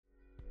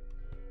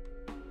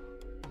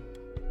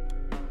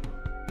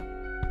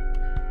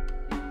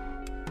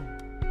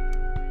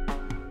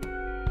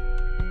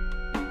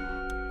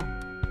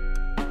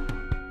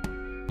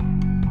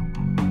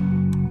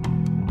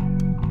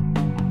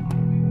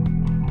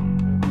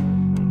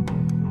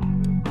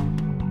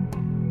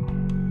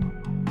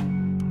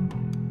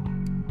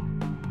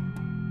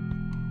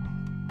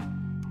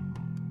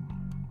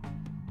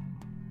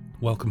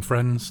Welcome,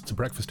 friends, to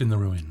Breakfast in the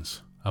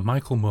Ruins, a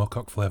Michael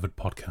Moorcock-flavoured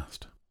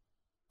podcast.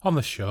 On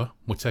this show,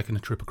 we're taking a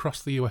trip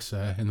across the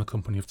USA in the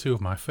company of two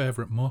of my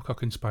favourite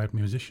Moorcock-inspired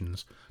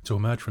musicians to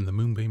emerge from the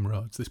Moonbeam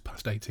Roads this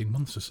past 18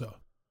 months or so.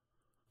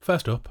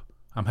 First up,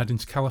 I'm heading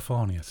to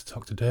California to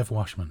talk to Dave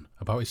Washman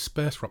about his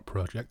space rock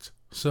project,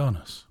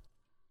 Sonus.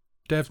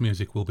 Dave's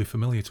music will be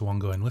familiar to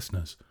ongoing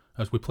listeners,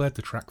 as we played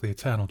the track The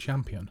Eternal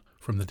Champion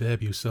from the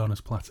debut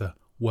Sonus platter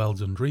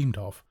Worlds Undreamed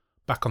Of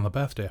back on the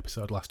birthday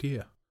episode last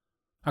year.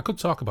 I could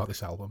talk about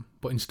this album,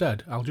 but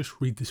instead I'll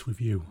just read this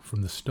review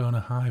from the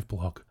Stoner Hive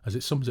blog, as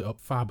it sums it up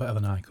far better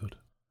than I could.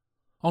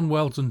 On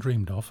Worlds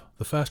Undreamed Of,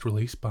 the first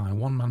release by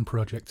one-man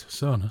project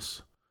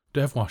Sonus,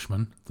 Dave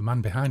Washman, the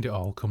man behind it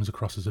all, comes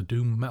across as a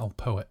doom metal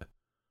poet,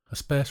 a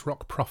space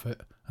rock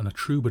prophet and a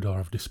troubadour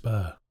of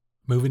despair.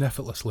 Moving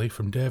effortlessly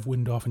from Dave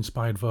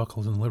Windorf-inspired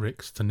vocals and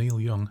lyrics to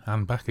Neil Young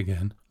and back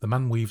again, the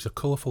man weaves a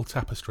colourful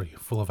tapestry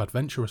full of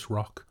adventurous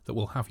rock that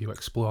will have you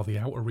explore the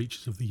outer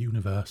reaches of the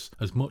universe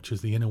as much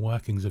as the inner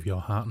workings of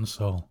your heart and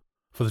soul.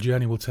 For the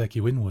journey will take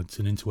you inwards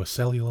and into a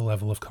cellular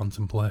level of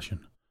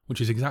contemplation, which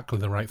is exactly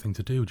the right thing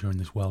to do during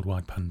this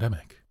worldwide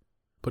pandemic.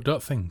 But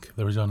don't think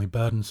there is only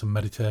burdensome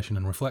meditation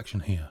and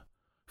reflection here,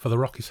 for the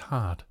rock is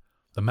hard,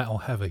 the metal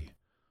heavy,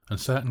 and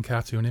certain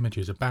cartoon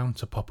images are bound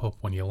to pop up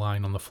when you're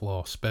lying on the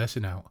floor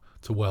spacing out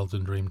to Worlds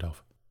Undreamed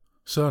Of.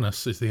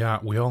 Sonus is the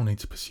art we all need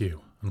to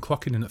pursue, and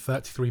clocking in at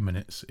 33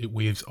 minutes, it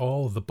weaves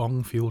all of the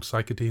bong-fueled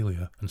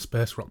psychedelia and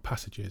space rock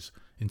passages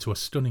into a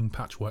stunning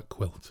patchwork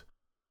quilt.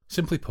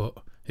 Simply put,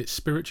 it's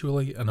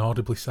spiritually and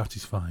audibly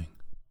satisfying.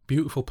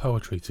 Beautiful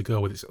poetry to go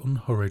with its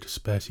unhurried,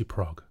 spacey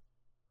prog.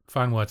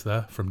 Fine words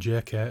there from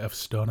JK of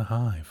Stoner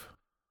Hive.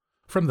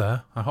 From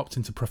there, I hopped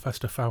into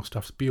Professor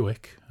Falstaff's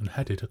Buick and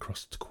headed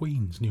across to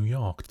Queens, New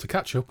York, to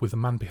catch up with the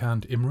man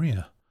behind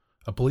Imria,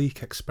 a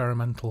bleak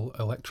experimental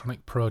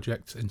electronic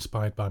project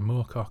inspired by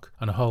Moorcock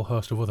and a whole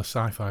host of other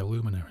sci-fi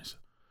luminaries.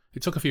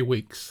 It took a few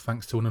weeks,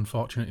 thanks to an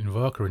unfortunate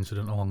invoker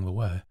incident along the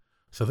way,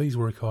 so these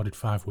were recorded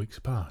 5 weeks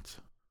apart.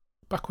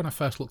 Back when I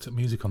first looked at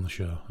music on the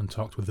show and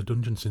talked with the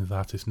dungeon synth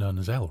artist known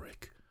as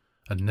Elric,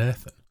 and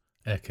Nathan,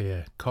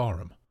 aka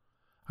Coram,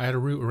 I had a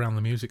route around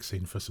the music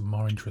scene for some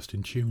more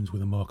interesting tunes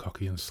with a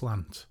Moorcockian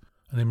slant,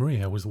 and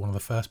Imria was one of the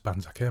first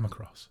bands I came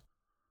across.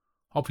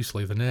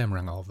 Obviously the name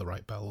rang all of the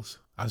right bells,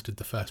 as did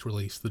the first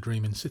release, The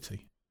Dreaming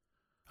City.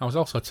 I was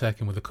also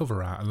taken with the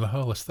cover art and the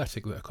whole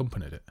aesthetic that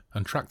accompanied it,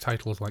 and track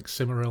titles like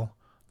Cimmeril,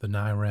 The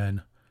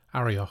Nirain,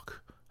 Ariok,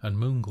 and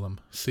Moonglum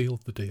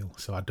sealed the deal,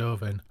 so I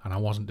dove in and I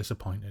wasn't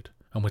disappointed,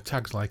 and with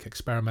tags like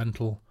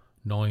experimental,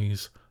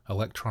 noise,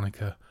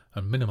 electronica,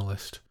 and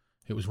minimalist,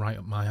 it was right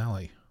up my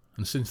alley.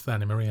 And since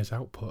then Imria's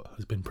output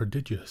has been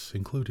prodigious,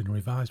 including a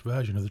revised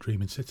version of The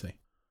Dreaming City.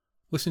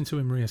 Listening to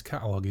Imria's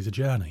catalogue is a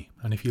journey,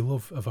 and if you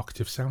love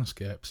evocative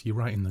soundscapes, you're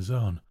right in the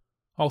zone.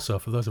 Also,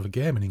 for those of a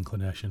gaming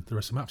inclination, there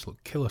are some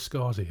absolute killer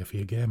scores here for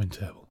your gaming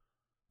table.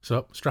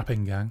 So, strap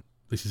in gang,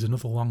 this is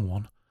another long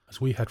one,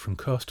 as we head from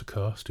coast to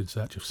coast in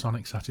search of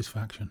sonic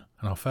satisfaction,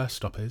 and our first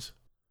stop is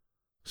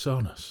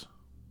Sonus.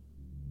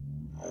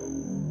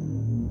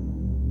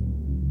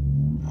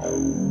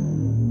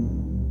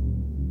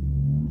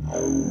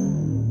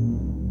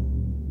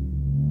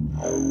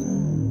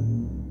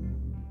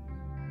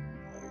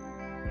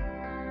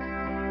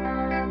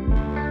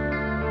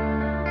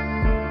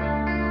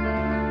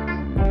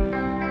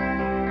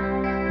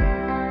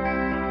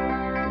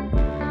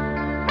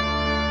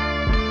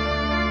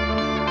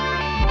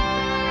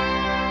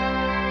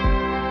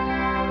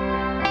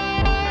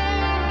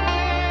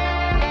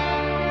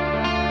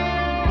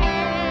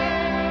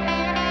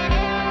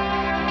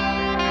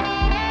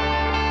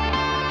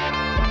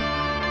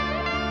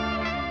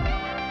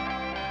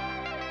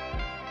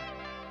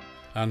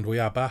 And we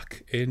are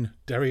back in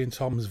Derry and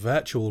Tom's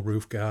virtual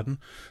roof garden.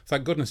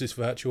 Thank goodness it's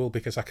virtual,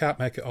 because I can't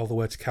make it all the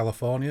way to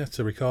California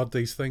to record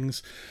these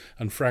things.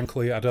 And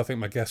frankly, I don't think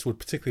my guests would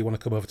particularly want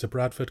to come over to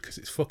Bradford because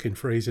it's fucking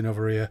freezing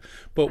over here.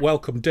 But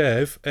welcome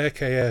Dave,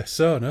 aka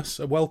Sonus,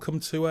 and welcome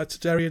to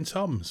Derry and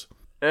Tom's.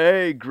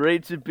 Hey,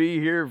 great to be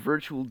here,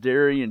 virtual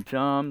Derry and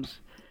Tom's,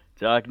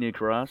 talking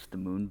across the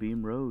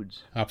Moonbeam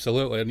Roads.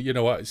 Absolutely, and you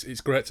know what,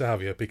 it's great to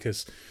have you,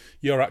 because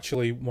you're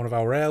actually one of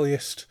our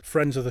earliest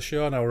friends of the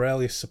show and our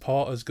earliest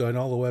supporters, going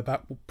all the way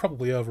back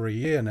probably over a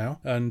year now.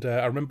 And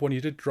I remember when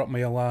you did drop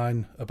me a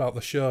line about the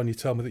show and you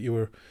told me that you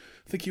were,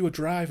 I think you were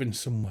driving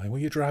somewhere. Were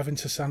you driving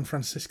to San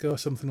Francisco or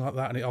something like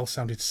that? And it all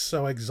sounded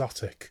so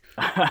exotic.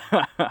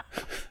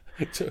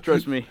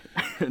 Trust me,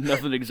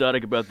 nothing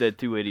exotic about that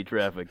 280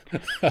 traffic.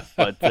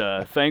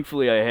 But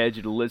thankfully I had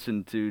you to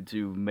listen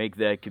to make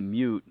that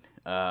commute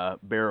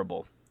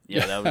bearable.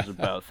 Yeah, that was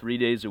about 3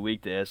 days a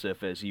week to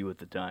SFSU at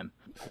the time.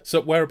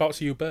 So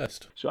whereabouts are you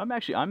based? So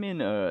I'm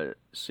in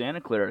Santa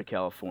Clara,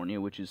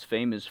 California, which is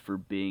famous for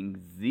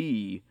being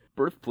the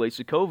birthplace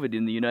of COVID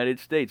in the United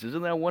States.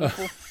 Isn't that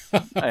wonderful?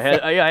 I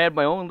had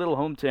my own little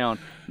hometown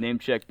name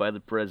checked by the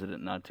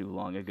president not too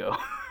long ago.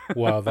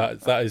 Wow,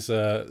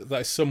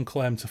 that is some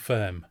claim to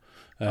fame.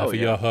 for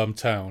your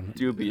hometown.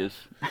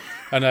 Dubious.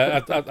 And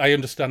I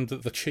understand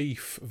that the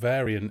chief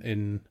variant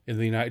in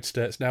the United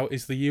States now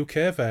is the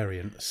UK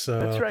variant. So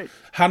That's right.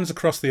 Hands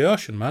across the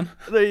ocean, man.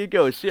 There you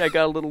go. See, I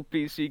got a little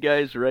PC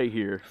guys right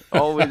here.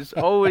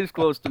 Always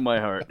close to my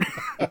heart.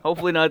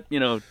 Hopefully not,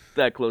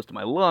 that close to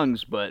my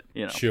lungs, but,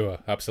 Sure,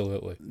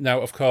 absolutely.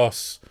 Now, of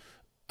course,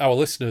 our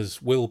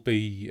listeners will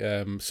be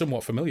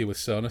somewhat familiar with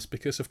Sonus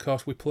because, of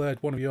course, we played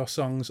one of your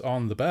songs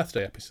on the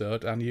birthday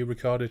episode and you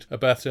recorded a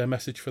birthday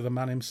message for the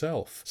man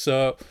himself.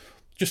 So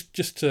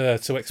just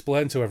to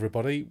explain to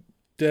everybody,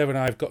 Dave and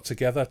I have got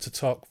together to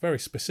talk very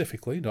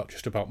specifically, not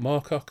just about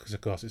Moorcock, because,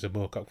 of course, it's a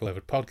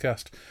Moorcock-flavoured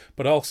podcast,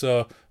 but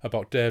also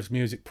about Dave's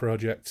music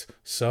project,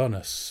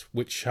 Sonus,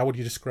 which, how would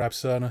you describe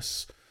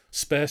Sonus?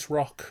 Space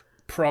rock?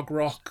 Prog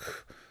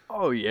rock?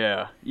 Oh,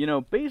 yeah.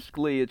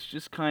 Basically, it's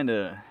just kind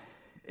of...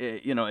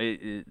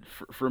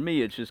 for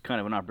me, it's just kind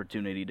of an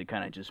opportunity to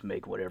kind of just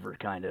make whatever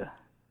kind of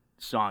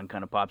song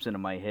kind of pops into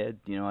my head.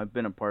 I've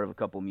been a part of a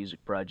couple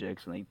music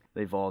projects, and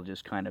they've all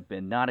just kind of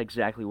been not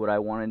exactly what I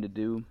wanted to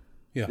do.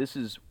 Yeah. This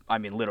is,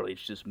 literally,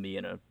 it's just me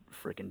in a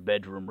freaking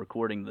bedroom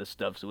recording this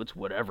stuff, so it's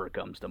whatever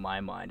comes to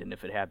my mind. And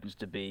if it happens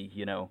to be,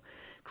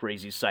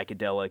 crazy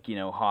psychedelic,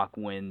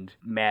 Hawkwind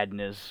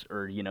madness,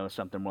 or,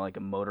 something more like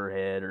a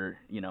Motorhead, or,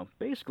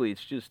 basically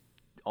it's just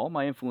all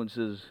my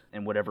influences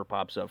and whatever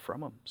pops up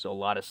from them. So a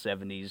lot of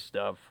 70s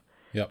stuff.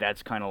 Yep.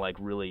 That's kind of like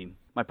really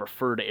my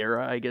preferred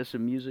era, I guess, of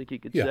music, you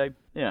could say.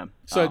 Yeah.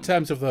 So in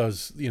terms of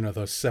those,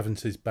 those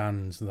 70s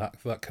bands and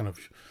that kind of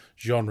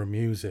genre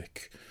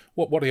music,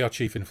 what are your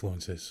chief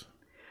influences?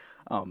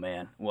 Oh,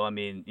 man. Well,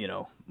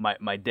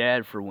 my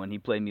dad, for when he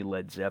played me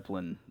Led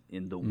Zeppelin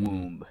in the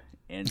womb.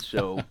 And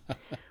so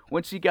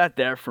once you got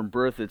that from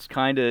birth, it's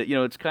kind of,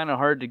 it's kind of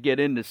hard to get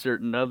into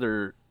certain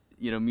other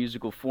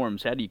musical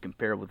forms. How do you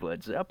compare with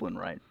Led Zeppelin,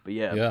 right? But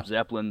yeah.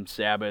 Zeppelin,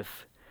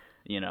 Sabbath,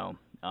 and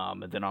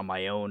then on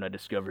my own, I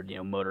discovered,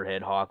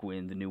 Motorhead,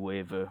 Hawkwind, the new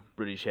wave of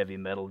British heavy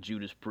metal,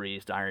 Judas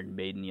Priest, Iron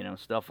Maiden,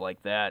 stuff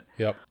like that.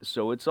 Yep.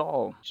 So it's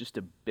all just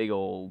a big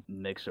old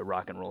mix of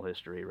rock and roll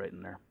history right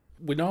in there.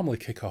 We normally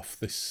kick off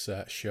this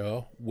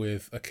show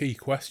with a key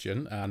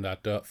question, and I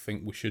don't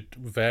think we should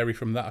vary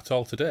from that at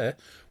all today.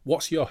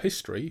 What's your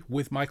history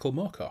with Michael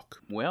Moorcock?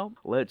 Well,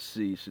 let's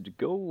see. So to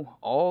go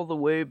all the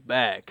way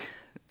back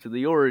to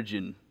the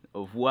origin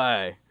of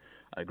why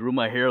I grew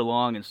my hair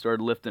long and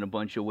started lifting a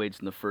bunch of weights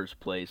in the first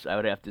place, I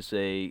would have to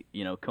say,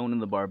 Conan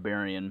the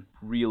Barbarian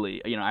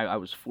really, I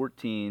was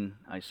 14,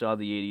 I saw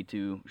the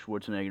 82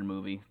 Schwarzenegger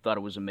movie, thought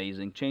it was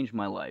amazing, changed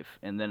my life,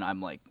 and then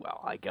I'm like,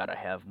 well, I gotta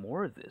have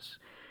more of this.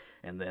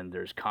 And then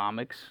there's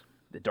comics,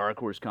 the Dark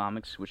Horse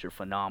comics, which are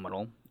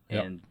phenomenal.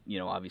 Yep. And,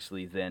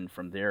 obviously then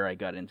from there I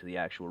got into the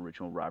actual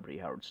original Robert E.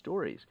 Howard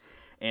stories.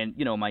 And,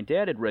 my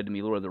dad had read to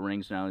me Lord of the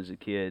Rings when I was a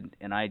kid,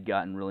 and I had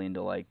gotten really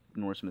into, like,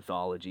 Norse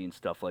mythology and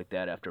stuff like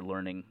that after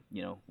learning,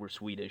 we're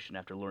Swedish, and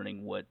after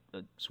learning what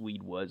a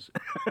Swede was,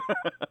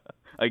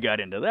 I got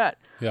into that.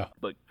 Yeah.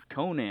 But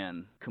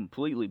Conan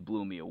completely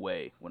blew me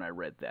away when I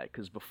read that,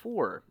 because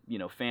before,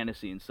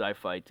 fantasy and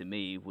sci-fi to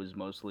me was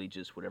mostly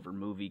just whatever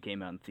movie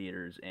came out in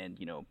theaters and,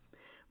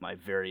 my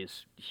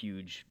various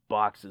huge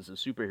boxes of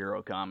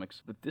superhero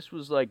comics. But this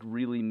was like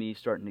really me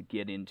starting to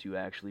get into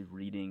actually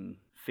reading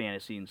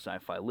fantasy and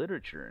sci-fi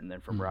literature. And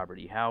then from Robert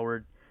E.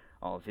 Howard,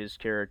 all of his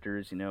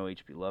characters,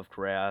 H.P.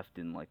 Lovecraft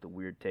and like the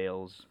Weird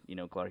Tales,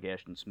 Clark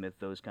Ashton Smith,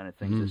 those kind of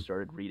things I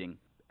started reading.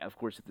 Of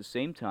course, at the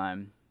same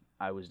time,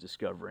 I was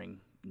discovering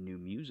new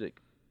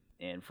music.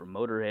 And from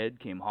Motorhead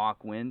came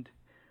Hawkwind.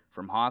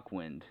 From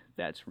Hawkwind,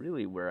 that's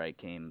really where I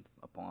came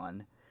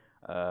upon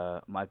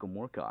Michael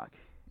Moorcock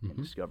and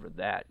discovered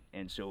that.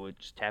 And so it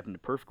just happened to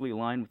perfectly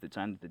align with the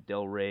time that the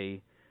Del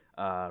Rey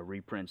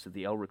reprints of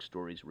the Elric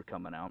stories were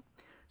coming out.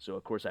 So,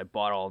 of course, I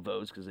bought all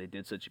those because they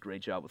did such a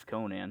great job with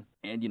Conan.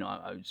 And,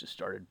 I just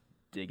started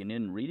digging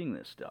in and reading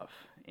this stuff.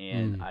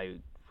 And I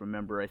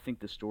remember, I think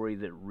the story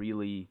that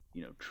really,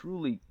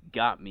 truly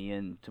got me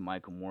into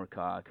Michael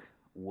Moorcock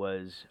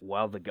was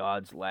While the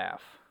Gods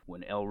Laugh,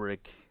 when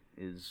Elric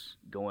is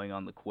going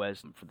on the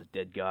quest for the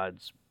Dead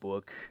Gods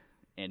book.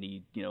 And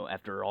he,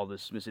 after all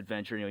this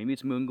misadventure, he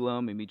meets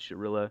Moonglum, he meets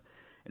Shirilla.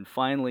 And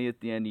finally, at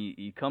the end,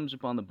 he comes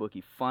upon the book,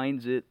 he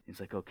finds it. He's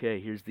like, okay,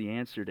 here's the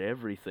answer to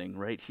everything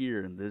right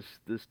here in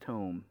this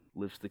tome.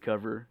 Lifts the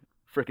cover,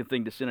 frickin'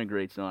 thing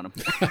disintegrates on him.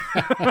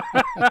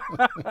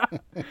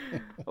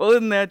 Well,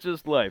 isn't that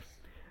just life?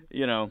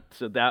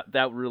 So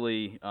that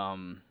really,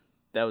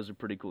 that was a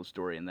pretty cool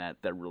story, and that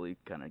really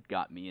kind of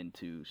got me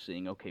into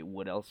seeing, okay,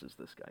 what else has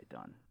this guy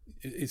done?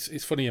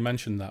 It's funny you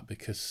mentioned that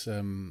because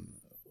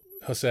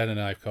Hussein and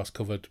I, of course,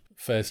 covered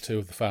Phase 2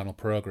 of the final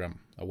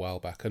programme a while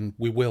back, and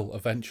we will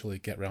eventually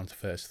get round to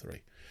Phase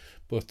 3.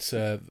 But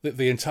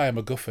the entire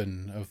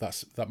MacGuffin of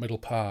that middle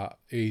part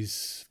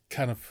is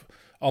kind of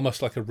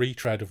almost like a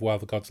retread of While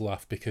the Gods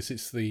Laugh, because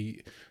it's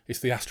the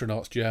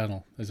astronaut's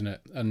journal, isn't it?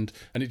 And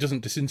it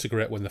doesn't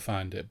disintegrate when they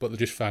find it, but they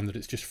just find that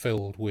it's just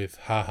filled with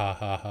ha ha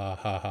ha ha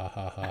ha ha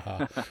ha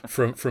ha ha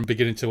from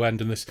beginning to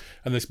end, and this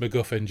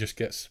MacGuffin just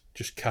gets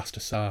cast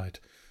aside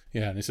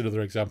Yeah, and it's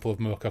another example of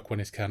Moorcock when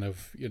he's kind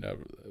of,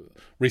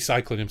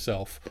 recycling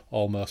himself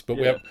almost. But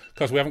Yeah.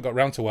 we haven't got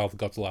round to While the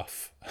Gods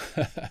Laugh.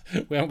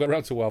 We haven't got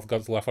round to While the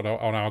Gods Laugh on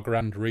our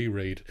grand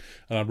reread,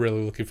 and I'm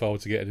really looking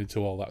forward to getting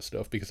into all that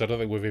stuff because I don't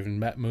think we've even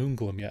met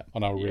Moongloom yet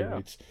on our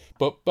rereads.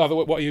 But by the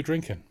way, what are you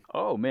drinking?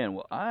 Oh man,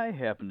 well I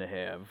happen to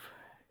have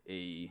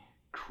a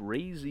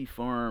Crazy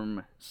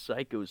Farm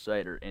Psycho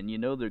Cider, and you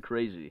know they're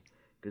crazy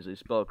because they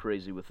spell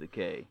crazy with a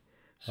K.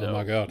 So Oh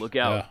my God! look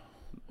out,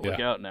 Yeah. look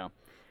out now.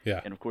 Yeah.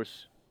 And of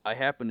course, I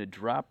happened to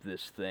drop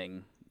this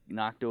thing,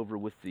 knocked over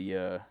with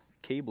the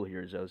cable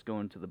here as I was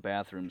going to the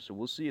bathroom. So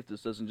we'll see if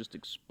this doesn't just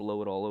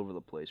explode all over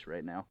the place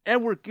right now.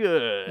 And we're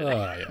good. Oh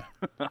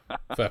yeah.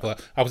 Fair play.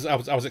 I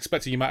was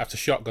expecting you might have to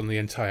shotgun the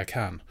entire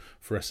can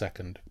for a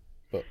second,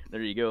 but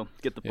There you go.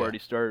 Get the party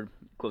started.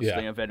 Closest Yeah.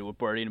 thing I've had to a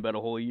party in about a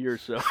whole year.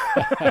 So.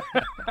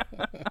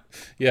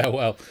 yeah,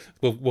 well,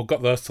 we've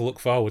got those to look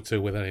forward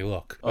to with any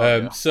luck. Oh,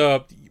 yeah.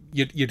 So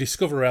you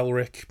discover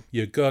Elric,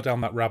 you go down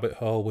that rabbit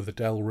hole with the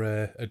Del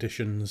Rey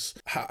editions.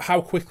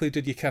 How quickly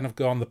did you kind of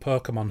go on the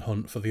Pokemon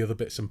hunt for the other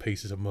bits and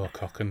pieces of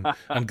Moorcock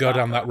and go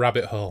down that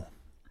rabbit hole?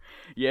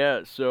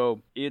 Yeah,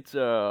 so it's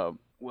so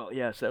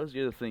that was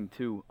the other thing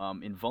too.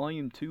 In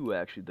volume 2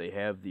 actually they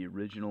have the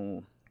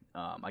original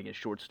I guess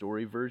short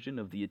story version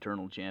of the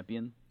Eternal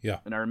Champion. Yeah.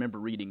 And I remember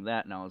reading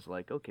that and I was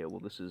like, okay,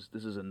 well this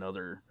is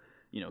another,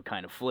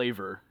 kind of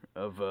flavor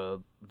of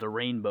the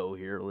rainbow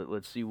here.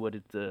 Let's see what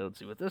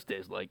this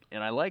tastes like.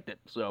 And I liked it.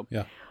 So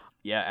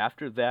yeah,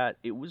 after that,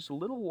 it was a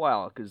little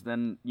while because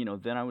then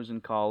I was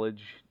in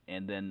college,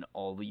 and then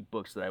all the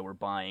books that I were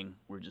buying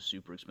were just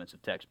super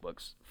expensive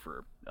textbooks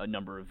for a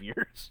number of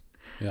years.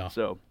 Yeah.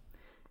 So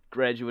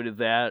graduated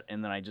that,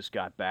 and then I just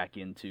got back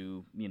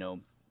into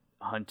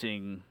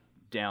hunting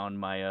down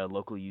my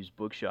local used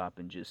bookshop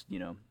and just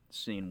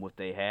seeing what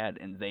they had,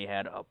 and they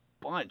had a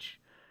bunch,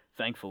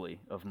 thankfully,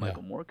 of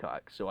Michael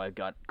Moorcock. So I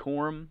got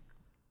Corm,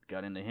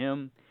 got into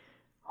him,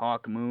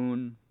 Hawk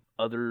Moon,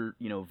 other,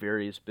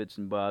 various bits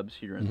and bobs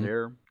here and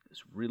there.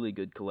 This really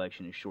good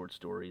collection of short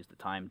stories, The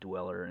Time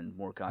Dweller and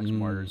Moorcock's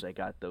Martyrs. I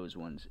got those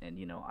ones, and,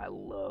 I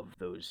love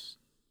those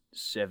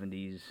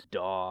 70s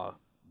DAW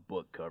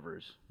book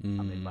covers. I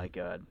mean, my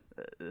God,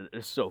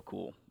 it's so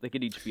cool. They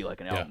could each be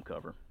like an album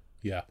cover.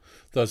 Yeah,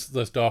 those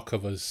DAW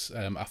covers.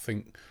 I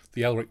think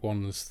the Elric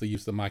ones, they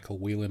used the Michael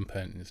Whelan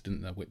paintings,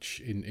 didn't they? Which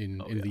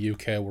in the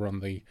UK were on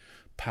the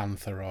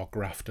Panther or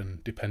Grafton,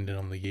 depending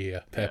on the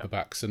year,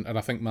 paperbacks. And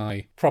I think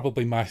my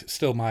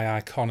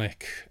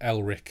iconic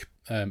Elric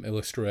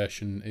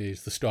illustration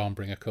is the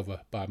Stormbringer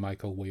cover by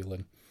Michael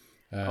Whelan.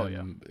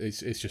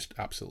 It's just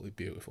absolutely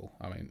beautiful.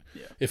 I mean,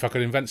 if I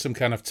could invent some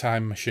kind of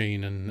time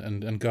machine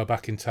and go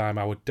back in time,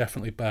 I would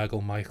definitely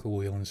burgle Michael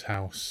Whelan's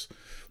house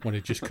when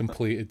he'd just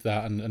completed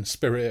that and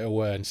spirit it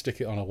away and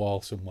stick it on a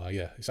wall somewhere.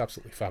 Yeah, it's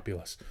absolutely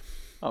fabulous.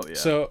 Oh, yeah.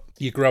 So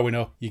you're growing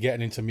up, you're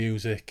getting into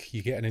music,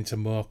 you're getting into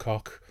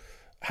Moorcock.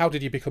 How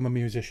did you become a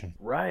musician?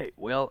 Right.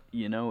 Well,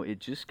 it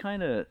just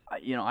kind of,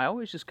 I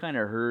always just kind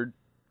of heard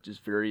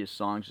just various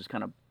songs just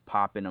kind of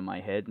pop into my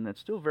head, and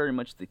that's still very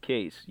much the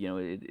case.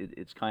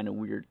 It's kind of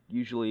weird.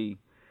 Usually,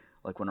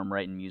 like when I'm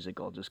writing music,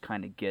 I'll just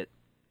kind of get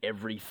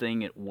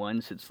everything at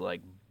once. It's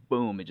like,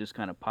 boom, it just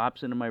kind of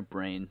pops into my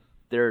brain.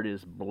 There it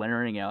is,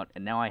 blaring out,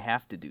 and now I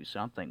have to do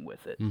something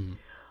with it.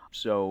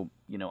 So,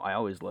 I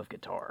always loved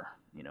guitar,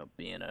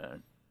 being a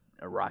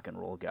rock and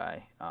roll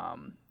guy.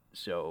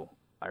 So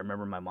I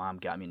remember my mom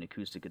got me an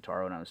acoustic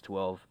guitar when I was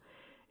 12,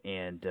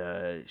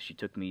 and she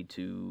took me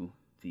to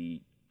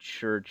the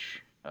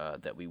church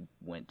that we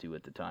went to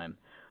at the time.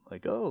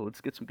 Like, oh,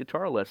 let's get some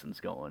guitar lessons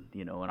going,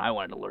 and I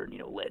wanted to learn,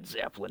 Led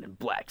Zeppelin and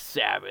Black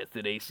Sabbath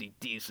and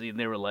AC/DC, and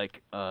they were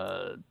like,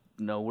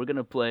 no, we're going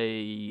to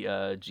play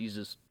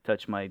Jesus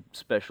Touch My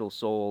Special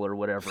Soul or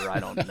whatever, I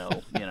don't know.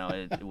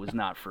 It was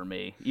not for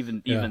me.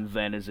 Even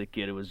then as a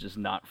kid, it was just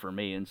not for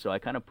me, and so I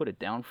kind of put it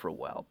down for a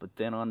while. But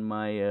then on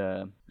my,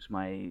 it was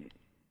my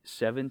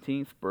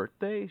 17th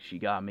birthday, she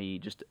got me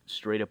just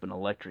straight up an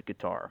electric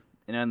guitar.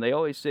 And they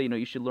always say,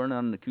 you should learn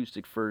on an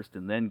acoustic first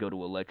and then go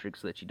to electric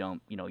so that you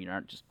don't, you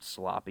aren't just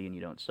sloppy and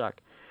you don't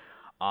suck.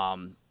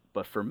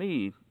 But for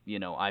me,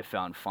 I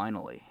found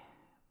finally,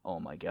 oh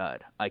my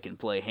God, I can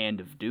play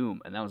Hand of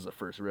Doom. And that was the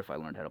first riff I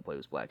learned how to play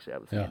was Black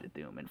Sabbath, Hand of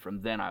Doom. And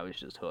from then I was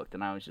just hooked,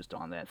 and I was just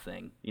on that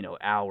thing,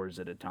 hours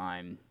at a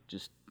time,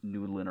 just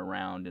noodling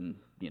around and,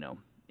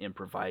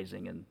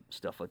 improvising and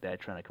stuff like that,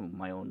 trying to come up with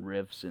my own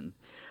riffs. And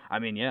I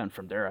mean, and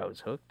from there I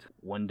was hooked.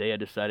 One day I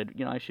decided,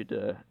 I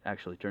should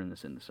actually turn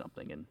this into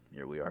something, and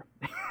here we are.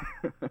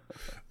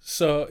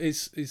 So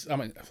I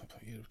mean,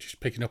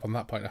 just picking up on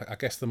that point, I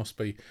guess there must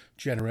be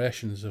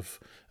generations of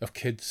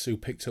kids who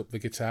picked up the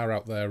guitar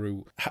out there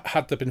who,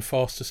 had they been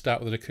forced to start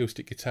with an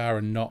acoustic guitar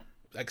and not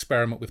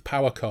experiment with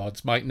power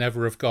chords, might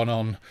never have gone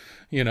on,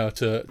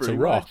 to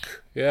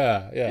rock.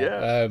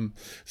 Yeah.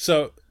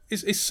 So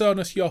is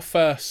Sonus your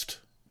first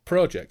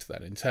project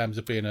then, in terms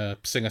of being a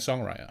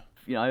singer-songwriter?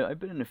 I've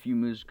been in a few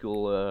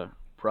musical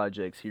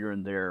projects here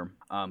and there,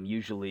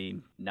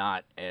 usually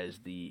not as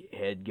the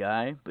head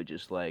guy, but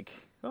just like,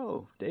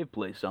 oh, Dave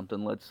plays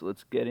something, let's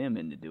get him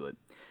in to do it.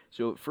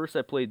 So at first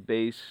I played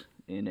bass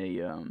in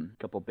a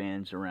couple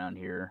bands around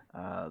here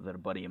that a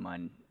buddy of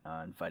mine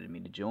invited me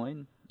to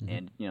join,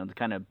 and they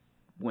kind of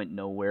went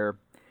nowhere,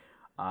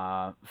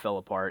 fell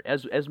apart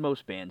as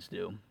most bands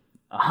do.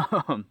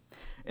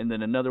 And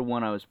then another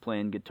one I was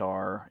playing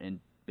guitar and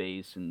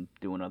bass and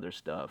doing other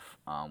stuff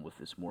with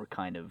this more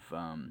kind of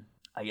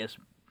I guess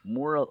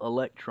more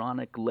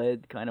electronic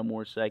led, kind of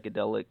more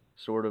psychedelic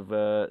sort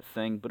of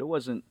thing, but it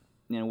wasn't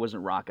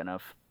rock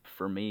enough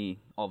for me.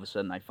 All of a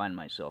sudden I find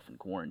myself in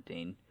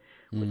quarantine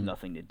with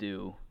nothing to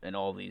do and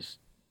all these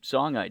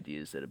song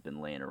ideas that have been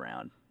laying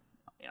around.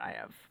 And I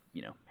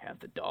have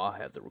the DAW,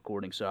 have the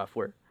recording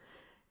software,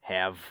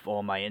 have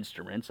all my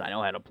instruments. I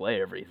know how to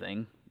play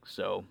everything.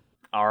 So,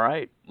 all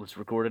right, let's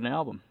record an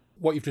album.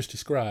 What you've just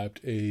described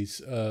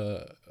is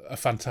a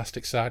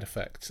fantastic side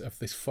effect of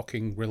this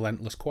fucking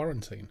relentless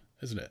quarantine,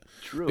 isn't it?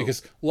 True.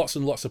 Because lots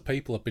and lots of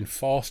people have been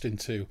forced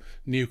into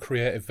new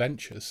creative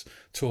ventures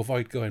to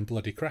avoid going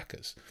bloody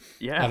crackers.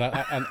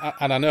 Yeah.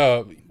 And I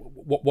know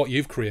what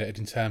you've created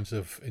in terms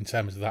of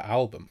that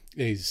album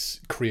is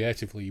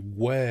creatively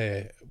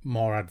way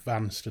more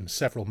advanced and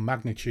several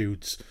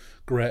magnitudes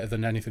greater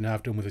than anything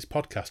I've done with this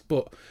podcast.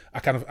 But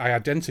I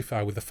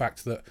identify with the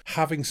fact that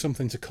having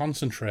something to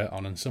concentrate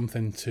on and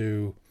something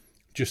to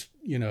just,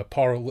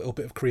 pour a little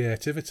bit of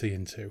creativity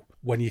into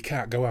when you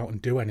can't go out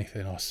and do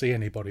anything or see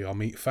anybody or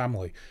meet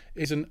family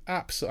is an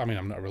absolute... I mean,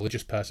 I'm not a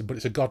religious person, but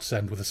it's a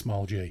godsend with a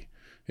small g.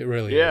 It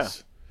really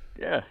is.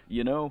 Yeah,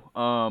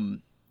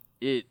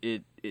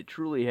 it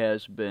truly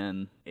has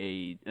been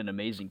an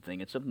amazing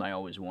thing. It's something I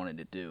always wanted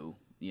to do.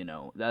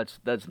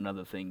 That's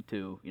another thing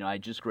too. I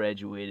just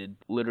graduated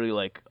literally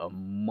like a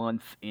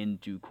month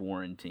into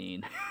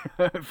quarantine.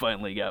 I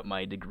finally got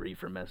my degree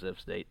from SF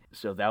State.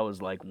 So that was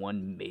like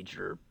one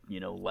major,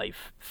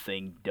 life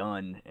thing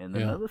done. And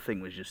then another thing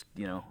was just,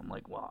 I'm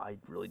like, well, I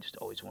really just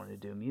always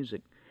wanted to do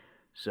music.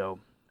 So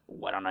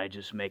why don't I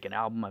just make an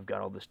album? I've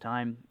got all this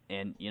time.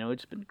 And,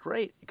 it's been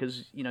great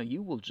because,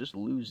 you will just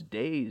lose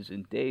days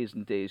and days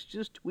and days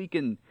just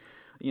tweaking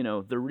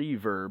the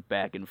reverb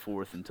back and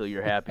forth until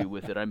you're happy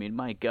with it. I mean,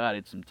 my God,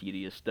 it's some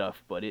tedious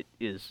stuff, but it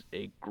is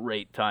a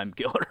great time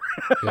killer.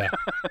 Yeah.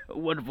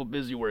 Wonderful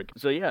busy work.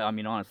 So, yeah, I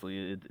mean,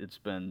 honestly, it's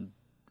been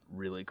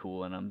really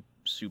cool, and I'm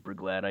super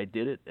glad I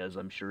did it, as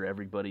I'm sure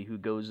everybody who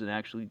goes and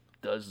actually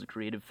does the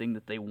creative thing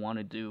that they want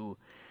to do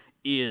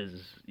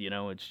is.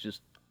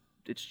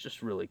 It's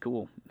just really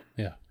cool.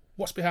 Yeah.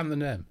 What's behind the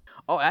name?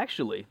 Oh,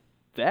 actually,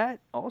 that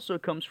also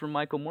comes from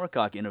Michael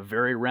Moorcock in a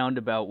very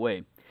roundabout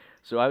way.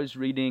 So I was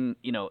reading,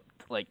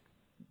 like,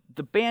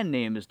 the band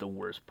name is the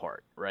worst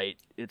part, right?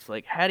 It's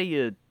like, how do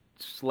you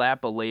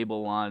slap a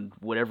label on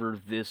whatever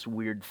this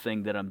weird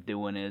thing that I'm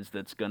doing is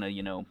that's going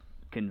to,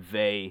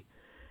 convey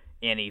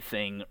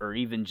anything or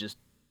even just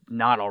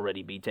not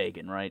already be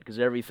taken, right? Because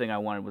everything I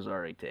wanted was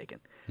already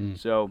taken.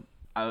 So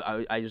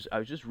I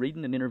was just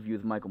reading an interview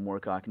with Michael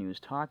Moorcock, and he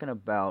was talking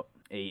about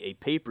a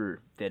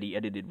paper that he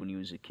edited when he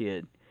was a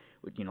kid,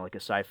 with, like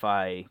a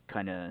sci-fi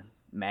kind of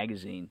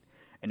magazine.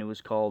 And it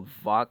was called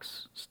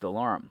Vox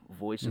Stellarum,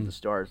 Voice of the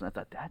Stars. And I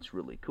thought, that's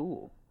really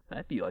cool.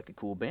 That'd be like a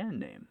cool band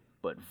name.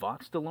 But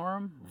Vox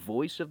Stellarum,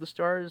 Voice of the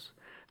Stars,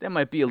 that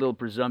might be a little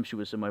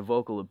presumptuous in my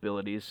vocal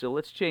abilities. So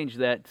let's change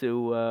that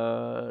to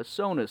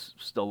Sonus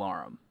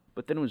Stellarum.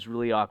 But then it was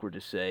really awkward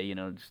to say,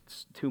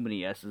 it's too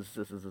many S's.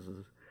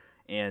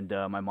 And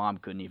my mom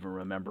couldn't even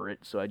remember it.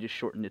 So I just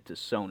shortened it to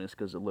Sonus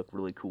because it looked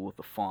really cool with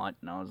the font.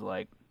 And I was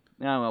like,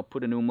 no, I'll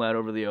put an umlaut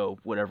over the O.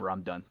 Whatever,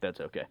 I'm done. That's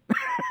okay.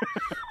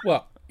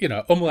 Well,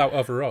 umlaut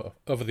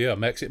over the O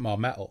makes it more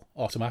metal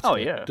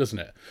automatically, doesn't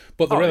it?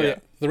 But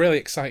the really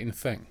exciting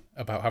thing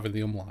about having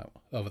the umlaut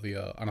over the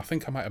O, and I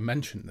think I might have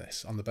mentioned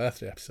this on the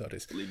birthday episode,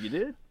 is... I believe you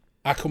did.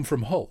 I come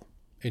from Hull,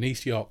 in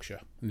East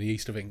Yorkshire, in the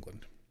east of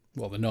England.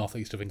 Well, the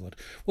northeast of England.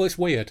 Well, it's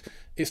weird.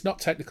 It's not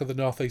technically the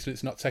northeast, and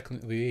it's not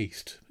technically the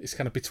east. It's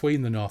kind of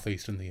between the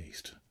northeast and the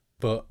east.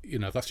 But,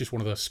 that's just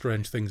one of those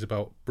strange things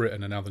about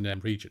Britain and how they're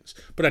named regions.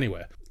 But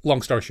anyway,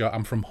 long story short,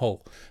 I'm from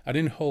Hull. And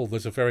in Hull,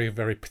 there's a very,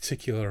 very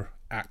particular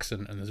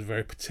accent, and there's a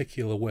very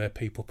particular way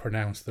people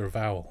pronounce their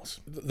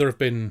vowels. There have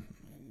been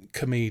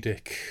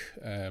comedic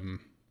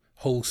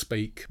Hull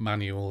speak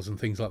manuals and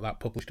things like that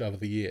published over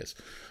the years.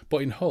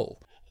 But in Hull,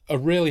 a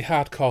really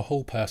hardcore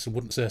Hull person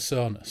wouldn't say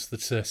sonus,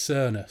 they'd say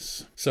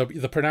cernus. So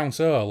they pronounce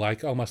O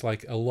almost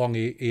like a long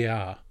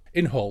ER.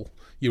 In Hull,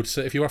 you would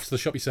say, if you're after the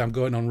shop, you say, I'm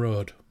going on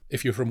road.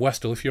 If you're from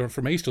Westall, if you're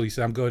from Eastall, you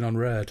say, I'm going on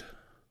raid.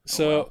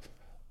 So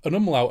an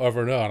umlaut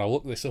over an O, and I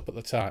looked this up at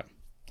the time,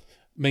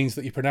 means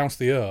that you pronounce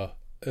the O,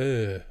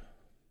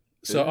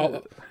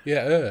 So,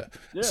 yeah.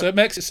 So it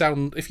makes it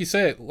sound, if you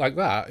say it like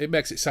that, it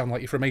makes it sound like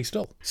you're from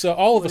Eastall. So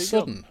all of a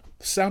sudden,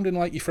 sounding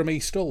like you're from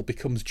Eastall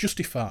becomes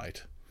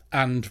justified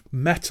and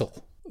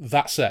metal.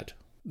 That said,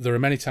 there are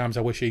many times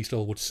I wish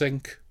Eastall would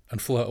sink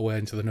and float away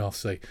into the North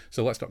Sea.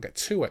 So let's not get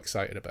too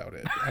excited about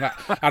it.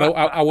 And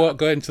I won't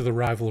go into the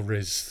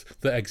rivalries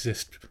that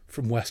exist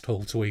from West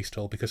Hull to East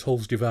Hull, because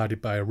Hull's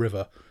divided by a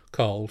river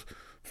called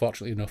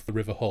fortunately enough, the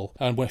River Hull.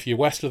 And if you're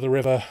west of the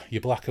river,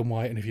 you're black and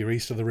white, and if you're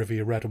east of the river,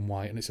 you're red and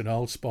white, and it's an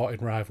old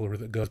sporting rivalry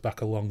that goes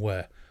back a long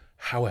way.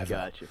 However,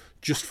 Gotcha.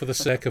 just for the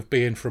sake of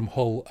being from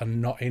Hull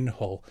and not in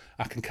Hull,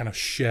 I can kind of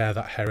share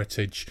that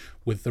heritage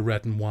with the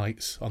red and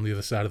whites on the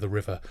other side of the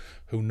river,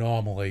 who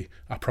normally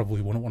I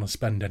probably wouldn't want to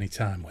spend any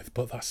time with.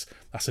 But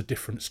that's a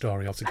different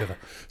story altogether.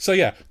 So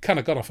yeah, kind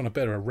of got off on a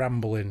bit of a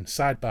rambling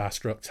sidebar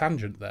stroke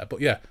tangent there.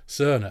 But yeah,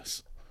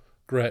 Cernus,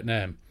 great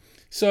name.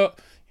 So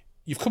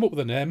you've come up with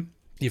a name.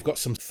 You've got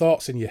some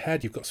thoughts in your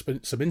head, you've got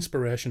some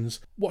inspirations.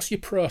 What's your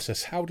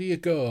process? How do you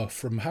go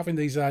from having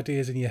these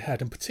ideas in your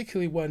head, and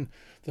particularly when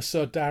they're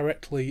so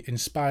directly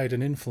inspired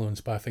and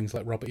influenced by things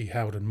like Robert E.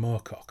 Howard and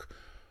Moorcock?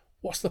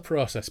 What's the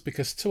process?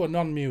 Because to a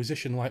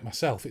non-musician like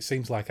myself, it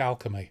seems like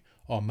alchemy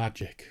or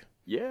magic.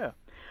 Yeah.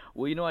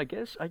 Well, I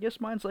guess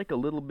mine's like a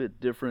little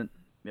bit different.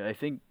 I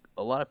think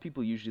a lot of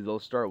people usually they'll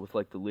start with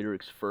like the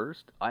lyrics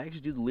first. I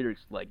actually do the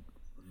lyrics like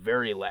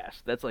very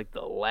last. That's like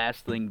the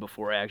last thing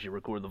before I actually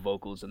record the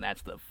vocals, and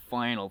that's the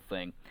final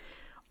thing.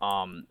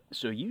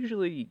 So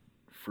usually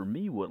for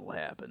me what will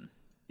happen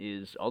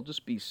is I'll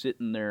just be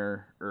sitting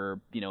there or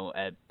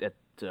at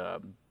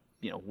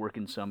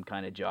working some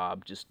kind of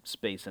job, just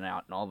spacing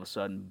out, and all of a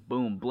sudden,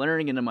 boom,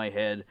 blaring into my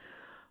head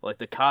like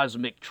the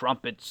cosmic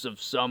trumpets of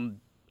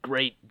some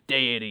great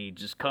deity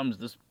just comes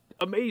this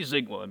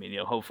amazing, well,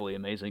 hopefully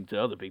amazing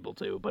to other people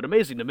too, but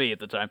amazing to me at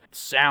the time,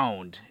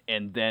 sound,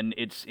 and then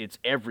it's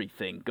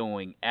everything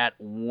going at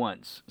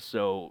once.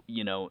 So,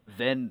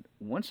 then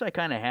once I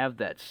kind of have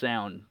that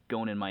sound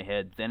going in my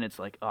head, then it's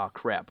like, oh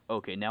crap,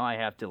 okay, now I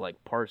have to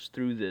like parse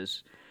through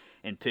this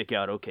and pick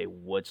out, okay,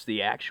 what's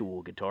the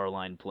actual guitar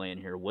line playing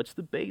here? What's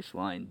the bass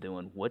line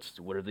doing? What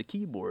are the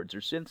keyboards or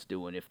synths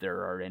doing, if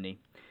there are any?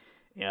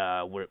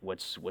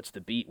 What's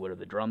the beat? What are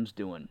the drums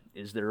doing?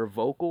 Is there a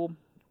vocal?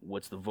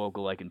 What's the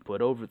vocal I can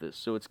put over this?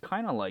 So it's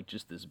kind of like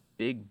just this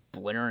big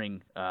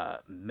blaring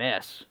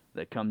mess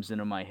that comes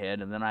into my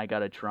head, and then I got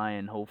to try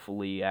and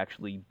hopefully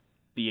actually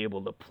be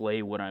able to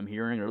play what I'm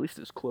hearing, or at least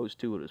as close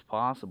to it as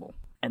possible.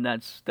 And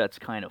that's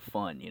kind of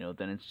fun,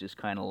 Then it's just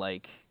kind of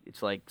like,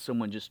 it's like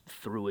someone just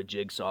threw a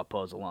jigsaw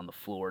puzzle on the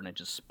floor and it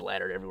just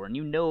splattered everywhere, and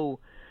you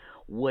know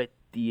what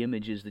the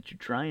image is that you're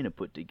trying to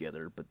put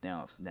together, but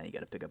now you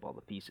got to pick up all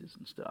the pieces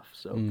and stuff.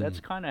 So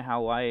that's kind of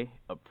how I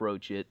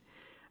approach it.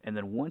 And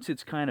then once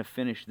it's kind of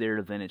finished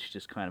there, then it's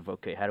just kind of,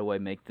 okay, how do I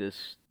make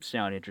this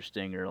sound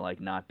interesting or like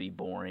not be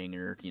boring,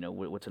 or,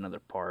 what's another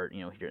part,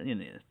 here,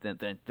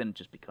 then it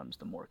just becomes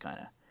the more kind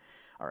of,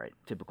 all right,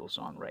 typical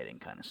songwriting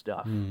kind of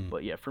stuff.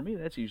 But yeah, for me,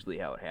 that's usually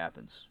how it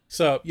happens.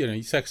 So,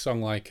 you take a song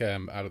like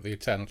Out of the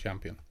Eternal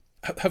Champion.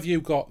 Have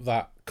you got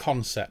that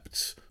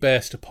concept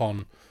based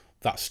upon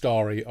that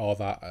story or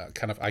that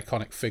kind of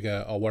iconic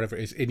figure or whatever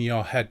it is in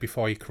your head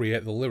before you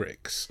create the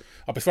lyrics?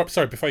 Or before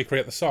you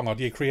create the song? Or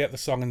do you create the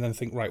song and then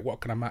think, right, what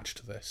can I match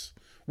to this?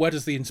 Where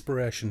does the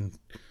inspiration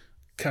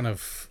kind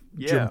of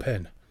jump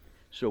in?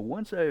 So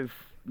once I've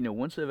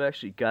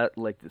actually got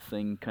like the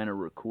thing kind of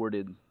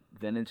recorded,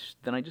 then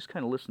I just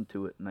kind of listen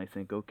to it and I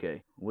think,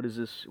 okay, what is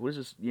this?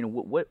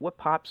 What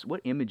pops? What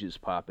images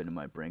pop into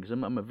my brain? Because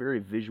I'm a very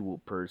visual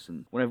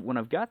person. When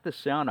I've got the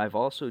sound, I've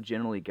also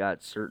generally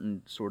got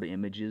certain sort of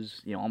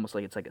images, almost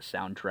like it's like a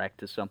soundtrack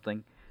to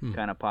something,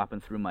 kind of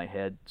popping through my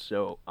head.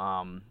 So,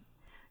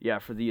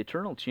 for the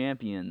Eternal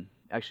Champion,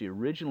 actually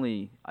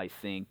originally I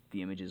think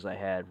the images I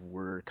had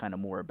were kind of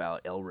more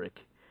about Elric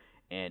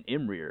and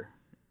Imrir,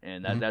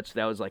 and that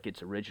was like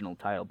its original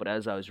title. But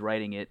as I was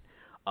writing it,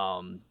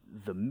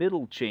 the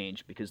middle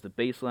changed because the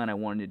bass line I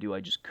wanted to do I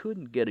just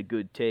couldn't get a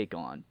good take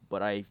on,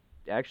 but I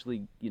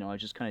actually, I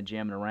was just kind of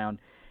jamming around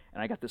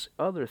and I got this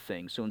other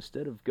thing. So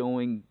instead of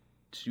going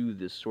to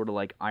this sort of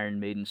like Iron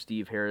Maiden,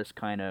 Steve Harris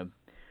kind of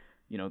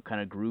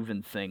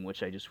grooving thing,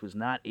 which I just was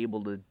not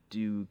able to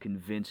do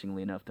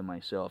convincingly enough to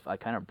myself, I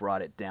kind of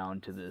brought it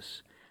down to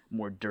this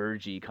more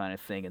dirgy kind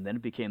of thing, and then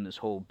it became this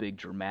whole big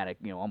dramatic,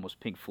 almost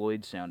Pink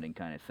Floyd sounding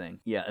kind of thing.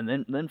 Yeah, and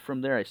then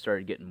from there I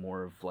started getting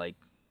more of like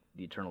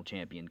the Eternal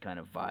Champion kind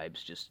of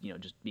vibes, just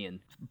being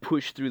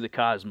pushed through the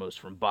cosmos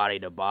from body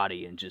to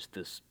body, and just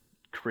this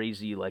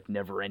crazy like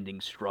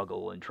never-ending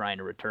struggle and trying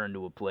to return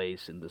to a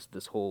place, and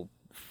this whole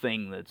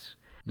thing that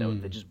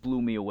just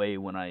blew me away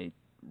when I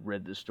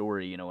read the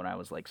story, when I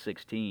was like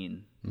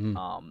 16.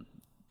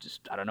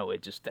 I don't know,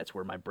 that's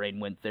where my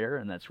brain went there,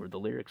 and that's where the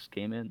lyrics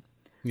came in.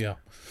 Yeah.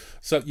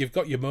 So you've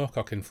got your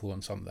Moorcock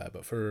influence on there,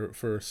 but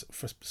for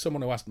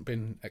someone who hasn't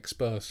been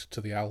exposed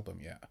to the album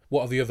yet,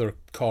 what are the other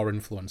core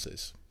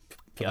influences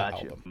for that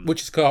album?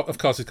 Which is, of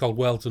course, is called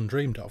Worlds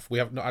Undreamed Of. We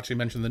have not actually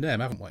mentioned the name,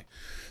 haven't we?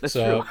 That's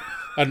true.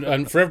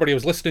 and for everybody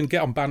who's listening,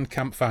 get on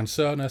Bandcamp, find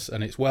Cernus,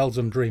 and it's Worlds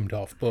Undreamed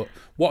Of. But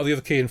what are the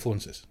other key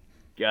influences?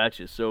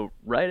 Gotcha. So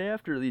right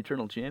after the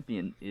Eternal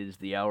Champion is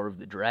The Hour of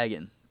the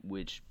Dragon,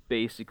 which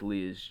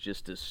basically is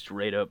just a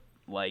straight up,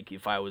 like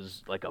if I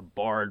was like a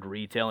bard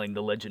retelling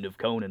the Legend of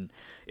Conan,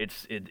 it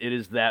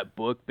is that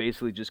book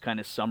basically just kind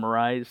of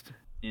summarized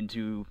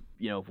into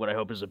what I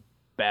hope is a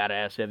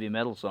badass heavy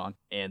metal song.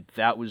 And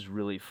that was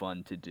really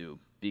fun to do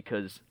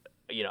because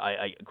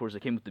I of course I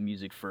came with the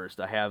music first.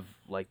 I have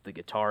like the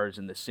guitars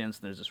and the synths,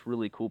 and there's this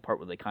really cool part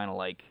where they kind of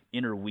like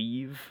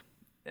interweave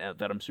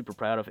that I'm super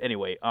proud of.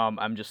 Anyway,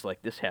 I'm just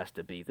like, this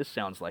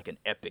sounds like an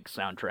epic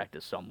soundtrack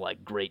to some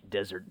like great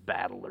desert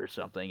battle or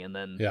something. And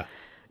then, Yeah.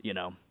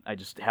 I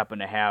just happen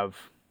to have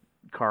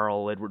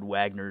Carl Edward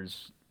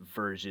Wagner's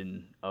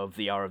version of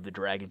The Hour of the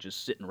Dragon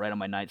just sitting right on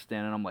my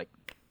nightstand, and I'm like,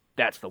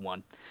 that's the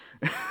one.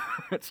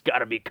 It's got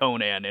to be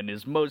Conan and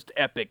his most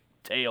epic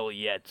tale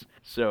yet.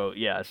 So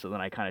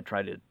then I kind of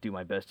try to do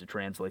my best to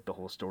translate the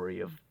whole story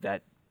of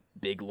that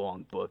big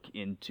long book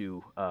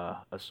into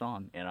a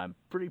song, and I'm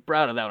pretty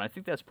proud of that one. I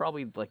think that's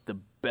probably like the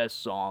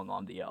best song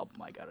on the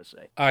album, I gotta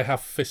say. I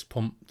have fist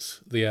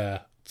pumped the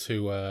air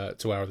to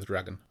Hour of the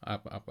Dragon.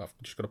 I've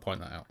just got to point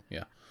that out.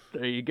 Yeah.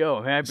 There you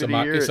go. Happy to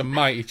hear It's it. a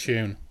mighty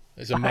tune.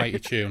 It's a mighty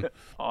tune.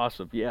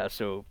 Awesome. Yeah.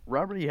 So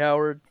Robert E.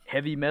 Howard,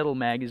 Heavy Metal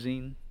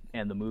Magazine,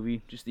 and the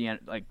movie, just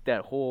like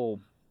that whole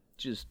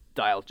just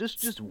style,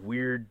 just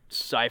weird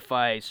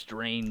sci-fi,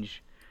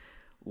 strange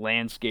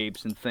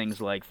landscapes and things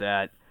like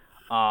that.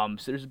 So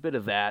there's a bit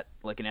of that,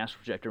 like an Astral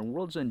Projector, and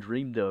Worlds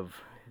Undreamed Of,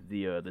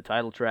 the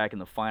title track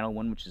and the final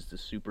one, which is the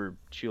super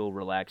chill,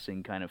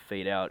 relaxing kind of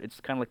fade out.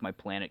 It's kind of like my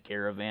Planet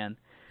Caravan.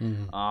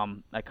 Mm-hmm.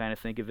 I kind of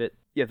think of it.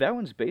 Yeah, that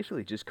one's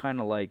basically just kind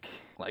of like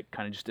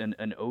kind of just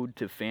an ode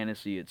to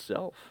fantasy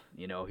itself.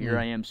 Here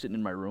I am sitting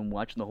in my room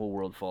watching the whole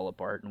world fall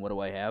apart, and what do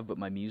I have but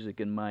my music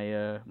and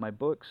my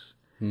books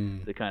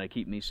to kind of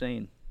keep me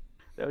sane.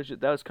 That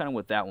was kind of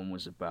what that one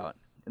was about.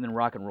 And then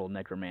Rock and Roll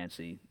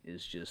Necromancy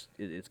is just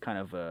it's kind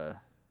of a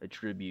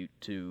tribute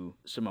to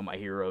some of my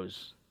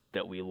heroes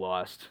that we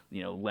lost.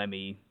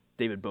 Lemmy,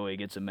 David Bowie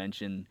gets a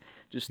mention.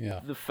 Just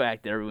the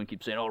fact that everyone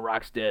keeps saying, "Oh,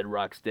 rock's dead,"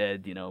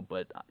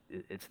 but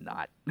it's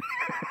not.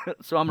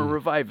 So I'm gonna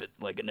revive it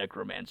like a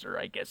necromancer,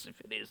 I guess,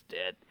 if it is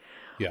dead.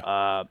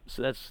 Yeah.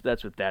 So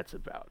that's what that's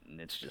about, and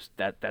it's just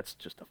that's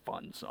just a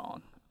fun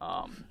song.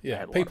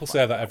 People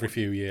say that every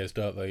few years,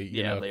 don't they?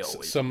 They always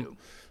do.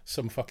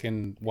 Some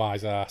fucking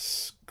wise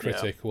ass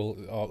critic will,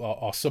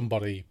 or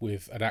somebody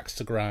with an axe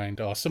to grind,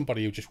 or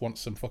somebody who just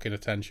wants some fucking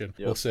attention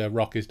will say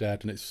rock is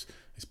dead, and it's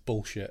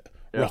bullshit.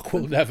 Yep. Rock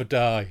will never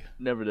die.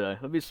 Never die.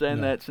 I've been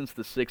saying that since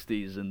the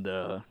 '60s,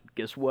 and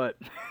guess what?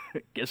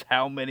 Guess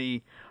how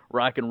many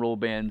rock and roll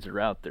bands are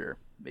out there?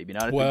 Maybe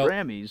not at the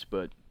Grammys,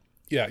 but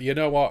yeah, you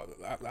know what?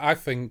 I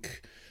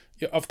think,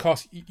 of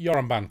course, you're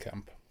on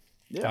Bandcamp,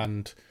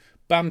 and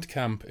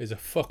Bandcamp is a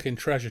fucking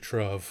treasure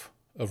trove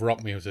of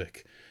rock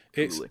music.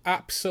 Truly. It's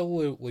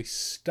absolutely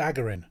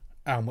staggering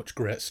how much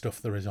great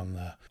stuff there is on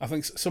there. I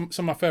think some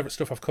of my favourite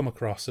stuff I've come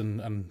across,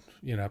 and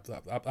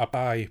I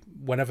buy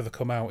whenever they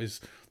come out,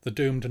 is the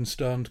Doomed and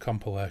Stoned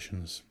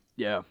compilations.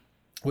 Yeah.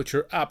 Which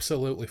are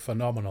absolutely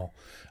phenomenal.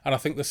 And I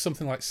think there's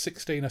something like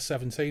 16 or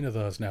 17 of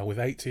those now, with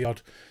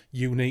 80-odd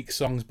unique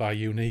songs by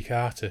unique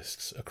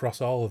artists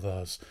across all of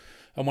those.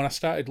 And when I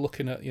started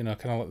looking at, kind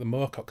of like the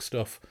Moorcock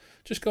stuff,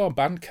 just go on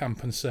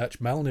Bandcamp and search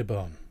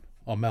Melnibone,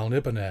 or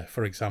Melnibone,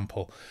 for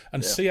example,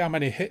 and see how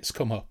many hits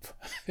come up.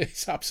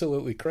 It's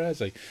absolutely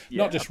crazy.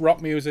 Yeah. Not just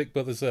rock music,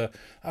 but there's a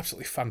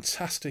absolutely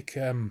fantastic,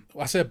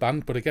 I say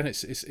band, but again,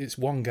 it's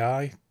one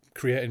guy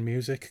creating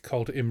music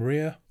called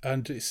Imria,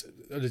 and it's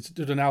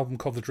did an album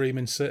called The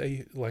Dreaming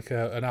City, like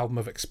an album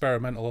of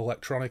experimental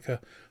electronica.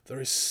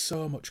 There is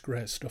so much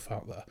great stuff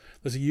out there.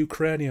 There's a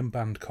Ukrainian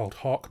band called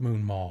Hawk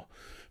Moon More,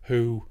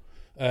 who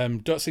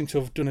don't seem to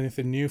have done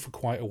anything new for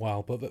quite a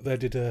while, but they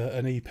did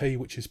an EP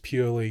which is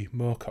purely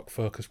Moorcock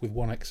focused, with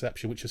one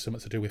exception, which is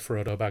something to do with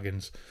Frodo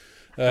Baggins.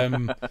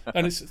 And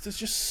there's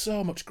just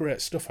so much great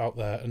stuff out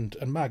there, and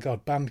my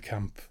God,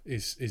 Bandcamp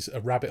is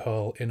a rabbit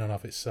hole in and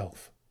of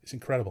itself. It's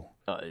incredible.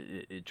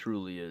 It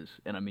truly is.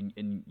 And I mean,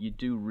 and you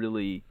do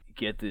really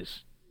get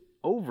this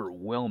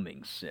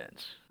overwhelming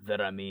sense that,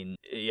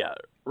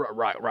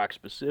 rock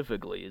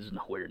specifically is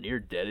nowhere near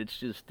dead. It's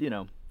just,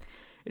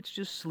 it's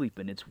just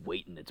sleeping, it's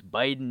waiting, it's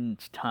biding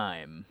its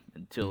time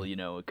until,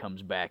 it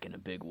comes back in a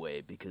big way.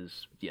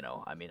 Because,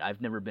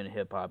 I've never been a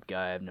hip-hop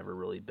guy. I've never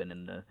really been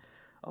into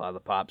a lot of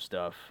the pop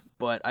stuff.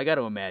 But I got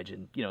to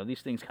imagine,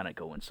 these things kind of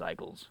go in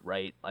cycles,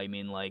 right? I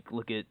mean, like,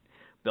 look at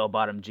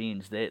bell-bottom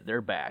jeans.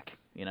 They're back,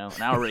 And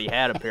I already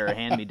had a pair of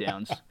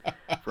hand-me-downs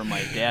from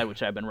my dad,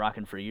 which I've been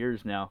rocking for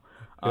years now.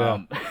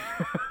 All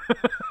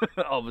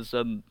of a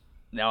sudden,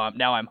 now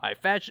I'm high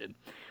fashion.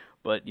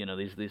 But,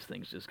 these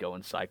things just go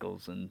in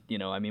cycles. And,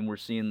 we're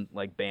seeing,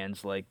 like,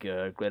 bands like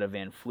Greta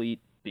Van Fleet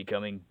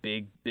becoming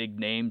big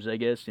names, I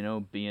guess,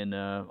 being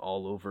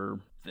all over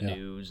the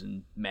news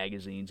and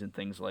magazines and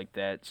things like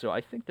that. So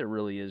I think there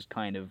really is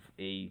kind of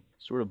a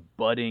sort of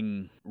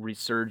budding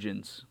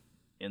resurgence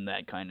in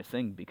that kind of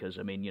thing. Because,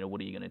 what are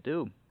you going to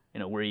do?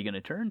 Where are you going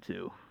to turn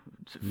to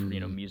for,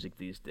 music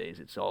these days?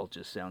 It's all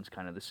just sounds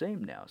kind of the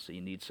same now. So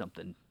you need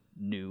something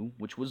new,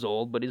 which was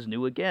old but is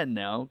new again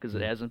now because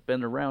it hasn't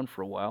been around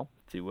for a while,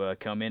 to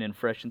come in and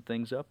freshen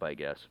things up, I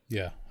guess.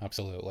 Yeah,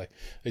 absolutely.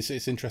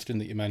 It's interesting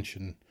that you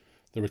mention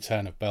the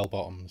return of bell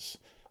bottoms.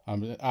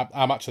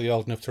 I'm actually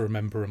old enough to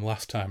remember them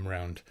last time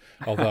round.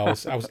 Although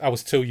I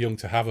was too young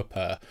to have a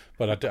pair,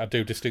 but I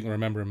do distinctly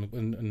remember them.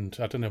 And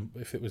I don't know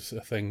if it was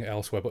a thing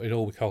elsewhere, but in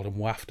all we called them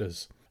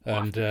wafters.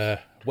 And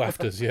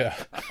wafters, yeah,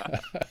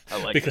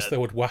 I like because that. they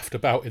would waft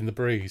about in the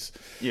breeze.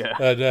 Yeah.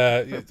 And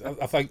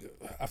I think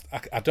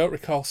I don't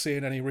recall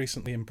seeing any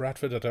recently in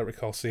Bradford. I don't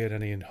recall seeing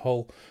any in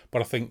Hull.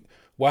 But I think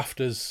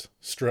wafters,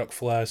 stroke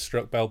flares,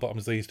 stroke bell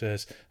bottoms these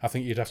days, I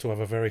think you'd have to have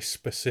a very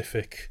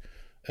specific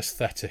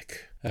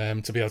aesthetic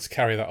to be able to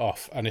carry that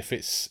off. And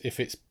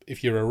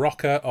if you're a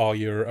rocker or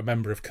you're a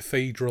member of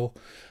Cathedral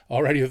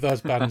or any of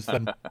those bands,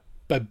 then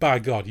by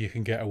God, you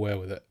can get away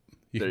with it.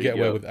 You can get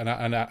away with it,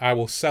 and I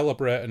will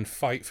celebrate and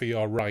fight for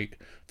your right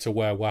to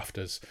wear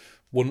wafters.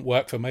 Wouldn't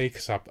work for me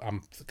because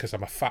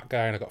I'm a fat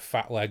guy and I've got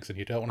fat legs, and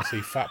you don't want to see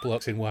fat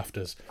blokes in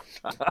wafters.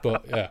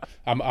 But yeah,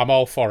 I'm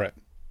all for it.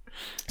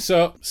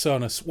 So,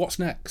 Sonus, what's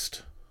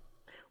next?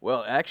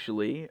 Well,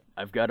 actually,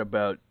 I've got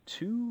about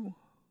 2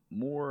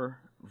 more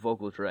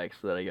vocal tracks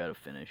that I got to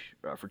finish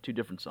for 2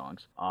 different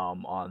songs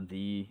on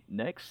the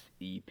next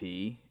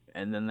EP,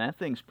 and then that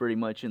thing's pretty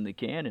much in the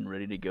can and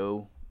ready to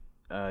go.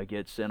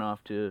 Get sent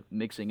off to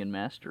mixing and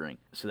mastering.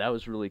 So that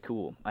was really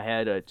cool. I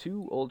had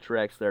 2 old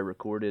tracks that I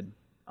recorded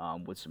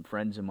with some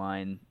friends of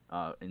mine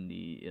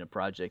in a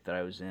project that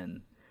I was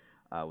in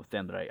with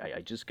them. That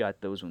I just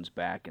got those ones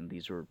back, and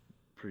these were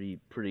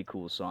pretty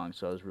cool songs.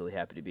 So I was really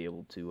happy to be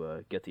able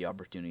to get the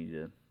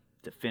opportunity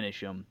to finish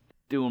them,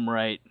 do them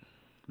right,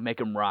 make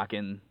them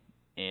rockin'.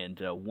 And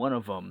one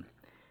of them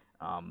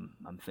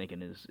I'm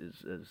thinking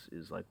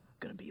is like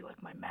gonna be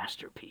like my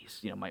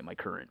masterpiece. My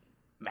current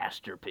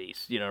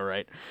masterpiece,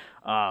 right?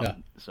 Yeah.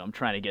 So I'm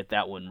trying to get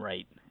that one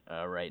right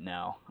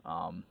now,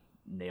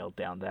 nailed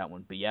down that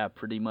one. But yeah,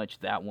 pretty much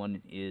that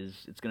one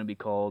it's going to be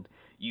called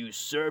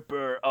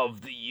Usurper of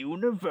the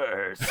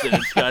Universe, and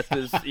it's got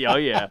this, yeah.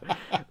 Yeah.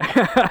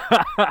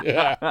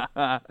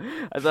 I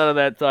thought of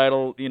that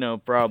title,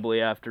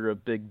 probably after a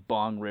big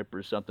bong rip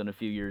or something a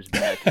few years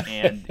back,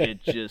 and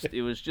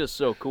it was just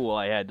so cool.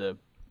 I had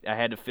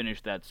to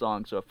finish that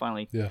song, so I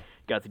finally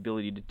got the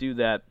ability to do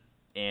that.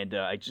 And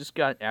I just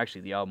got,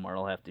 actually, the album art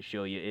I'll have to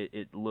show you.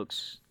 It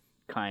looks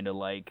kind of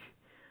like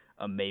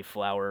a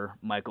Mayflower,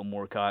 Michael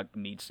Moorcock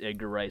meets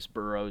Edgar Rice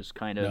Burroughs,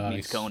 kind of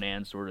meets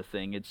Conan sort of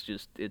thing. It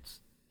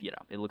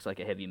looks like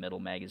a heavy metal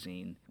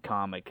magazine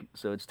comic.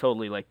 So it's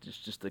totally like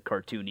just a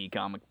cartoony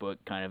comic book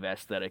kind of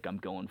aesthetic I'm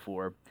going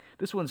for.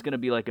 This one's going to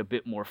be like a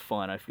bit more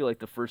fun. I feel like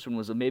the first one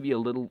was maybe a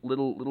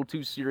little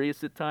too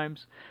serious at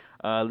times.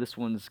 This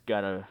one's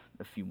got a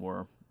few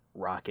more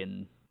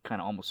rockin', kind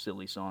of almost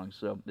silly songs,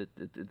 so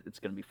it's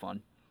going to be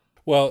fun.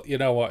 Well, you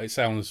know what? It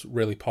sounds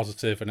really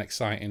positive and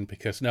exciting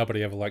because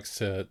nobody ever likes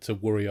to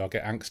worry or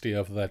get angsty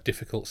over their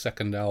difficult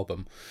second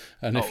album.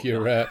 And if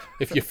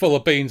you're full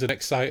of beans and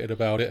excited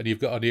about it, and you've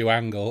got a new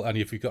angle, and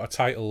if you've got a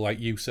title like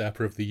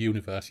Usurper of the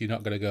Universe, you're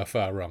not going to go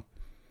far wrong.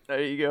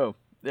 There you go.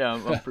 Yeah,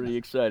 I'm pretty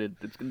excited.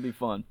 It's going to be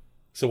fun.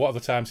 So, what are the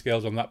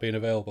timescales on that being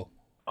available?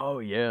 Oh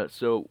yeah.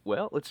 So,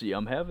 well, let's see.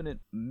 I'm having it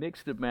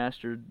mixed and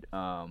mastered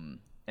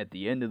at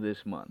the end of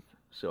this month.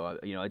 So,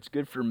 it's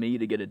good for me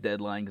to get a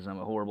deadline because I'm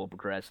a horrible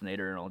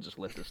procrastinator, and I'll just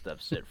let this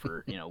stuff sit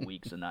for,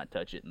 weeks and not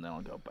touch it, and then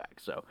I'll go back.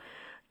 So,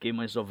 gave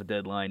myself a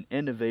deadline,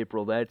 end of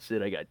April, that's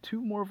it. I got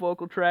 2 more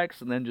vocal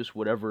tracks, and then just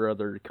whatever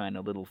other kind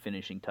of little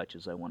finishing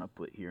touches I want to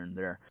put here and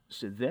there.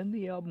 So then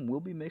the album will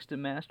be mixed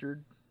and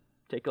mastered,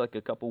 take like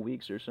a couple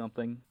weeks or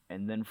something,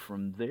 and then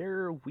from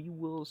there, we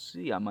will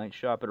see. I might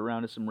shop it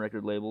around to some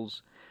record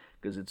labels,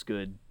 because it's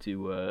good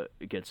to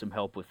get some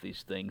help with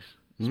these things,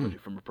 especially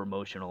from a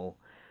promotional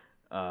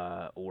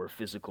or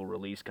physical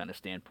release kind of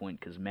standpoint,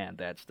 because man,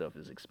 that stuff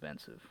is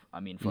expensive. I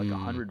mean, for like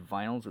 100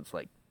 vinyls, it's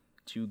like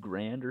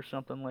 $2,000 or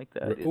something like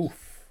that. It's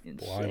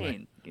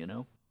insane,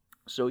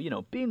 So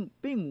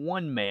being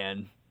one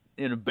man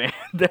in a band,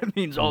 that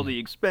means all the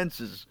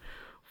expenses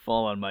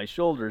fall on my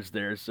shoulders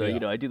there. So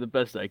I do the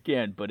best I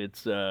can, but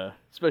it's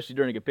especially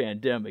during a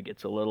pandemic,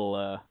 it's a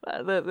little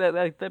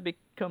that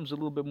becomes a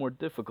little bit more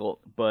difficult.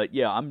 But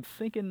yeah, I'm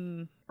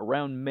thinking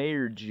around May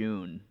or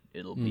June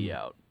it'll be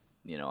out.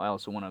 I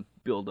also want to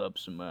build up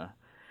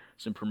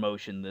some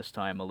promotion this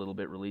time a little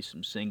bit, release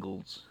some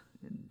singles,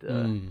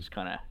 and just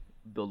kind of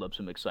build up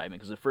some excitement.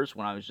 Because the first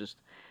one I was just,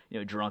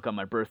 drunk on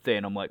my birthday,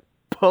 and I'm like,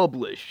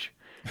 publish,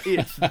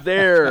 it's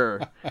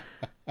there,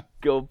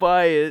 go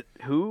buy it.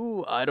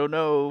 Who? I don't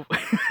know.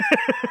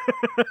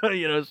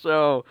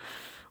 So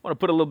I want to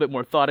put a little bit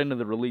more thought into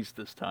the release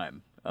this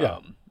time.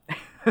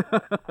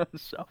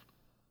 So,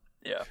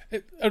 yeah.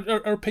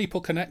 Are people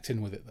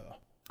connecting with it though?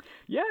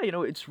 Yeah,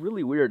 it's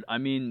really weird. I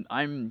mean,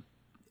 I'm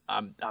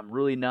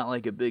really not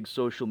like a big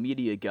social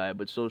media guy,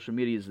 but social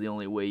media is the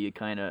only way you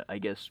kind of, I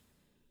guess,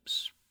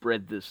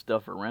 spread this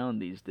stuff around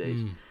these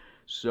days.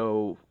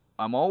 So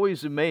I'm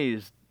always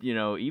amazed,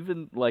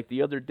 even like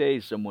the other day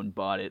someone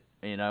bought it,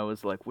 and I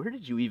was like, where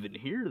did you even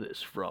hear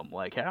this from?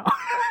 Like, how?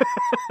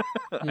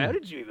 How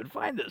did you even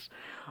find this?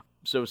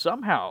 So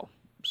somehow,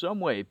 some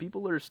way,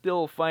 people are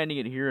still finding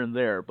it here and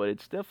there, but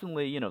it's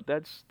definitely,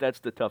 that's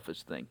the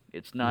toughest thing.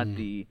 It's not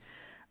the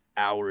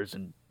hours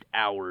and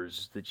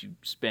hours that you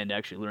spend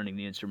actually learning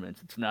the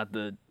instruments. It's not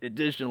the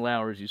additional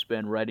hours you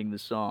spend writing the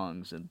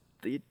songs and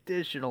the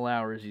additional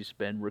hours you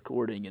spend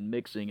recording and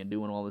mixing and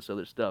doing all this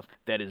other stuff.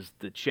 That is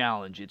the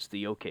challenge. It's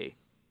the, okay,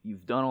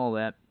 you've done all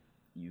that.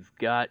 You've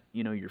got,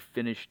 your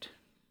finished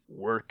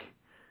work.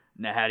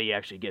 Now, how do you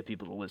actually get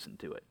people to listen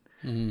to it?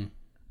 Mm-hmm.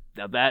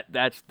 Now,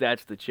 that's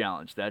the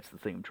challenge. That's the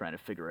thing I'm trying to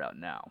figure out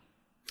now.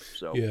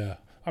 So yeah.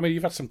 I mean,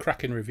 you've had some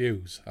cracking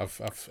reviews.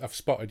 I've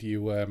spotted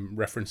you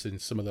referencing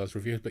some of those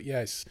reviews, but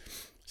yeah, it's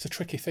a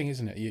tricky thing,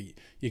 isn't it?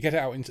 You get it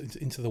out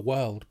into the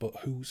world, but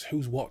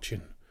who's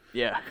watching?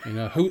 Yeah.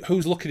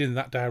 Who's looking in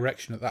that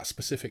direction at that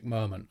specific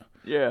moment?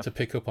 Yeah. To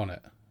pick up on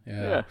it.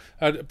 Yeah.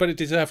 But it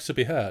deserves to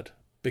be heard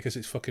because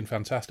it's fucking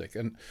fantastic.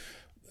 And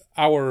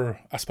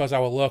I suppose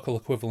our local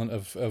equivalent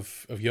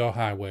of your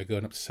highway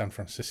going up to San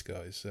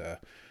Francisco is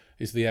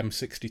the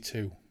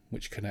M62.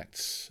 Which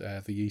connects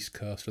the east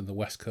coast and the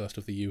west coast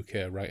of the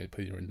UK right up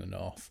here in the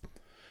north.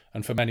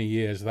 And for many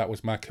years, that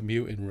was my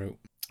commuting route.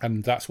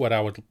 And that's what I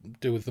would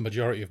do with the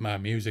majority of my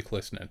music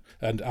listening.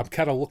 And I'm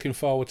kind of looking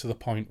forward to the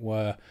point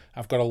where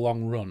I've got a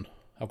long run,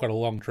 I've got a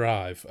long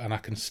drive, and I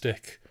can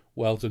stick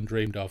Worlds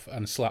Undreamed Of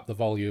and slap the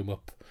volume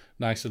up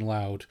nice and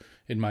loud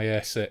in my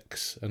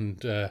A6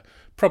 and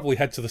probably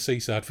head to the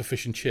seaside for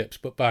fish and chips,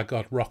 but by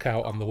God, rock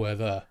out on the way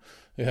there.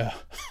 Yeah.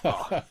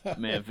 Oh,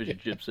 man, fish and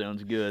chips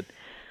sounds good.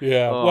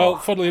 Yeah, well,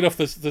 funnily enough,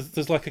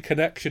 there's like a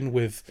connection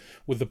with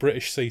the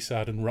British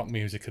seaside and rock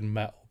music and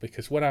metal,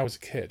 because when I was a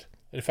kid,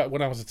 in fact,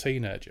 when I was a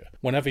teenager,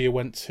 whenever you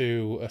went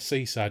to a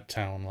seaside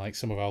town, like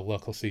some of our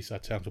local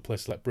seaside towns were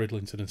places like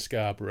Bridlington and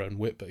Scarborough and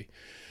Whitby,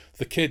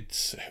 the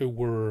kids who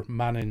were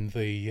manning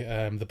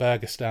the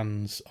burger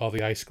stands or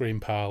the ice cream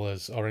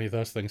parlours or any of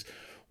those things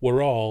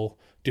were all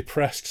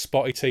depressed,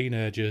 spotty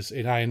teenagers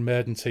in Iron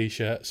Maiden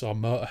T-shirts or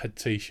Motorhead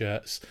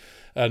T-shirts,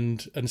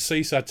 and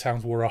seaside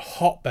towns were a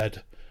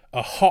hotbed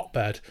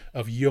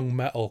of young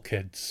metal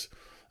kids,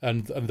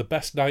 and the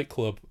best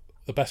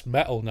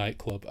metal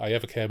nightclub I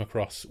ever came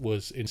across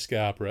was in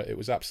Scarborough. It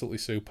was absolutely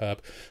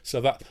superb.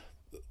 So that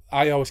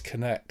I always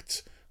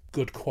connect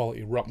good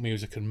quality rock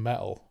music and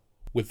metal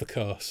with the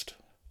coast.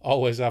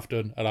 Always have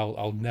done, and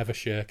I'll never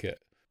shake it.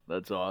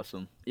 That's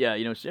awesome. Yeah,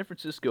 San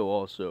Francisco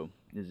also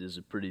is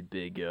a pretty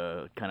big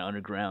kind of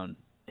underground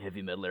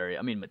heavy metal area.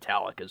 I mean,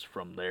 Metallica's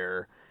from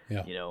there.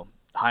 Yeah.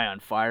 High on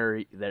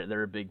Fire,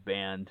 they're a big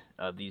band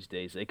these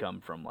days. They come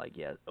from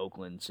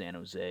Oakland, San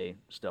Jose,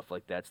 stuff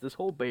like that. So this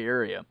whole Bay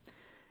Area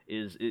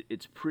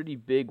it's pretty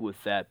big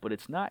with that, but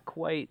it's not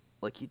quite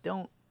you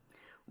don't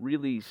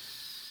really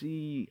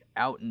see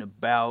out and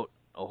about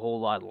a whole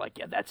lot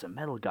that's a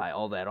metal guy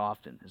all that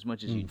often, as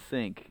much as you'd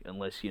think,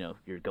 unless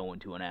you're going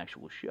to an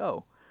actual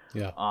show.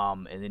 Yeah.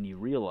 And then you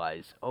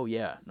realize, oh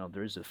yeah, no,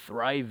 there's a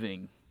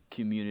thriving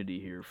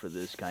community here for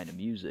this kind of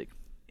music.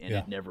 And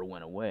it never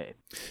went away.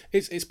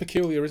 It's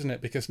peculiar, isn't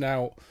it? Because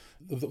now,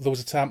 there was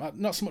a time,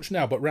 not so much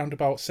now, but round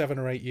about 7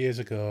 or 8 years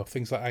ago,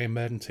 things like Iron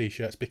Maiden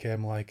T-shirts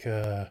became like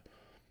a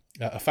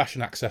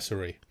fashion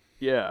accessory.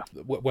 Yeah.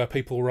 Where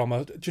people were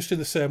almost, just in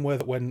the same way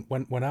that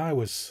when I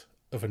was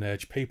of an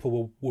age,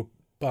 people were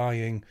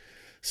buying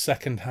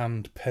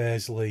second-hand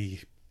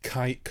Paisley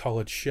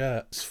kite-collared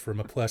shirts from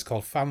a place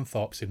called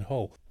Fanthorpe's in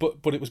Hull.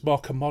 But it was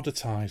more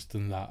commoditised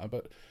than that.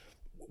 But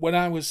when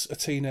I was a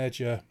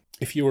teenager,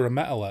 if you were a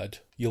metalhead,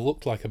 you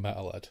looked like a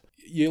metalhead.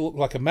 You looked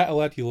like a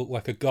metalhead, you looked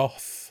like a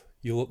goth,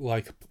 you looked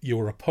like you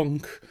were a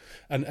punk,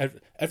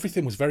 and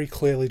everything was very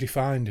clearly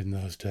defined in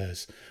those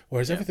days,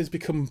 whereas everything's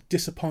become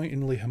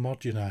disappointingly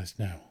homogenised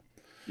now.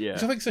 Yeah.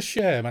 Which I think is a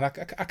shame, and I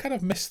kind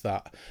of miss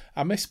that.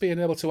 I miss being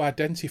able to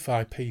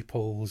identify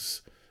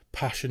people's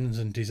passions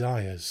and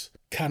desires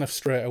kind of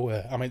straight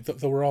away. I mean,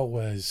 there were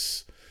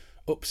always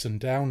ups and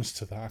downs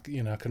to that.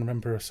 I can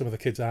remember some of the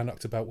kids I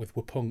knocked about with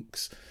were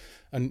punks,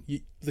 and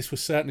this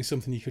was certainly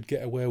something you could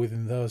get away with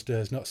in those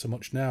days, not so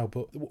much now.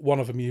 But one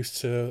of them used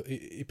to,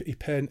 he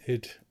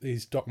painted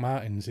these Doc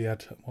Martens. He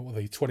had,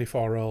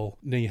 24-roll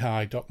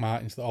knee-high Doc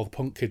Martens that all the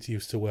punk kids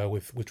used to wear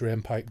with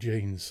drain pipe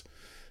jeans.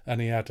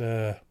 And he had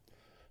a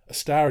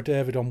Star of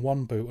David on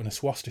one boot and a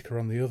swastika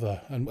on the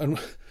other. And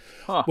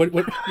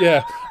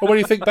when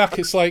you think back,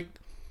 it's like,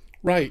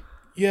 right,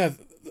 yeah,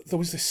 there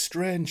was this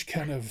strange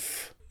kind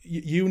of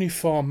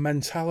uniform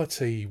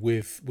mentality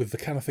with the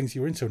kind of things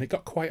you were into, and it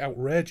got quite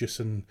outrageous,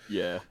 and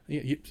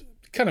you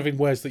kind of in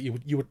ways that you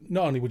would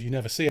not only would you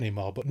never see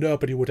anymore, but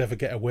nobody would ever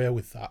get away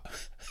with that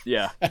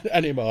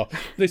anymore.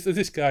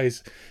 This guy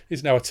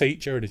is now a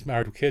teacher and he's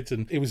married with kids,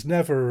 and he was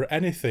never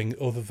anything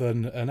other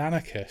than an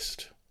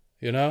anarchist,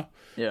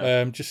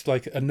 just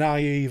like a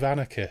naive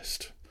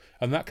anarchist,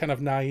 and that kind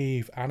of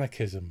naive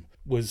anarchism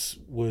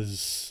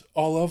was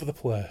all over the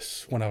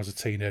place when I was a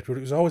teenager, but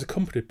it was always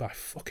accompanied by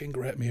fucking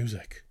great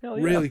music.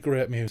 Really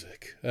great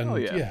music. And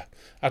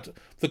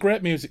the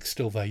great music's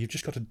still there. You've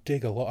just got to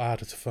dig a lot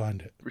harder to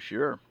find it. For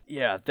sure.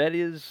 Yeah, that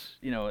is,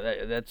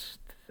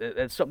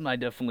 that's something I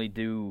definitely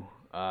do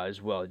as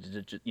well.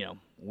 Just,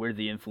 wear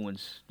the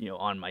influence,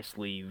 on my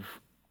sleeve,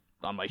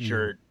 on my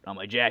shirt, on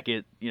my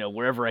jacket,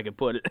 wherever I can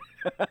put it.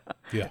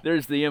 Yeah.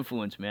 There's the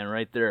influence, man,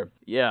 right there.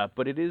 Yeah,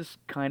 but it is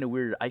kind of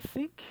weird. I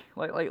think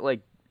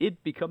like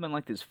it becoming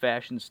like this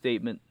fashion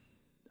statement.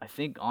 I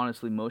think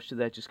honestly, most of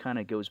that just kind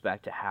of goes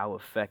back to how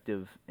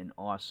effective and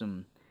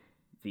awesome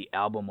the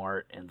album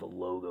art and the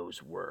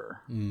logos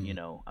were. You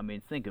know, I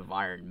mean, think of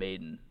Iron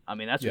Maiden. I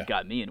mean, that's what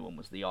got me into them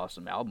was the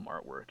awesome album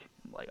artwork.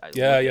 Like, I looked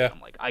at it,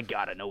 I'm like, I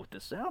gotta know what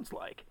this sounds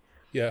like.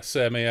 Yeah,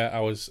 same here. I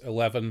was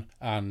 11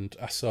 and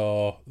I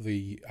saw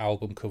the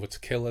album cover to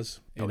Killers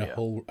in a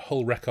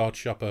Hull record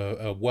shop,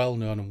 a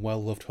well-known and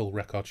well-loved Hull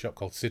record shop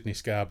called Sydney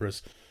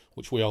Scarborough's,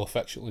 which we all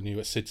affectionately knew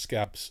as Sid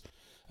Scabs.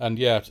 And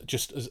yeah,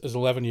 just as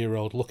an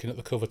 11-year-old looking at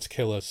the cover to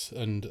Killers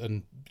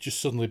and just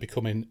suddenly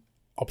becoming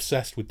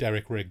obsessed with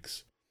Derek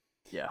Riggs.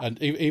 Yeah.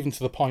 And even to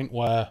the point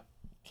where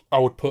I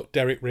would put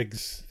Derek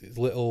Riggs'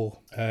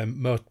 little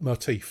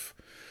motif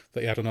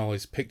that he had on all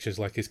his pictures,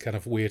 like his kind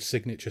of weird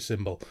signature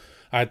symbol.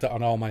 I had that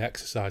on all my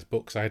exercise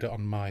books. I had it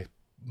on my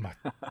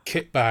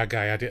kit bag.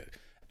 I had it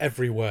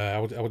everywhere. I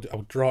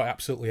would draw it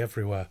absolutely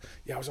everywhere.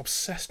 Yeah, I was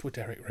obsessed with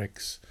Derek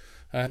Riggs.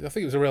 I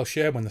think it was a real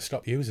shame when they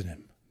stopped using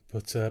him.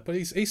 But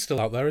he's still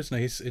out there, isn't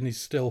he?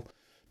 He's still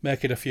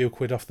making a few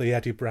quid off the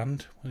Eddie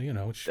brand. You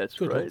know, that's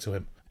good right. luck to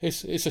him.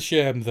 It's a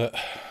shame that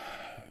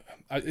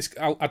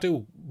I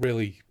do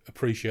really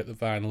appreciate that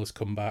vinyl has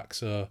come back.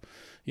 So,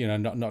 you know,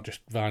 not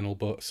just vinyl,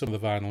 but some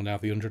of the vinyl now,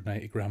 the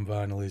 180 gram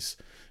vinyl is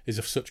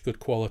of such good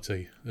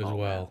quality as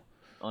well.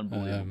 Man.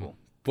 Unbelievable.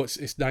 But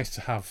it's nice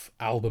to have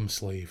album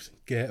sleeves,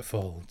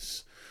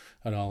 gatefolds,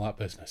 and all that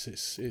business.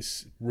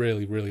 It's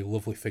really, really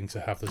lovely thing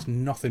to have. There's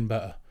nothing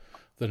better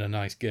than a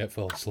nice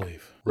gatefold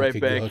sleeve. Right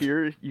back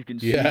here, you can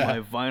see my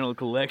vinyl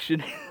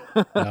collection.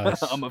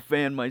 Nice. I'm a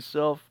fan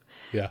myself.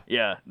 Yeah.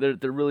 Yeah,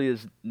 there really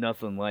is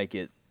nothing like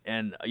it.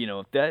 And, you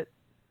know, that,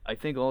 I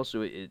think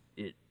also it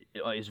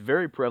is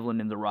very prevalent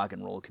in the rock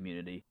and roll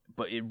community,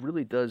 but it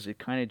really does, it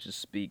kind of just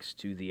speaks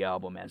to the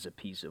album as a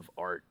piece of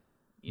art.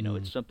 You know,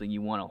 it's something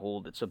you want to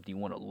hold, it's something you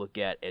want to look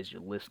at as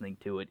you're listening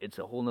to it. It's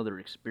a whole nother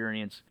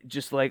experience,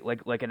 just like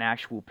an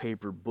actual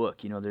paper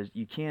book. You know,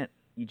 you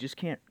just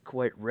can't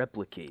quite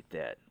replicate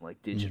that,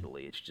 like,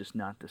 digitally. It's just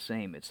not the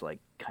same. It's like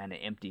kind of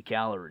empty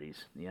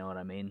calories, you know what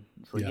I mean?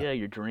 It's like, yeah,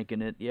 you're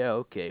drinking it, yeah,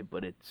 okay,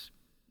 but it's,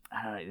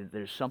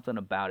 there's something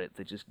about it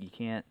that just you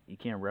can't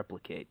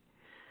replicate.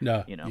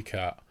 No, you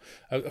can't.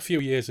 A few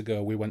years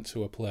ago, we went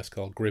to a place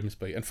called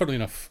Grimsby, and funnily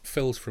enough,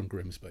 Phil's from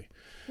Grimsby.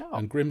 Oh.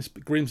 And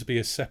Grimsby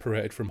is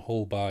separated from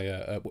Hull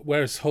by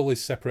whereas Hull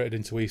is separated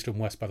into east and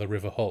west by the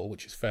River Hull,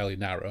 which is fairly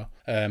narrow.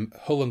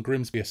 Hull and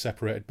Grimsby are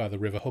separated by the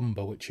River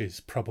Humber, which is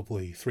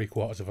probably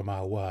 3/4 of a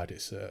mile wide.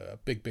 It's a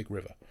big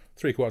river,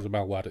 3/4 of a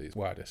mile wide at its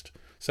widest.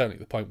 Certainly at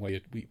the point where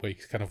you're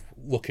kind of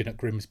looking at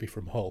Grimsby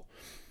from Hull.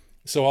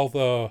 So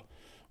although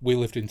we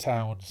lived in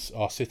towns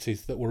or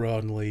cities that were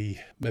only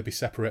maybe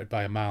separated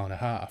by 1.5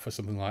 miles or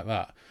something like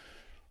that,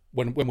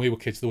 when we were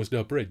kids, there was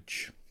no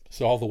bridge.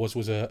 So all there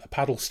was a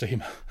paddle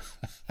steamer.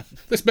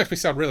 This makes me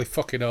sound really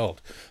fucking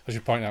old, I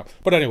should point out.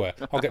 But anyway,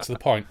 I'll get to the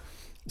point.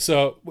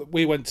 So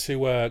we went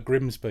to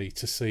Grimsby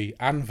to see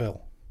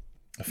Anvil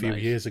a few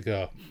years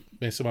ago.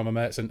 Me and some of my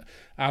mates, and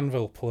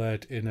Anvil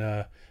played in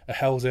a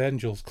Hells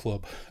Angels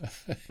club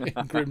in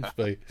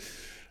Grimsby.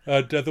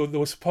 They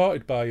were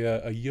supported by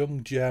a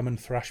young German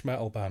thrash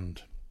metal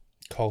band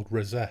called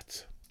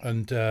Rosette,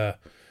 and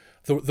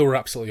they were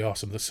absolutely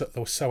awesome. They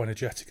were so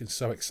energetic and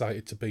so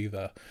excited to be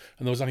there.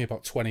 And there was only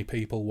about 20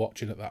 people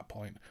watching at that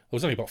point. There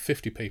was only about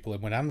 50 people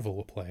in when Anvil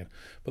were playing,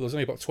 but there was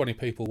only about 20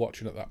 people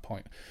watching at that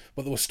point.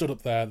 But they were stood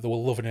up there, they were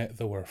loving it,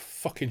 they were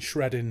fucking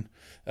shredding,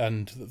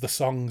 and the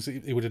songs,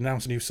 he would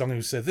announce a new song and he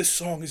would say, "This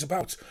song is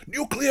about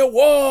nuclear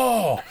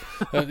war!"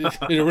 in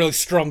a really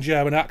strong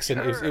German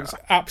accent. It was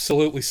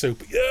absolutely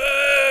super.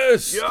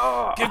 Yes!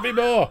 Yeah! Give me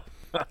more!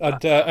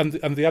 And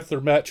they had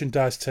their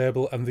merchandise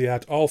table, and they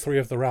had all 3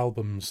 of their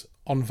albums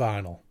on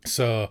vinyl.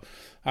 So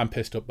I'm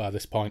pissed up by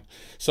this point.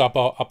 So I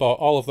bought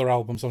all of their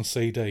albums on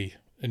CD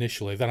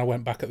initially. Then I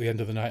went back at the end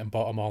of the night and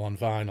bought them all on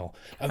vinyl.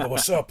 And they were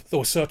so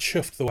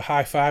chuffed. They were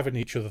high-fiving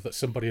each other that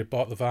somebody had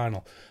bought the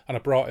vinyl. And I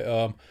brought it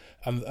home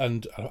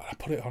and I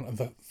put it on. And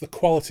the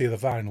quality of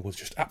the vinyl was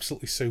just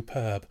absolutely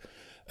superb.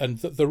 And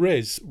there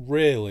is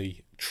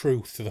really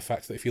truth to the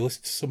fact that if you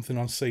listen to something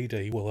on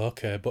CD, well,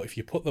 okay, but if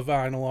you put the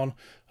vinyl on,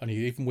 and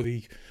you even with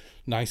the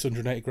nice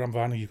 180 gram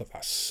vinyl, you've got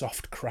that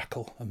soft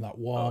crackle and that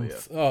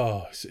warmth.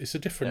 It's a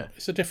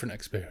different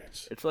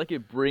experience. It's like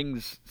it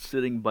brings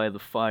sitting by the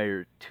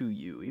fire to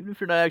you, even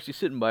if you're not actually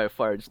sitting by a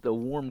fire. It's the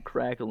warm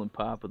crackle and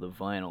pop of the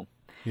vinyl.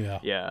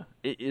 Yeah.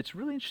 It's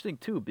really interesting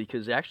too,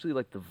 because actually,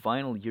 like, the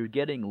vinyl, you're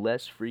getting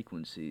less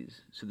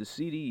frequencies. So the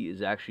CD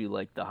is actually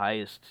like the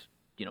highest,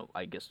 you know,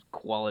 I guess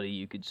quality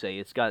you could say.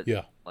 It's got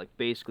like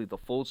basically the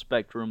full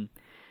spectrum,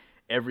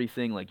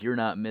 everything. Like, you're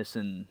not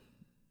missing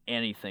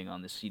anything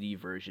on the CD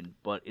version,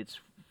 but it's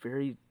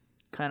very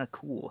kind of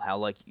cool how,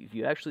 like, if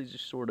you actually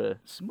just sort of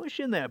smush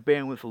in that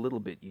bandwidth a little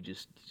bit, you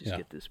just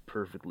get this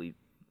perfectly,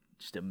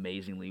 just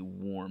amazingly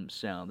warm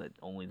sound that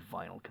only the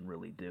vinyl can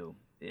really do.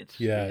 It's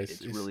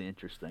really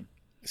interesting.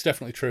 It's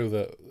definitely true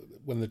that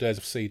when the days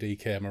of CD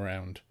came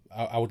around,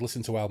 I would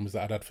listen to albums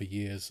that I'd had for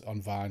years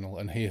on vinyl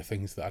and hear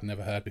things that I'd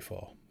never heard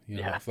before. You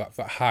know,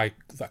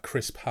 that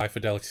crisp, high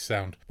fidelity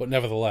sound. But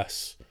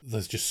nevertheless,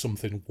 there's just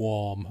something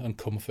warm and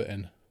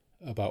comforting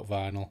about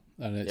vinyl,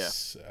 and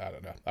it's I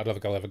don't know. I don't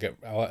think I'll ever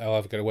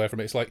get away from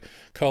it. It's like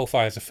coal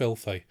fires are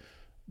filthy,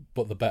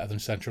 but they're better than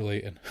central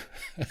heating.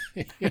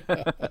 You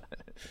know?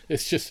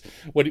 It's just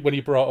when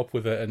you brought up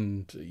with it,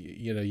 and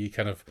you know, you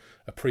kind of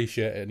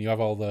appreciate it, and you have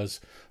all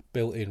those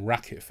built-in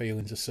racket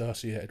feelings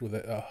associated with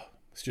it. Oh,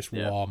 it's just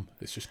warm.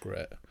 It's just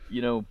great.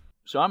 You know,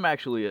 so I'm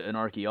actually an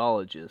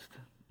archaeologist,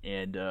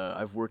 and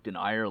I've worked in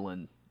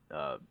Ireland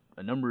a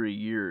number of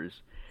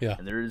years. Yeah.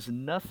 And there is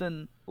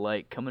nothing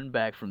like coming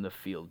back from the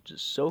field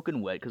just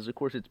soaking wet, because of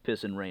course it's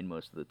piss and rain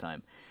most of the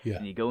time. Yeah.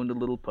 And you go into a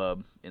little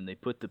pub and they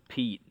put the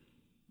peat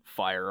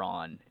fire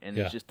on, and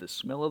it's just the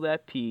smell of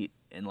that peat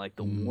and like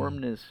the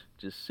warmness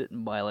just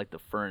sitting by like the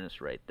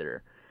furnace right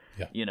there.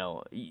 Yeah. You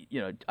know,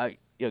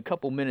 a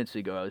couple minutes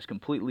ago I was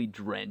completely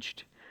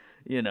drenched,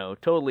 you know,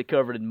 totally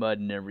covered in mud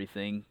and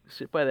everything.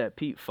 Sit by that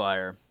peat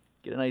fire,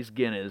 get a nice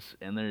Guinness,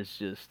 and there's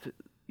just,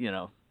 you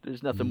know,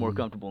 there's nothing more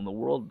comfortable in the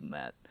world than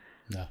that.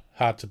 No,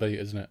 hard to beat,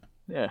 isn't it?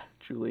 Yeah,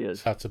 truly is.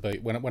 It's hard to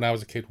beat. When I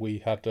was a kid, we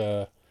had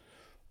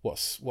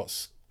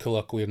what's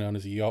colloquially known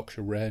as a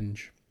Yorkshire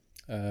Range,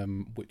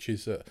 which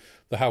is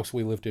the house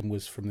we lived in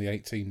was from I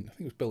think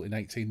it was built in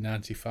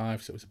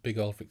 1895, so it was a big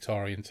old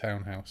Victorian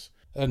townhouse.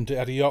 And it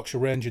had a Yorkshire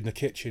Range in the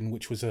kitchen,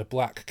 which was a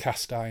black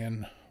cast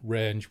iron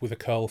range with a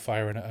coal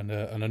fire in it and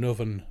an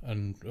oven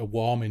and a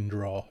warming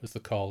drawer, as they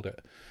called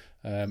it.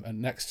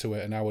 And next to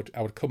it, and I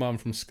would come home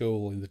from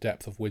school in the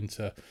depth of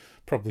winter,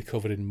 probably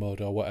covered in mud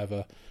or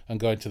whatever, and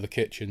go into the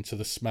kitchen to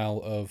the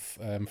smell of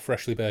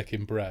freshly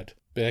baking bread,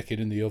 baking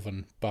in the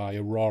oven by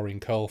a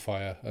roaring coal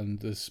fire,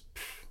 and it's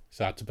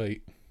hard to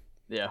beat.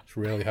 Yeah, it's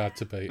really hard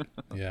to beat.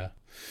 Yeah.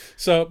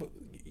 So,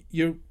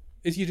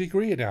 is your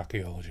degree in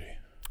archaeology?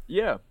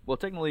 Yeah, well,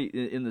 technically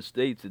in the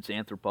States it's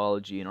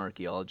anthropology, and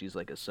archaeology is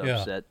like a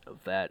subset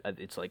of that.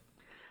 It's like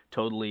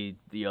totally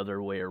the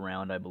other way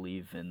around, I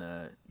believe, in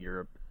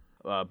Europe.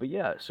 But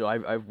yeah, so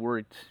I've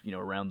worked, you know,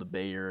 around the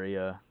Bay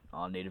Area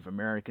on Native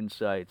American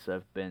sites.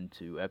 I've been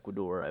to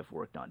Ecuador. I've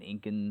worked on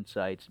Incan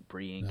sites,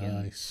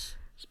 pre-Incan,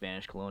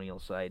 Spanish colonial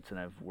sites, and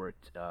I've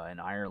worked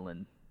in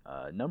Ireland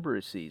a number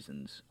of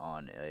seasons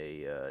on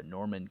a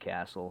Norman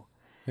castle.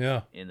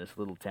 Yeah. In this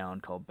little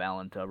town called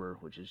Ballintubber,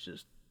 which is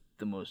just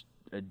the most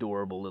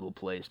adorable little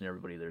place, and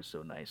everybody there's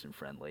so nice and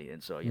friendly.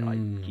 And so, you know,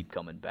 I keep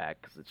coming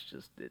back because it's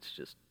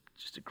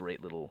just a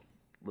great little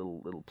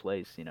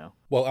place, you know.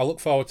 Well, I look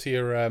forward to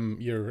your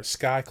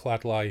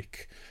Skyclad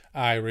like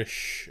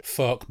Irish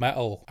folk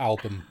metal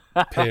album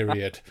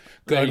period,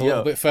 going a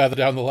little bit further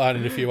down the line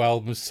in a few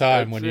albums'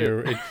 time. That's when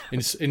you're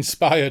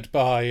inspired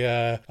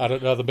by I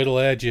don't know, the Middle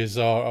Ages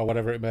or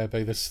whatever it may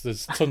be.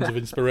 There's tons of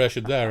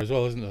inspiration there as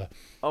well, isn't there?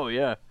 Oh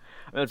yeah,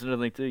 that's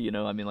another thing too. You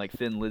know, I mean, like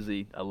Thin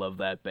Lizzy, I love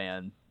that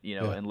band. You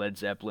know, and Led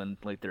Zeppelin,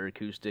 like their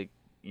acoustic,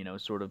 you know,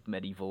 sort of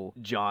medieval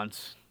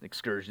jaunts,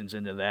 excursions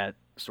into that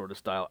sort of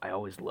style. I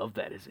always loved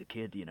that as a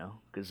kid, you know,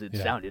 because it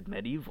sounded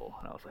medieval.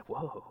 And I was like,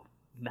 whoa,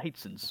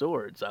 knights and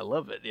swords. I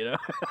love it, you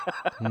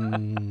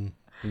know.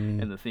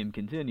 And the theme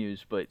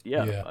continues. But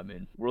yeah, I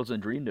mean, Worlds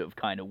Undreamed Of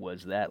kind of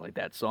was that. Like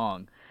that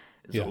song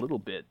is a little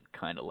bit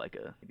kind of like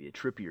maybe a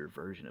trippier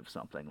version of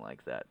something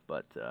like that.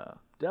 But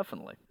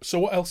definitely. So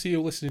what else are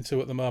you listening to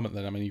at the moment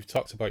then? I mean, you've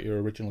talked about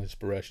your original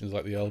inspirations,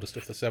 like the older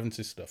stuff, the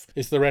 70s stuff.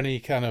 Is there any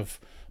kind of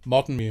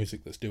modern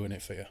music that's doing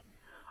it for you?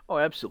 Oh,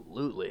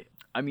 absolutely.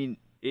 I mean,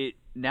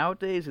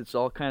 nowadays it's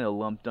all kind of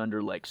lumped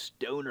under like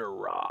stoner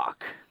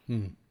rock,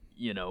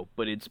 you know,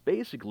 but it's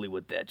basically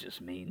what that just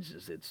means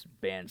is it's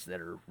bands that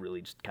are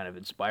really just kind of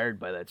inspired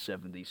by that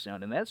 70s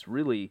sound. And that's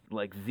really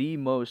like the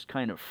most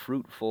kind of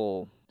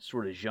fruitful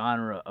sort of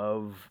genre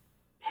of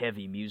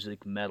heavy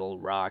music, metal,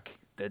 rock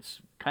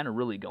that's kind of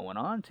really going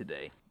on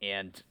today.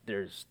 And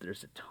there's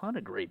a ton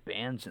of great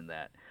bands in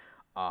that.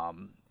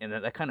 And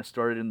that kind of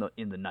started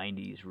in the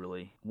 90s,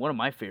 really. One of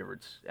my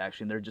favorites,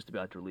 actually, and they're just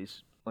about to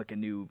release like a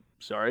new...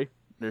 Sorry,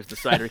 there's the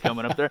cider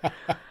coming up there.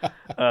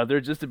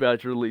 They're just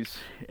about to release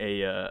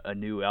a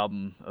new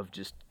album of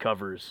just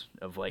covers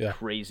of like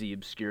crazy,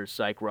 obscure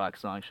psych rock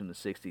songs from the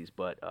 60s,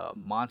 but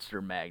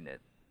Monster Magnet.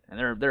 And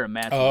they're a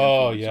massive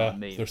influence on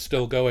me. They're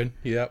still going.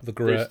 Yeah,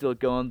 they're still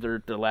going.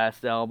 Their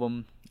last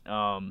album... I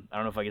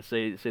don't know if I can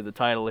say the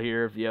title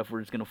here if the F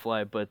word's gonna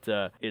fly, but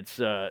it's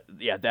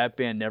that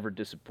band never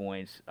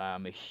disappoints.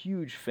 I'm a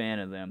huge fan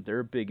of them.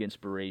 They're a big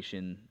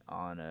inspiration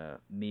on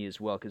me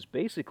as well, because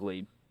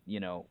basically, you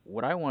know,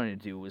 what I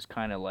wanted to do was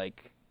kind of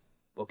like,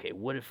 okay,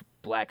 what if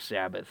Black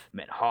Sabbath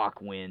meant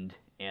Hawkwind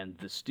and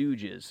the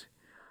Stooges?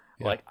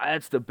 Yeah. Like,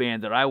 that's the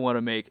band that I want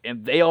to make,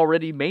 and they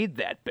already made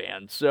that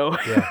band. So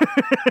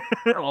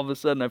all of a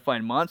sudden I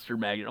find Monster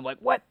Magnet. I'm like,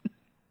 what?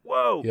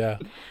 Whoa! Yeah,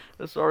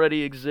 this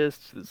already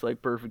exists. It's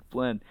like perfect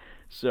blend.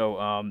 So,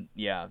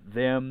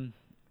 them,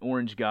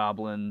 Orange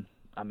Goblin.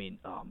 I mean,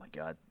 oh my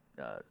God,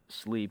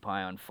 Sleep,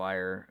 High on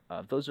Fire.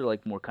 Those are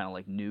like more kind of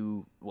like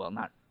new. Well,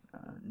 not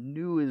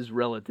new is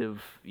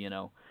relative, you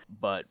know.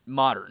 but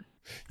modern.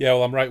 Yeah,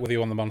 well, I'm right with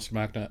you on the Monster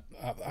Magnet.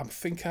 I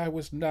think I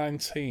was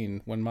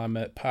 19 when my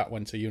mate Pat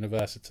went to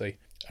university,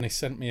 and he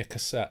sent me a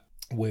cassette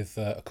with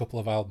a couple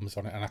of albums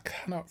on it, and I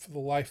cannot for the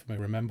life of me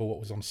remember what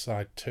was on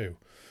side 2.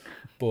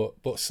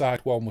 But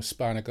side 1 was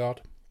Spine of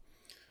God.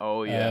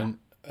 Oh, yeah.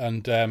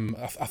 And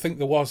I think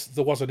there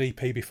was an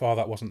EP before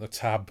that, wasn't the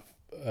Tab?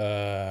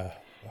 Tab,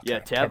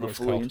 the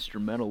fully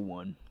instrumental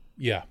one.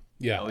 Yeah.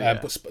 Oh,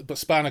 yeah. But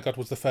Spine of God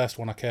was the first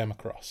one I came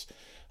across.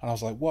 And I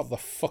was like, what the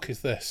fuck is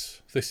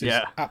this? This is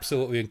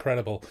absolutely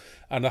incredible.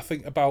 And I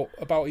think about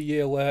a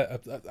year later,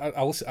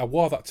 I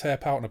wore that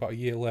tape out, and about a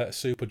year later,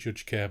 Super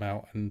Judge came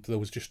out, and there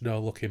was just no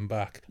looking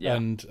back. Yeah.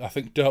 And I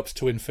think Dopes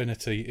to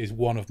Infinity is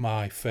one of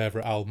my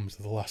favourite albums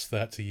of the last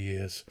 30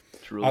 years.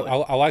 Truly.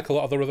 I like a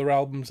lot of their other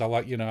albums. I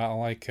like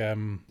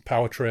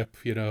Power Trip,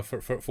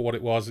 for what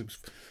it was. It was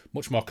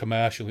much more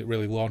commercial. It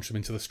really launched them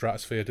into the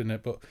stratosphere, didn't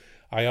it? But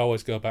I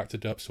always go back to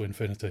Dopes to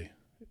Infinity.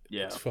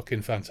 Yeah. It's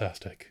fucking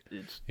fantastic.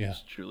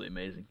 It's truly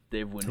amazing.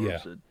 Dave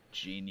Windorf's a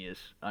genius.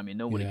 I mean,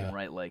 nobody can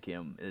write like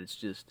him. It's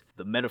just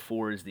the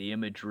metaphors, the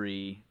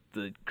imagery,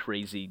 the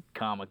crazy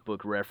comic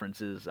book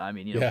references. I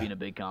mean, being a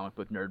big comic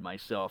book nerd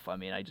myself, I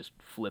mean, I just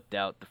flipped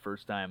out the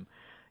first time,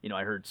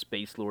 I heard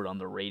Space Lord on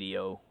the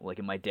radio, like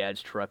in my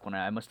dad's truck when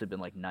I must have been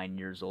like 9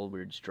 years old. We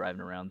were just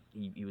driving around.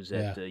 He was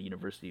at the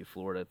University of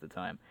Florida at the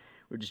time.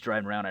 We were just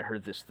driving around, I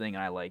heard this thing,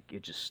 and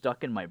it just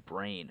stuck in my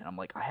brain. And I'm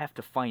like, I have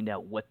to find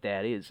out what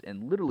that is.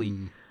 And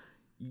literally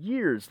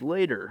years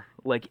later,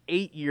 like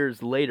 8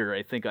 years later,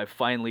 I think I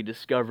finally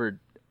discovered,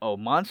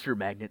 Monster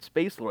Magnet,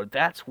 Space Lord.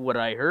 That's what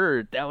I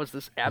heard. That was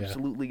this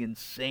absolutely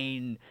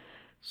insane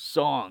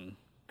song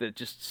that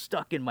just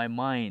stuck in my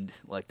mind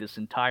like this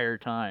entire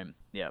time.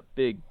 Yeah,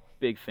 big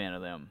fan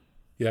of them.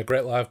 Yeah,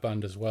 great live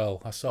band as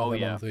well. I saw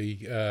them on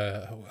the,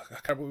 I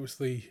can't remember,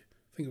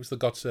 I think it was the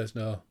God Says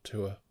No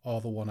tour,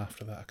 or the one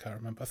after that. I can't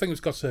remember. I think it was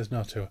God Says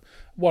No tour.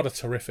 What a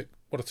terrific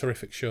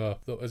show!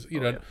 That was,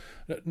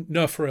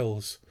 no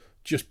frills,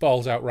 just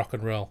balls out rock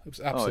and roll. It was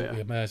absolutely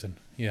amazing.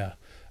 Yeah,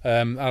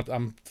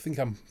 I think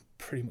I'm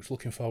pretty much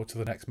looking forward to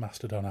the next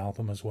Mastodon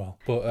album as well.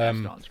 But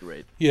Mastodon's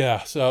great.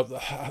 Yeah, so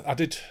I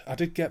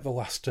did get the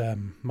last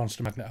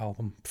Monster Magnet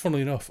album,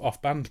 funnily enough,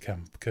 off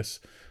Bandcamp, because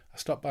I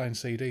stopped buying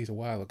CDs a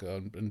while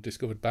ago and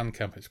discovered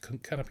Bandcamp. It's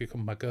kind of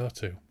become my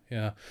go-to.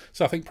 Yeah.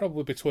 So I think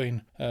probably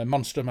between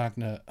Monster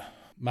Magnet,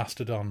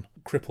 Mastodon,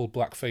 Crippled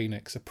Black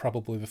Phoenix are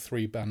probably the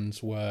 3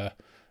 bands where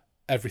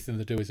everything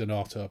they do is an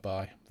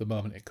auto-buy the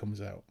moment it comes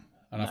out.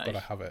 And I've got to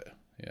have it.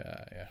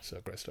 Yeah,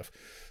 so great stuff.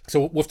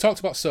 So we've talked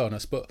about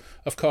Sonus, but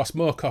of course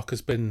Moorcock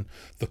has been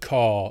the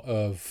core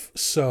of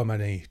so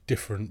many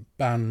different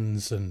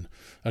bands and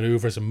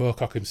oeuvres, and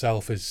Moorcock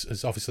himself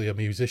is obviously a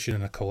musician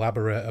and a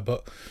collaborator,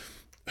 but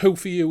who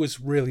for you has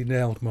really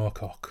nailed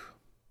Moorcock?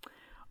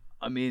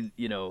 I mean,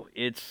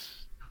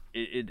 it's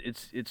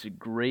a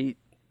great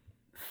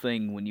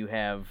thing when you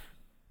have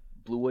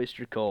Blue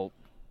Oyster Cult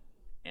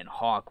and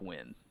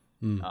Hawkwind,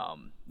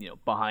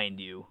 behind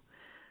you,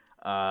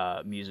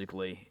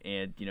 musically,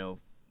 and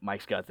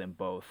Mike's got them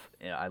both,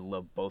 and I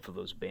love both of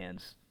those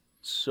bands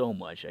so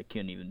much I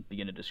can't even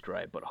begin to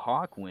describe. But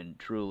Hawkwind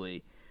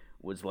truly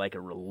was like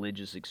a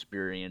religious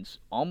experience,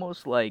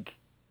 almost like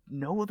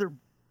no other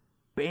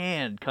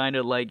band, kind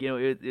of like,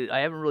 I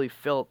haven't really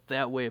felt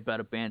that way about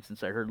a band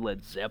since I heard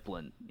Led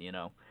Zeppelin,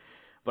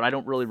 but I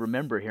don't really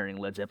remember hearing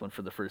Led Zeppelin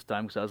for the first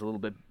time because I was a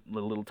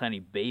little tiny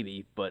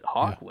baby. But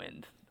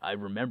Hawkwind, I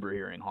remember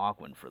hearing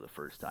Hawkwind for the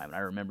first time, and I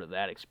remember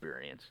that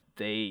experience.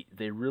 They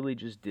really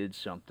just did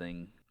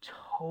something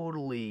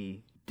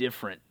totally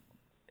different,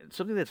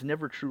 something that's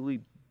never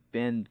truly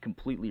been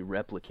completely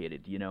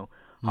replicated.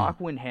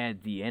 Hawkwind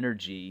had the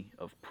energy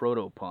of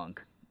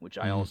proto-punk, which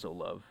I also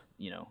love.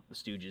 The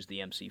Stooges, the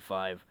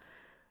MC5,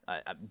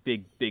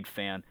 big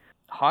fan.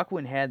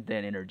 Hawkwind had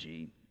that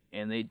energy,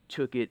 and they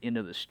took it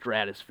into the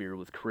stratosphere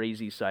with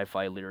crazy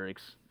sci-fi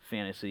lyrics,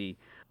 fantasy.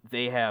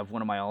 They have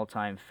one of my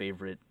all-time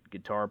favorite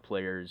guitar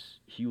players,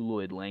 Hugh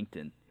Lloyd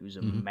Langton, who's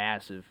a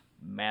massive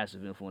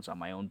influence on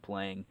my own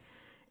playing.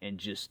 And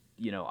just,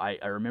 I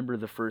remember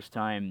the first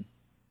time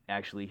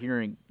actually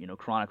hearing,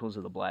 Chronicles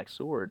of the Black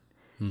Sword,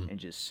 and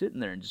just sitting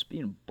there and just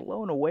being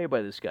blown away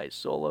by this guy's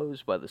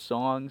solos, by the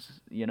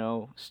songs,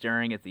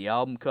 staring at the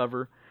album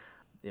cover.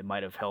 It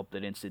might have helped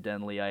that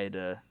incidentally I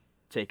had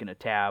taken a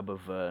tab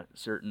of a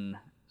certain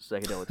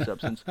psychedelic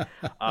substance.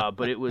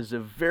 But it was a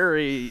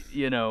very,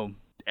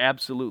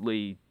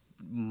 absolutely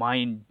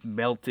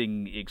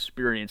mind-melting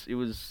experience. It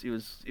was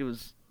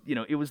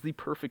the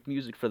perfect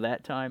music for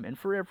that time and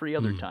for every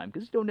other time,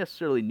 because you don't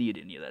necessarily need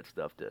any of that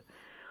stuff to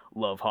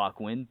love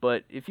Hawkwind,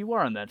 but if you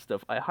are on that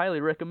stuff, I highly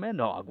recommend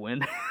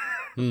Hawkwind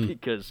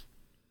because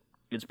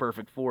it's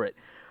perfect for it.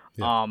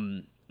 Yeah.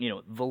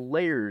 The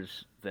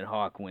layers that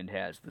Hawkwind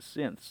has, the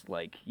synths,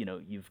 like,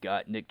 you've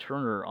got Nick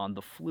Turner on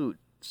the flute,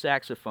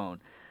 saxophone.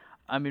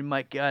 I mean,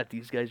 my God,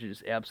 these guys are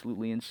just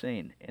absolutely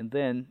insane. And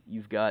then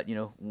you've got,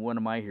 one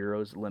of my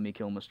heroes, Lemmy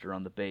Kilmister,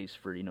 on the bass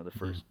for, the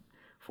first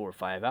 4 or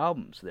 5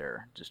 albums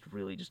there, just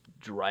really just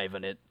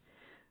driving it,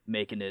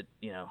 making it,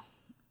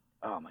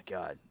 Oh my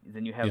God!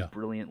 Then you have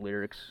brilliant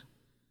lyrics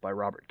by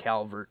Robert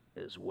Calvert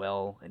as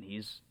well, and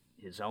he's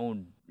his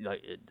own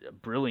like a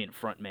brilliant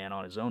frontman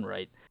on his own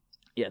right.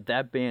 Yeah,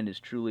 that band is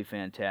truly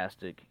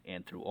fantastic,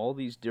 and through all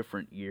these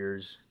different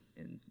years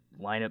and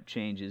lineup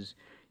changes,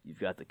 you've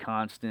got the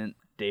constant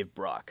Dave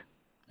Brock.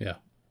 Yeah.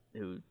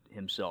 Who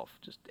himself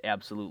just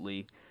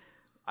absolutely,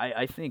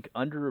 I think,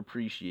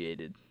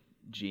 underappreciated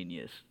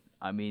genius.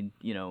 I mean,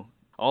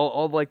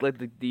 all like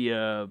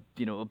the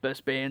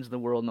best bands in the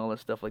world and all that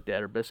stuff like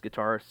that, or best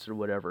guitarists or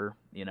whatever.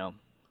 Yeah.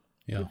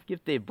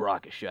 Give Dave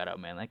Brock a shout out,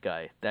 man. That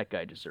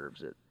guy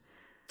deserves it.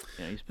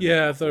 He's been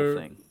yeah, the whole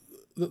thing.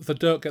 They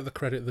don't get the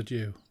credit they're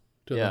due,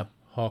 do they?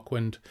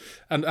 Hawkwind,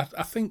 and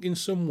I think in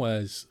some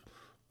ways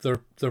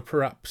they're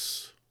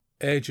perhaps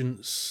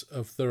agents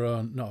of their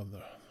own, not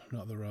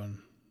their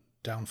own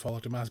downfall or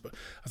demise, but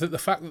I think the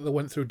fact that they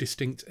went through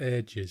distinct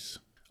ages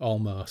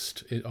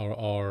almost,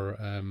 or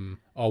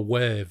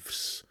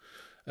waves,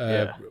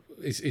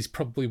 is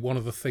probably one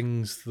of the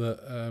things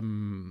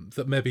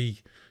that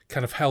maybe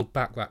kind of held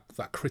back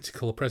that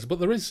critical appraisal. But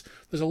there's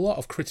a lot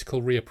of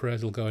critical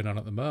reappraisal going on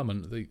at the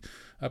moment.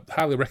 I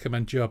highly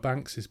recommend Joe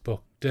Banks'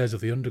 book Days of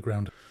the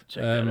Underground.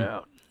 Check that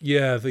out.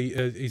 Yeah,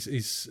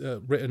 he's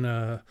written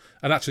and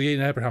actually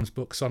Ian Abraham's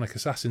book Sonic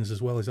Assassins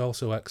as well is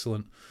also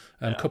excellent.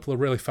 A couple of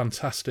really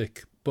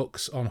fantastic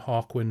books on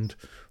Hawkwind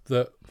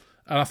and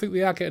I think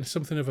they are getting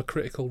something of a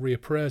critical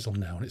reappraisal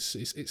now, and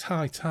it's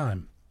high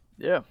time.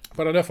 Yeah.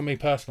 But I know for me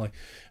personally,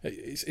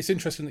 it's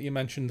interesting that you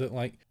mentioned that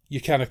like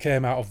you kind of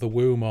came out of the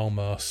womb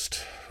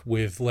almost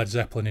with Led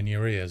Zeppelin in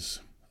your ears.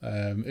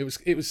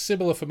 It was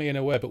similar for me in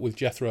a way, but with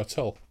Jethro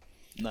Tull.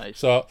 Nice.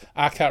 So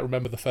I can't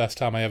remember the first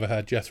time I ever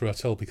heard Jethro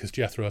Tull because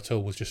Jethro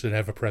Tull was just an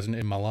ever-present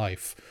in my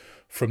life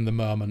from the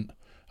moment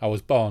I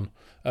was born.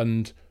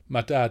 And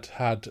my dad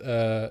had,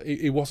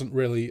 he wasn't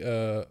really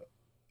a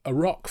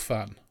rock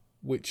fan,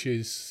 which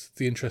is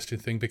the interesting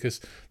thing because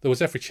there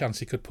was every chance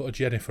he could put a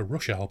Jennifer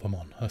Rush album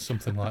on or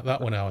something like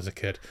that when I was a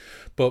kid.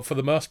 But for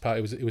the most part,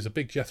 he was a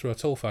big Jethro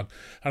Tull fan.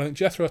 And I think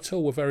Jethro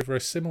Tull were very,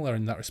 very similar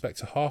in that respect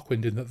to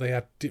Hawkwind in that they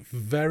had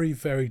very,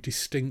 very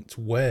distinct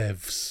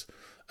waves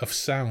of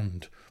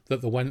sound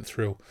that they went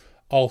through.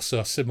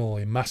 Also,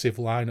 similarly, massive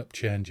lineup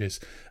changes,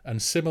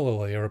 and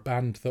similarly are a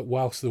band that,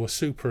 whilst they were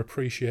super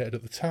appreciated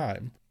at the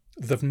time,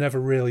 they've never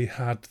really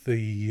had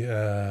the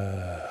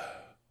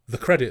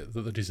credit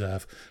that they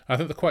deserve. I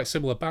think they're quite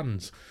similar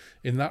bands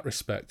in that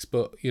respect,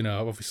 but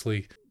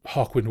obviously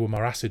Hawkwind were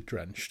more acid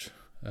drenched.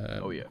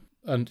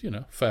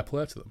 And fair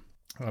play to them.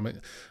 I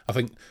mean, I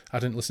think I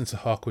didn't listen to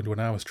Hawkwind when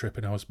I was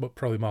tripping. I was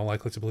probably more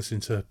likely to be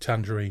listening to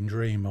Tangerine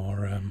Dream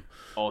or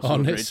also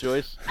a great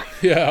choice.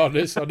 Yeah, on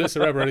this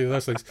or ever any of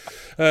those things.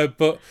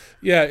 But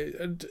yeah,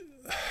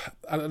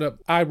 I don't know.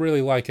 I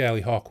really like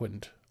early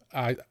Hawkwind.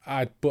 But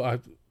I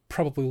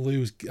probably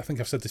lose. I think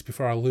I've said this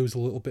before. I lose a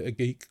little bit of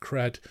geek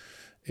cred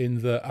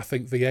in that I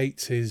think the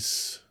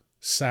 80s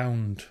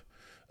sound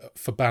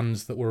for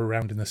bands that were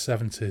around in the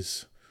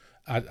 70s,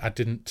 I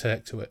didn't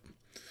take to it.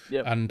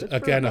 Yep, and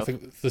again, I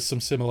think there's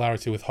some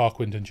similarity with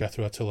Hawkwind and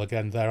Jethro Tull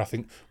again there. I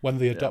think when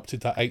they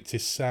adopted that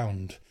 80s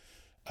sound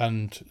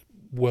and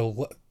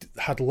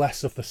had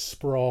less of the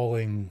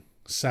sprawling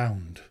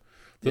sound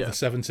that the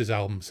 70s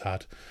albums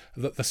had,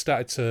 that I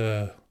started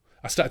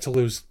to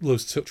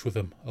lose touch with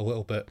them a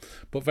little bit.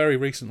 But very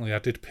recently I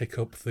did pick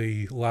up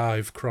the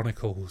Live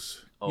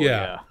Chronicles.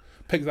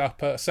 Picked that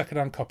up, a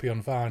second-hand copy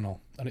on vinyl,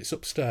 and it's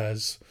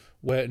upstairs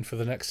waiting for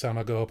the next time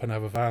I go up and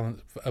have a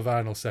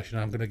vinyl session.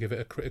 I'm going to give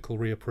it a critical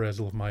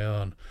reappraisal of my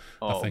own,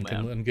 I think,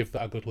 and give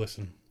that a good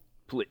listen.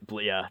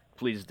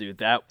 Please do.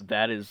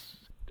 That is,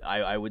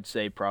 I would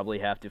say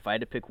probably if I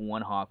had to pick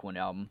one Hawkwind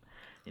album,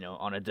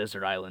 on a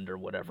desert island or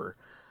whatever,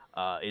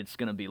 it's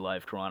going to be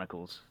Live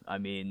Chronicles. I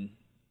mean,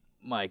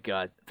 my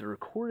God, the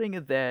recording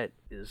of that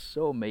is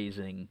so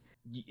amazing,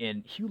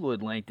 and Hugh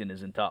Lloyd Langton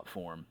is in top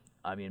form.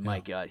 I mean, my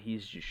God,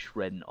 he's just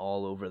shredding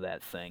all over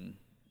that thing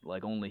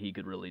like only he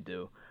could really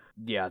do.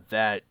 Yeah,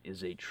 that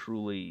is a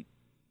truly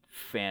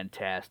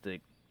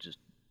fantastic, just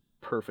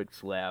perfect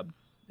slab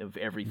of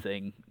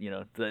everything,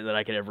 that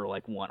I could ever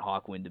want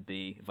Hawkwind to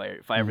be if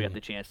I ever got the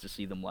chance to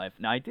see them live.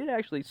 Now, I did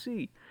actually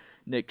see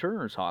Nick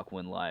Turner's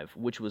Hawkwind live,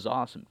 which was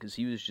awesome because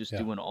he was just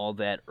doing all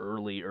that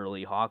early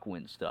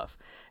Hawkwind stuff.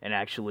 And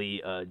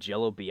actually,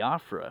 Jello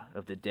Biafra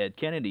of the Dead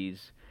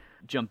Kennedys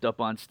jumped up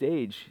on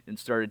stage and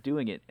started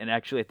doing it. And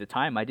actually, at the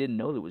time, I didn't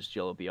know there was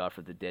Jello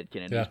Biafra, the Dead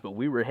Kennedys, but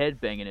we were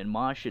headbanging and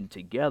moshing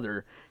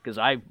together because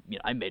I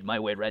made my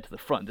way right to the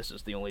front. This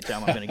is the only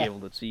time I'm going to be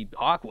able to see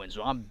Hawkwind,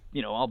 so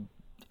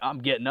I'm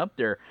getting up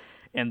there,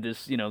 and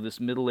this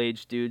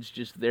middle-aged dude's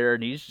just there,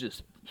 and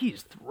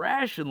he's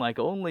thrashing like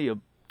only a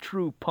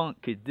true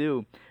punk could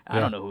do.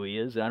 I don't know who he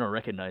is. I don't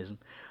recognize him,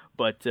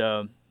 but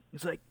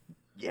it's like,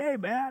 yeah,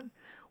 man.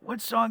 What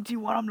song do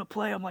you want them to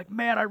play? I'm like,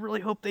 man, I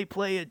really hope they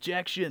play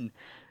Ejection.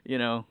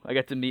 I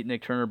got to meet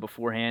Nick Turner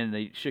beforehand, and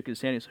they shook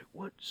his hand. He's like,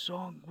 what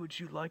song would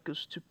you like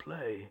us to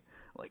play?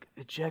 like,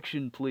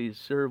 ejection, please,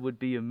 sir, would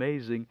be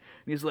amazing. And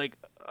he's like,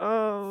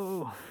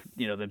 oh,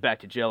 then back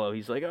to Jello.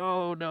 He's like,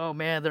 oh, no,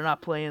 man, they're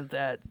not playing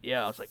that.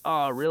 Yeah, I was like,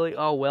 oh, really?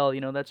 Oh, well,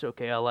 that's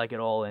okay. I like it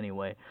all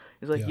anyway.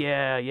 He's like,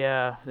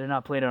 yeah, they're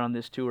not playing it on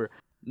this tour.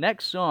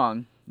 Next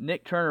song,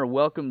 Nick Turner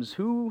welcomes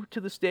who to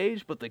the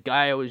stage? But the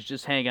guy I was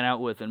just hanging out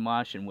with and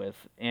moshing with.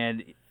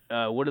 And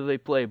what do they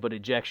play but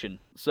Ejection?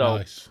 So,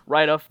 nice.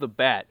 Right off the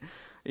bat,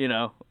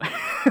 Yeah,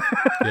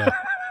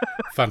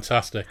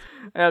 fantastic.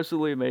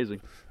 Absolutely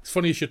amazing. It's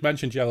funny you should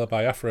mention Jello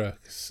Biafra,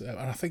 and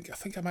I think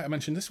I might have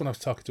mentioned this when I was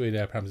talking to Ian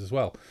Abrahams as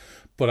well,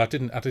 but I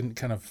didn't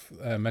kind of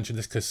mention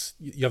this because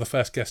you're the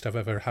first guest I've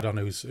ever had on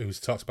who's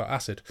talked about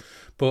acid.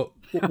 But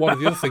one of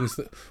the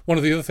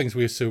other things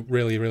we used to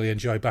really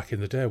enjoy back in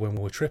the day when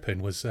we were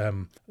tripping was there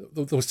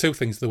was two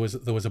things. There was a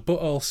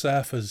Butthole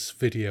Surfers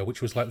video,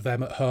 which was like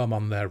them at home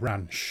on their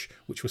ranch,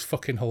 which was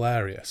fucking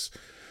hilarious.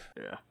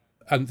 Yeah.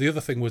 And the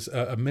other thing was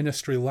a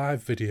Ministry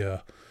live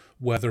video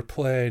where they're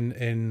playing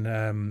in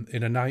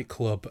a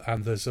nightclub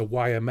and there's a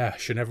wire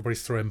mesh and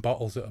everybody's throwing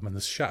bottles at them and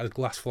there's shattered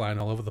glass flying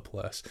all over the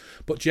place.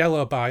 But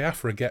Jello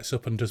Biafra gets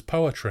up and does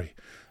poetry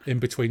in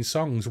between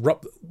songs,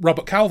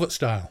 Robert Calvert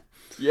style.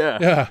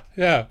 Yeah.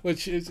 Yeah.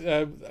 Which is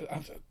I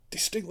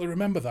distinctly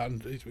remember that,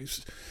 and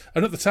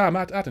at the time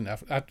I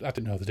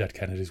didn't know the Dead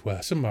Kennedys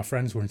were. Some of my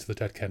friends were into the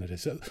Dead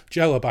Kennedys.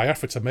 Jello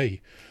Biafra, to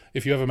me,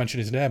 if you ever mention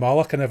his name,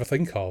 all I can ever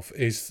think of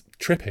is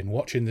tripping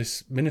watching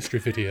this Ministry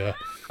video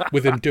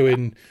with him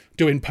doing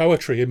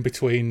poetry in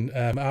between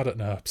I don't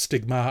know,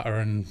 Stigmata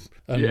and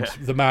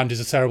The Mind is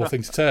a Terrible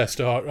Thing to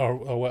Taste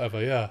or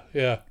whatever.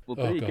 Yeah. Well,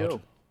 there you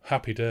go.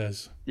 Happy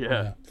days.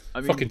 Yeah. I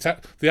mean, fucking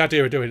the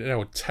idea of doing it now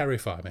would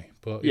terrify me.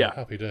 But yeah,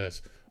 happy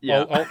days.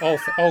 Yeah.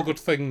 All good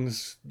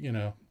things,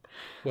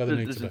 where they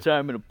need to be. There's a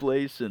time and a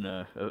place and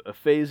a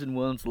phase in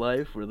one's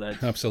life where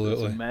that's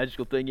absolutely a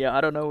magical thing. Yeah, I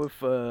don't know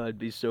if I'd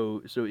be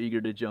so eager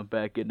to jump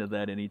back into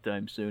that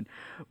anytime soon,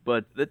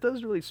 but that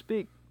does really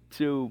speak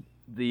to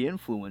the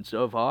influence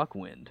of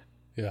Hawkwind.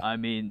 Yeah. I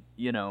mean,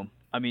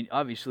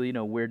 obviously,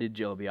 where did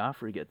Jello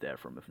Biafra get that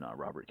from if not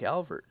Robert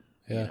Calvert?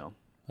 Yeah.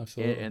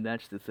 Absolutely. And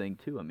that's the thing,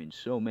 too. I mean,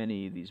 so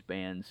many of these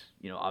bands,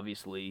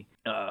 obviously,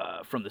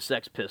 from the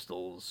Sex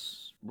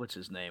Pistols, what's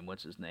his name?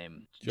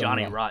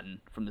 Johnny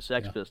Rotten from the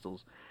Sex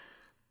Pistols,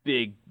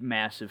 big,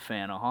 massive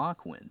fan of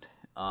Hawkwind.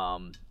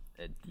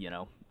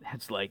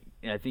 It's like,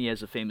 I think he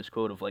has a famous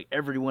quote of, like,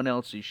 everyone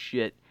else is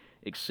shit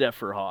except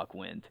for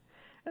Hawkwind.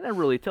 And that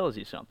really tells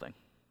you something.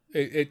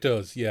 It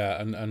does,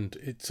 yeah. And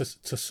it,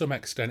 to some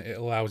extent, it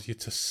allows you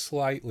to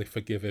slightly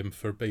forgive him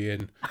for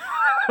being...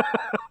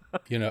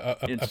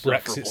 a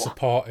Brexit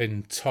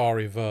supporting,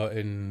 Tory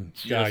voting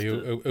guy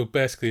who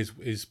basically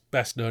is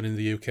best known in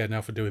the UK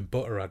now for doing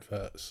butter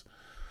adverts.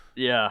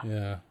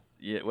 Yeah.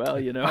 Well,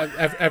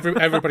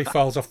 everybody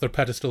falls off their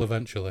pedestal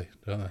eventually,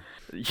 don't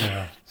they?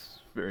 Yeah, it's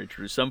very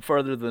true. Some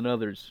farther than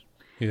others.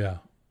 Yeah,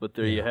 but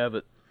there you have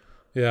it.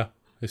 Yeah,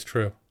 it's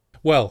true.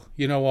 Well,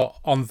 you know what?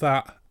 On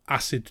that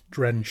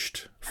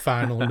acid-drenched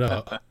final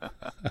note,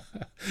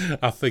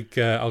 I think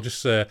I'll just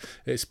say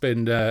it's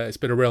been a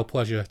real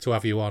pleasure to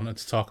have you on and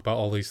to talk about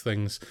all these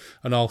things,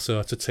 and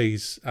also to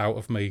tease out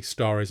of me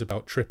stories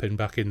about tripping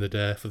back in the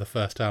day for the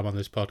first time on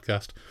this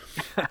podcast.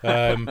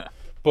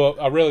 But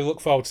I really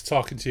look forward to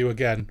talking to you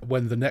again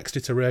when the next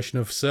iteration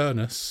of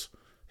Cernus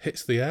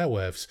hits the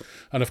airwaves.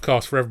 And of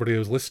course, for everybody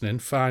who's listening,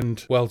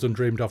 find Well Done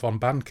Dreamed Of on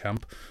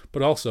Bandcamp,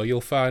 but also you'll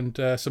find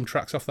some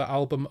tracks off that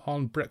album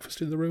on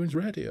Breakfast in the Ruins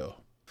Radio.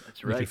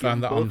 That's right. You can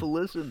find that both a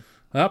listen.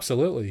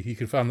 Absolutely. You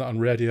can find that on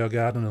Radio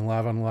Garden and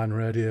Live Online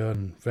Radio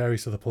and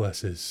various other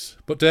places.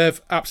 But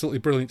Dave, absolutely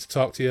brilliant to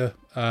talk to you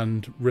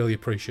and really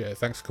appreciate it.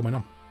 Thanks for coming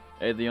on.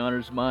 Hey, the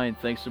honor's mine.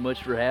 Thanks so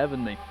much for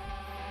having me.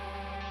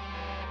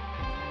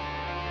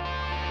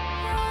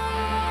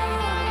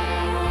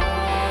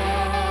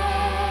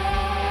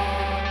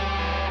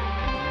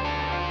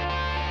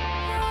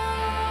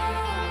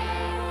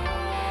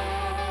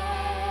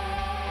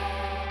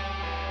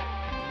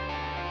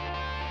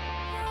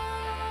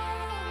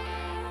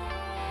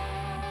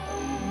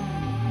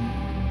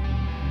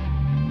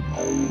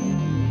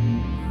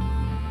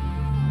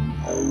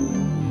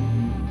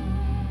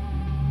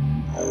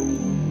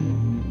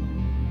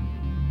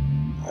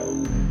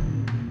 Oh.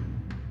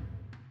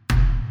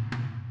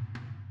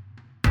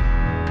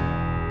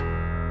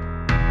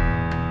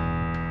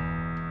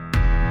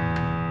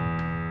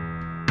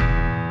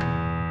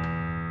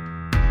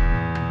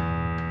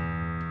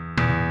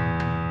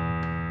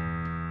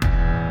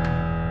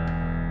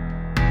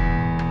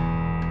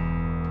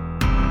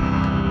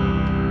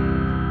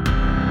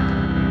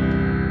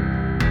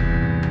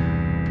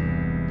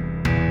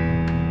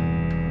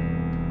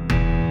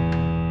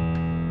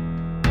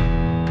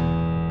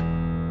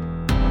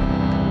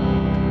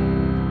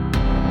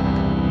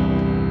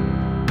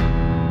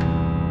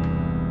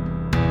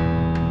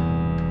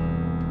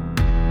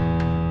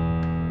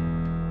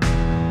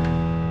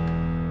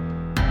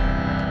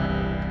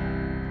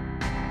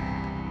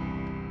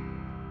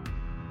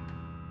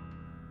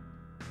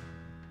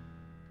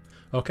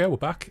 Okay, we're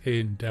back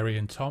in Derry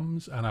and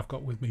Tom's, and I've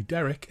got with me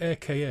Derek,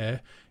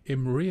 aka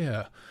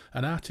Imria,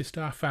 an artist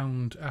I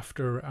found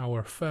after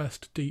our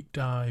first deep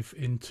dive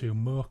into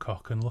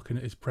Moorcock and looking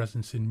at his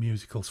presence in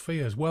musical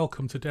spheres.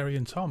 Welcome to Derry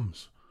and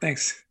Tom's.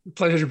 Thanks.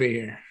 Pleasure to be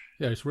here.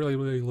 Yeah, it's really,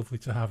 really lovely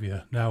to have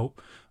you. Now,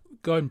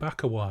 going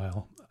back a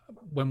while,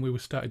 when we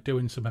started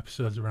doing some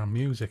episodes around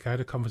music, I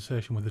had a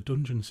conversation with a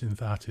dungeon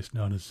synth artist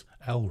known as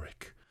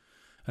Elric.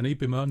 And he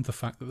bemoaned the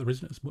fact that there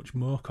isn't as much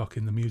Moorcock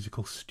in the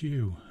musical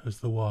stew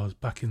as there was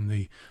back in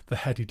the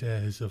heady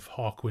days of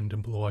Hawkwind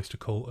and Blue Oyster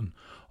Cult and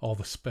all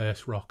the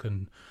space rock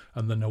and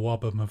the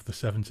Nawabum of the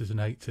 70s and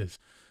 80s.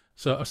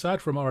 So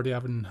aside from already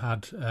having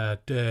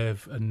had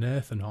Dave and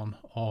Nathan on,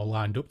 all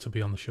lined up to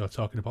be on the show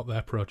talking about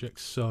their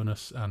projects,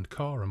 Sonus and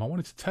Coram, I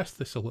wanted to test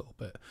this a little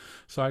bit.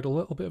 So I had a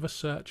little bit of a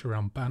search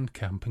around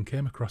Bandcamp and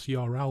came across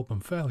your album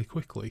fairly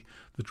quickly,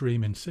 The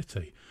Dreaming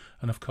City.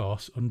 And of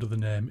course, under the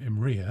name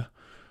Imria,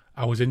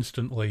 I was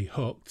instantly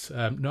hooked.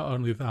 Not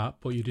only that,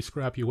 but you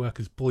describe your work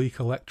as bleak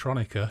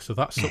electronica, so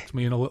that sucked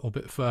me in a little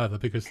bit further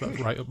because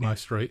that's right up my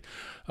street.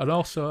 And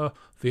also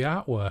the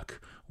artwork,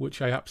 which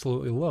I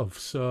absolutely love.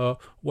 So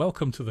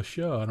welcome to the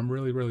show, and I'm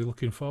really, really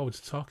looking forward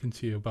to talking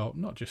to you about,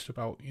 not just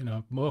about,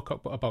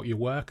 Moorcock, but about your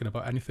work and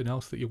about anything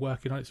else that you're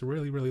working on. It's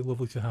really, really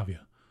lovely to have you.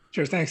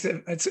 Sure, thanks.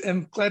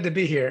 I'm glad to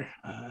be here.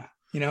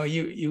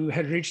 You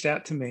had reached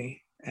out to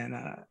me, and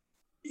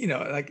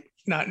like,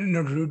 not in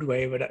a rude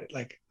way, but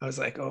I was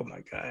like, oh my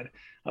God,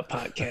 a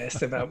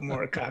podcast about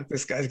Moorcock.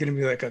 This guy's going to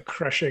be like a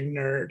crushing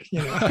nerd,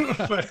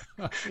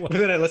 but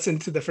then I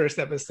listened to the first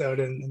episode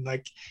and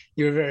like,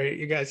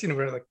 you guys,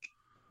 were like,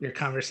 your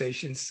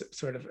conversations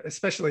sort of,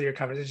 especially your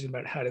conversation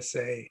about how to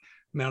say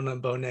Melna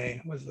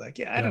Bonet was like,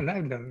 I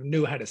never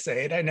knew how to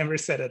say it. I never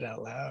said it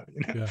out loud,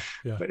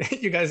 Yeah. But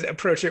you guys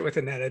approach it with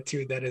an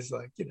attitude that is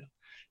like,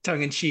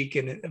 tongue in cheek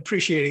and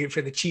appreciating it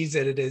for the cheese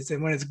that it is.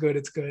 And when it's good,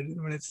 it's good.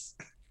 And when it's...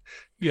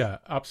 Yeah,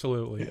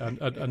 absolutely.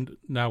 And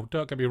now,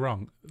 don't get me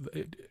wrong,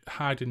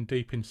 hiding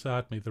deep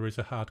inside me, there is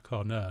a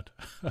hardcore nerd.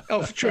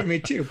 Oh, true, me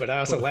too. But I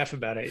also laugh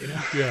about it,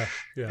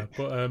 Yeah.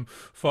 But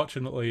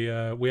fortunately,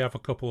 we have a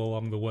couple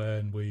along the way,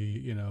 and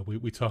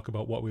we talk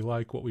about what we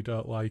like, what we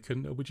don't like,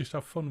 and we just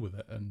have fun with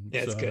it. And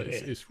yeah, it's good.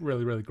 It's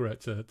really, really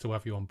great to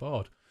have you on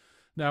board.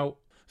 Now,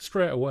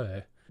 straight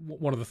away,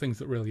 one of the things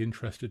that really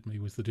interested me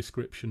was the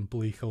description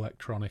bleak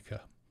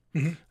electronica.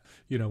 Mm-hmm.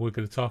 We're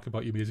going to talk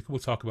about your music. We'll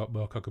talk about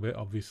Moorcock a bit,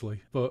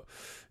 obviously. But,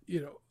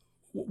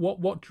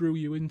 what drew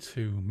you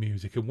into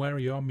music, and where are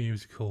your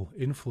musical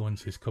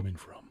influences coming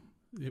from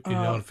in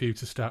order for you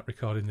to start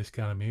recording this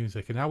kind of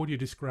music? And how would you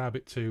describe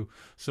it to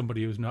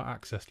somebody who's not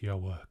accessed your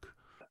work?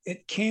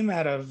 It came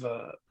out of,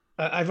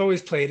 I've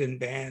always played in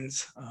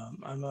bands.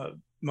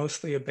 I'm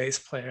mostly a bass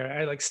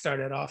player. I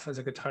started off as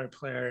a guitar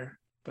player,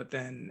 but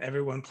then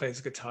everyone plays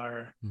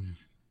guitar.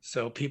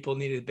 So people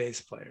needed bass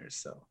players.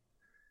 So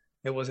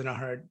it wasn't a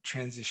hard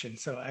transition.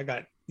 So I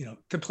got,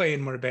 to play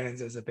in more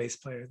bands as a bass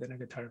player than a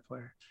guitar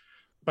player.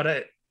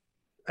 But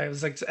I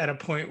was like at a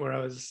point where I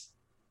was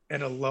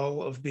at a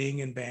lull of being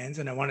in bands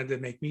and I wanted to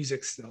make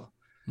music still.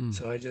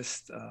 So I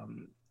just,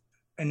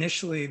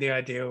 initially the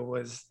idea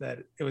was that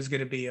it was going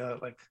to be a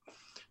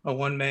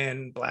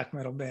one-man black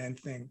metal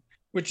band thing,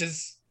 which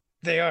is,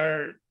 they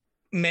are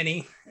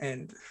many,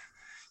 and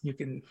you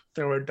can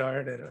throw a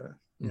dart at a,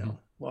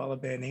 wall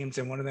of band names,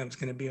 and one of them is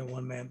going to be a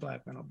one-man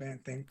black metal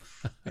band thing.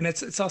 And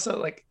it's also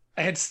like,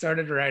 I had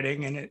started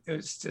writing, and it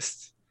was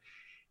just,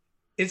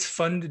 it's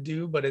fun to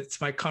do, but it's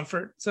my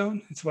comfort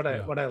zone. It's what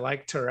I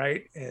like to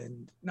write,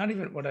 and not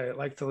even what I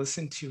like to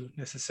listen to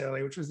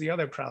necessarily, which was the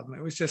other problem.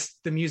 It was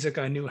just the music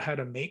I knew how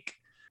to make,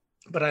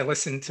 but I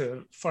listened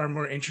to far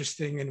more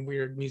interesting and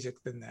weird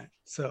music than that.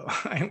 So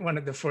I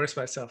wanted to force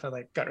myself.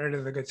 I got rid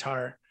of the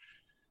guitar.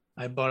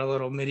 I bought a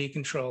little MIDI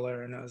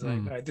controller, and I was like,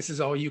 all right, this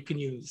is all you can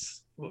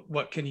use.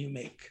 What can you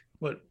make?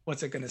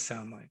 What's it going to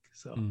sound like?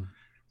 So,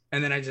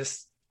 and then I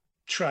just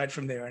tried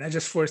from there, and I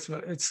just forced,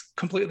 it's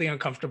completely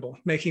uncomfortable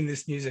making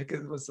this music.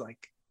 It was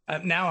like,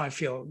 now I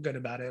feel good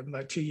about it. I'm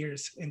about 2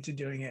 years into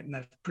doing it, and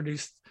I've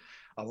produced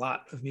a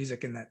lot of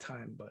music in that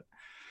time, but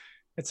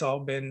it's all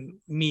been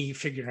me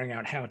figuring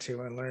out how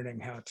to and learning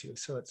how to.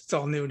 So it's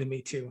all new to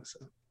me too. So,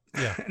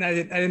 yeah. And I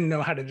didn't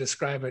know how to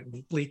describe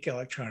it. Bleak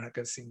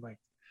electronica seemed like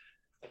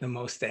the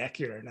most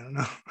accurate. I don't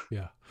know.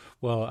 Yeah.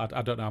 Well,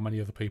 I don't know how many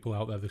other people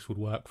out there this would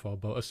work for,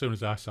 but as soon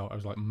as I saw it, I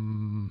was like,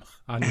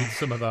 I need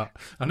some of that.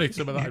 I need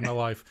some of that in my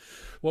life.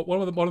 Well, one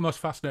of the most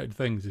fascinating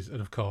things is, and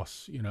of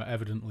course,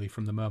 evidently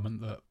from the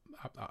moment that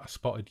I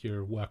spotted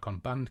your work on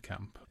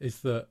Bandcamp,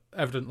 is that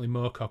evidently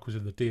Moorcock was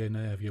in the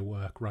DNA of your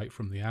work right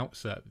from the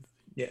outset.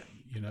 Yeah.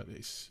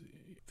 It's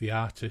the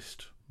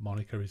artist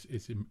moniker is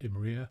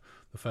Imria.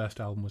 The first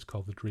album was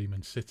called The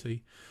Dreaming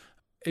City.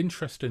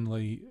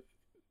 Interestingly,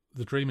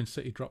 The Dreaming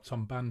City dropped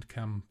on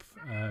Bandcamp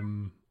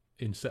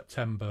in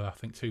September, I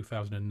think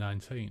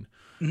 2019,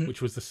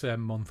 which was the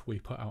same month we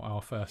put out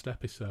our first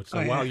episode.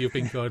 So while you've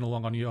been going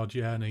along on your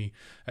journey,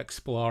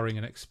 exploring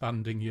and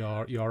expanding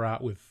your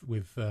art with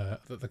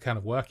the kind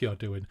of work you're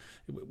doing,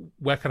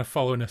 we're kind of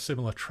following a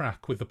similar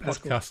track with the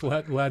podcast,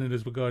 cool. Learning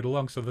as we're going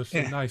along. So there's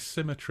some nice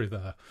symmetry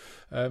there.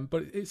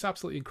 But it's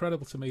absolutely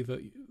incredible to me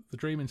that The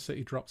Dreaming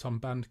City dropped on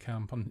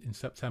Bandcamp in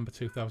September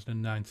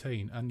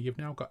 2019, and you've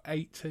now got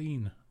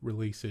 18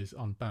 releases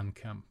on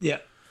Bandcamp. Yeah.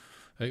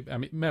 I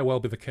mean, it may well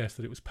be the case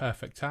that it was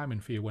perfect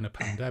timing for you when a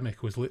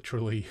pandemic was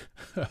literally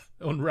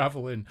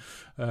unraveling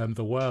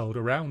the world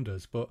around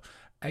us. But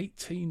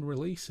 18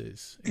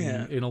 releases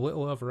in a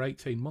little over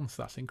 18 months,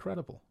 that's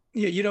incredible.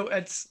 Yeah,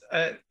 it's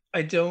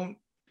I don't,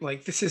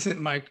 like, this isn't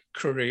my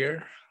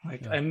career.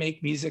 Like, I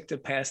make music to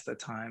pass the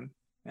time.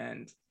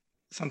 And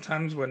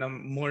sometimes when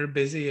I'm more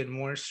busy and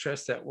more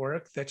stressed at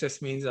work, that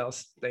just means I'll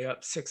stay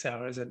up 6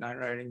 hours at night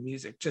writing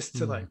music just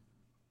to like,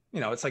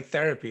 it's like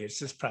therapy. It's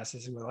just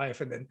processing my life.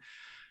 And then,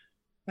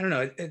 I don't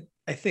know,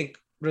 I think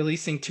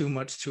releasing too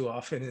much too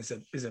often is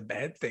a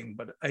bad thing,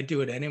 but I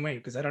do it anyway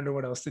because I don't know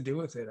what else to do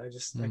with it.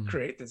 I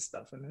create this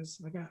stuff and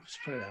it's like, just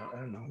put it out. I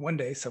don't know. One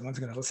day someone's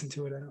going to listen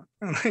to it.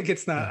 I don't like,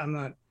 it's not, I'm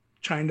not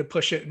trying to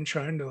push it and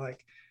trying to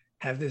like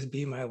have this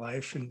be my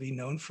life and be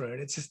known for it.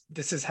 It's just,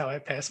 this is how I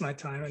pass my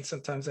time. And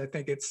sometimes I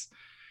think it's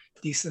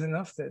decent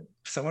enough that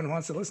if someone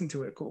wants to listen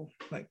to it, cool.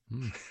 Like,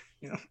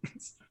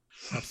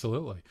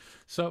 Absolutely.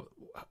 So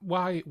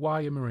why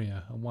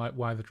Maria and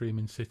why The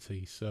Dreaming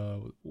City?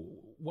 So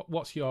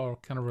what's your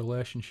kind of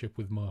relationship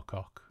with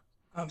Moorcock?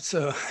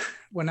 So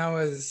when I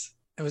was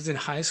in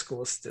high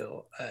school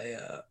still,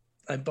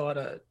 I bought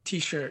a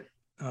t-shirt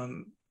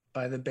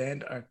by the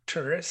band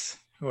Arcturus,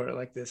 who are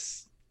like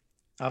this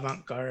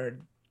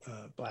avant-garde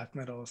black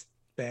metal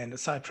band, a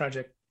side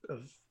project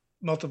of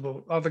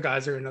all the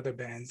guys are in other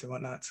bands and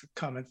whatnot. It's a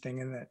common thing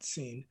in that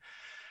scene.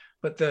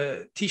 But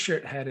the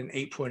t-shirt had an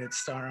 8-pointed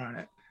star on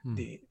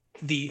it,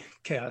 the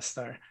Chaos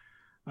Star.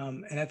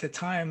 And at the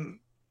time,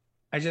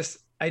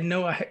 I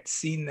know I had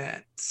seen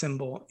that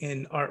symbol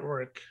in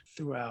artwork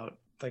throughout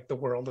like the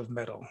world of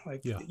metal.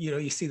 Like,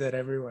 you see that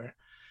everywhere.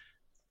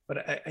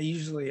 But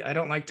I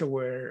don't like to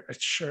wear a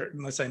shirt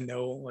unless I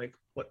know like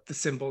what the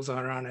symbols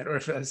are on it, or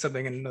if it has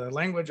something in another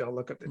language, I'll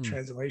look up the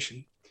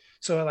translation.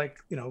 So I like,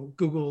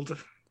 Googled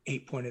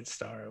 8-pointed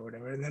star or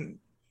whatever. And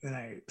then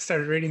I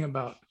started reading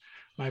about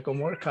Michael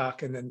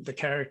Moorcock and then the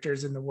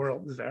characters in the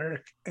world of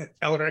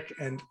Elric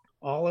and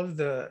all of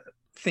the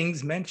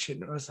things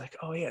mentioned. I was like,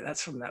 oh yeah,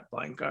 that's from that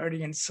Blind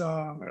Guardian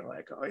song, or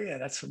like, oh yeah,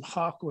 that's from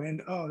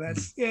Hawkwind. Oh,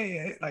 that's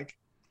like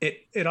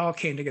it all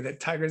came together.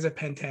 Tigers of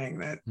Pentang,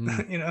 that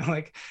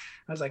like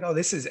I was like, oh,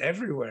 this is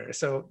everywhere.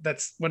 So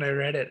that's when I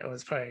read it. I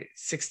was probably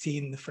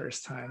 16 the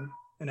first time,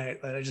 and I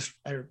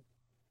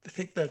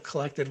think the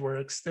collected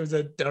works, there was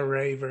a Del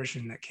Rey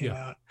version that came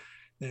out,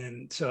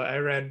 and so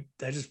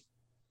I just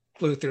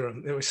flew through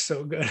them. It was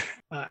so good.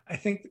 I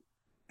think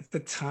at the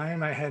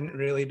time I hadn't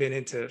really been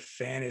into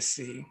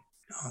fantasy,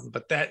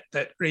 but that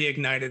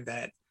reignited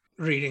that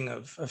reading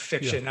of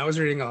fiction. I was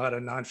reading a lot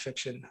of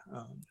nonfiction.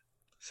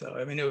 So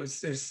I mean,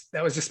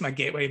 that was just my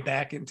gateway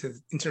back into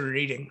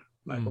reading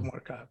Michael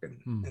Moorcock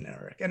and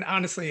Eric. And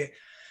honestly,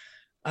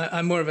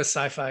 I'm more of a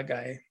sci-fi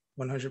guy,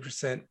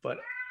 100%. But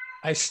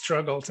I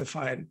struggle to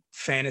find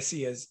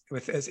fantasy as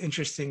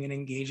interesting and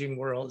engaging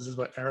worlds as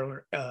what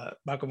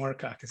Michael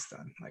Moorcock has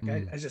done. Like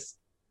I just,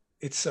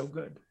 it's so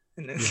good,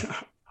 and it's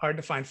hard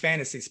to find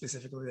fantasy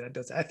specifically that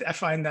does. I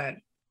find that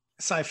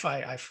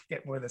sci-fi, I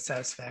get more of the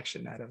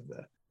satisfaction out of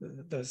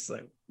those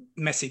like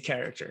messy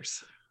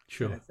characters.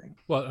 Sure. Kind of thing.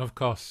 Well, of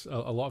course,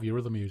 a lot of your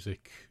other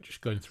music,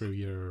 just going through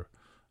your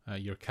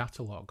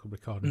catalogue,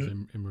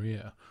 recordings in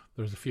Maria,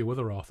 there's a few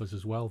other authors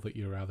as well that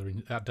you're either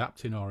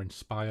adapting or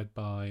inspired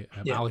by.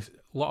 A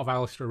lot of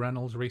Alistair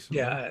Reynolds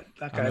recently. Yeah,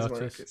 that guy's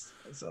work is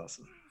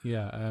awesome.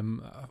 Yeah,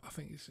 I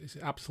think it's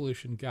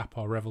Absolution Gap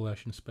or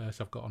Revelation Space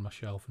I've got on my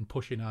shelf, and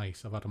Pushing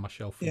Ice I've had on my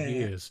shelf for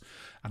years,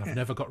 and I've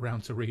never got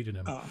round to reading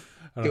them. Oh,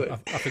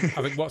 I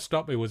think what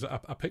stopped me was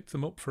I picked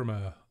them up from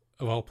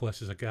of all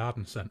places, a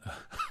garden centre.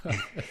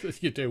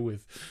 As you do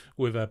with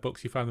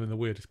books, you find them in the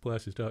weirdest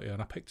places, don't you?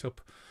 And I picked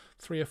up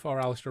 3 or 4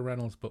 Alistair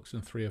Reynolds books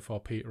and 3 or 4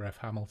 Peter F.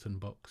 Hamilton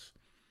books.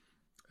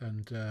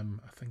 And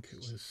I think it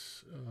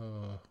was,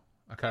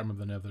 I can't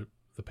remember the name of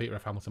the Peter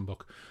F. Hamilton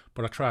book,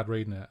 but I tried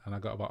reading it and I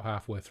got about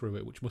halfway through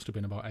it, which must have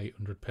been about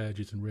 800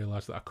 pages, and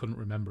realised that I couldn't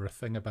remember a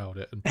thing about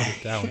it and put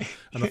it down.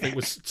 And I think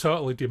was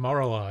totally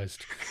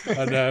demoralised.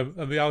 And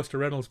the Alistair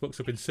Reynolds books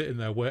have been sitting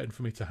there waiting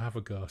for me to have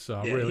a go. So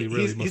I really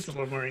must. He's a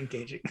little more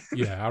engaging.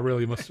 I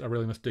really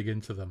must dig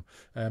into them.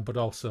 But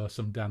also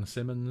some Dan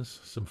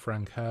Simmons, some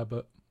Frank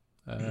Herbert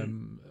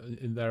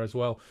in there as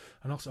well,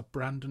 and also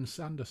Brandon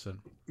Sanderson.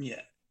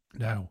 Yeah.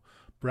 Now,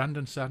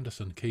 Brandon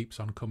Sanderson keeps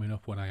on coming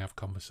up when I have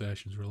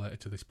conversations related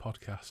to this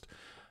podcast,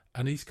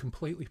 and he's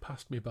completely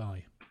passed me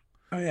by.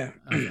 Oh yeah.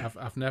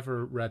 I've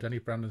never read any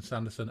Brandon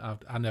Sanderson.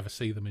 I never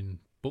see them in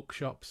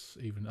bookshops.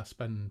 Even I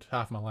spend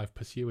half my life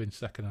pursuing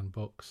secondhand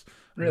books.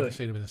 I've never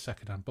seen them in a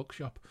secondhand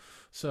bookshop.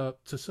 So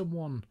to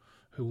someone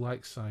who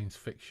likes science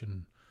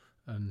fiction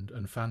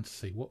and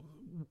fantasy.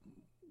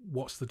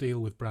 What's the deal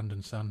with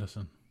Brandon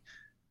Sanderson?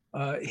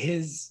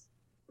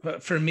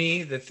 But for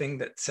me, the thing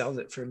that sells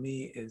it for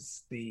me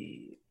is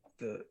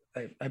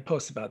I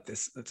post about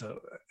this,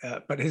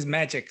 but his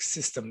magic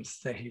systems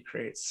that he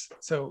creates.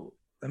 So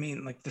I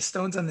mean, like the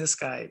stones on this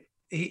guy,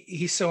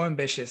 he's so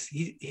ambitious.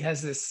 He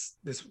has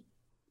this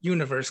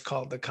universe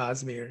called the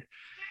Cosmere,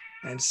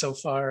 and so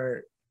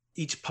far,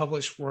 each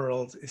published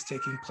world is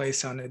taking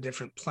place on a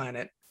different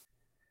planet,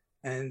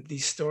 and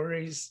these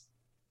stories,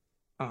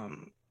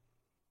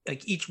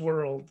 like each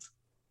world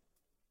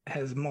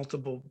has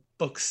multiple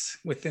books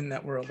within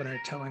that world that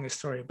are telling a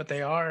story, but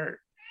they are,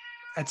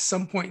 at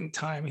some point in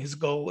time, his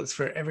goal is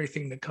for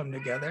everything to come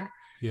together.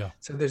 Yeah.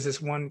 So there's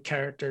this one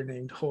character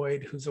named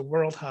Hoyd who's a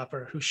world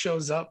hopper who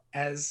shows up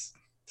as,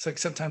 it's like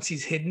sometimes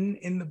he's hidden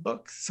in the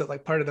book. So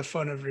like part of the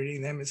fun of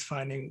reading them is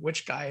finding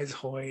which guy is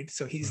Hoyd.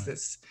 So he's right.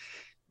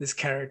 this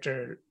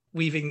character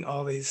weaving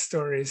all these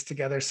stories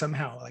together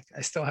somehow. Like I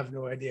still have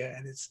no idea.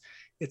 And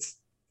it's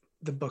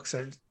the books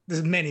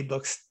there's many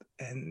books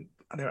and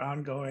they're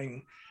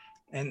ongoing,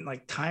 and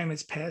like time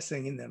is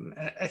passing in them.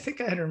 And I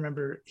think I had to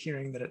remember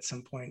hearing that at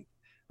some point,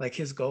 like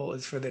his goal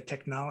is for the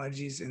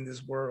technologies in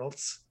these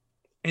worlds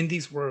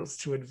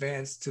to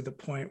advance to the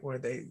point where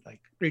they like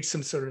reach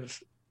some sort of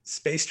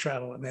space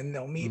travel and then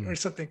they'll meet or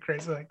something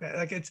crazy like that.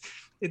 Like it's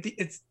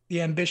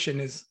the ambition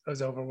is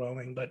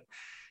overwhelming, but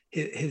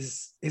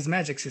his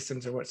magic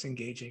systems are what's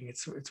engaging.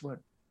 It's what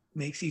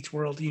makes each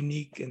world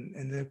unique,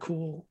 and they're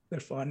cool, they're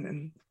fun.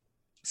 And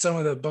some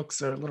of the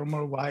books are a little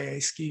more YA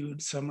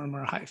skewed, some are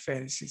more high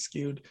fantasy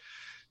skewed.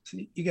 So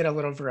you get a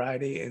little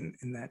variety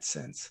in that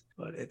sense,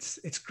 but it's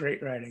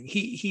great writing.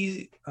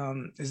 He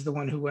is the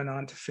one who went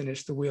on to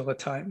finish The Wheel of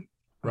Time.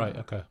 Right.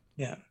 Okay.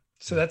 Yeah.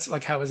 So that's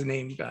like how his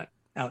name got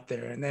out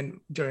there. And then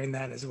during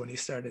that is when he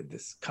started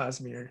this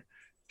Cosmere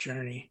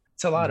journey.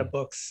 It's a lot of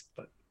books,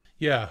 but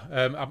yeah,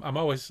 I'm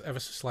always ever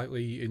so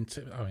slightly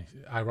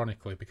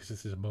ironically, because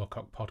this is a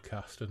Moorcock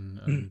podcast,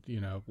 and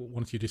you know,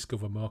 once you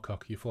discover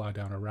Moorcock, you fly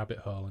down a rabbit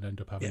hole and end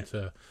up having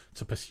to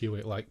pursue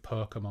it like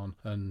Pokemon,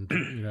 and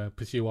you know,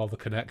 pursue all the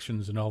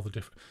connections and all the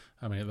different.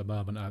 I mean, at the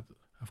moment,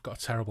 I've got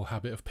a terrible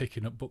habit of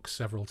picking up books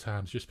several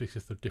times just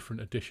because they're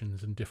different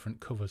editions and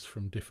different covers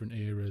from different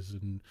eras.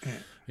 And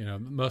you know,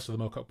 most of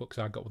the Moorcock books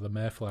I got were the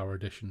Mayflower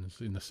editions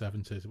in the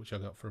 70s, which I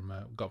got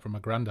from my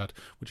granddad,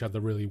 which had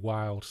the really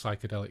wild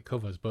psychedelic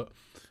covers. But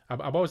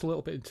I'm always a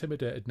little bit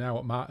intimidated now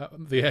at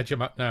the age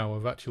I'm at now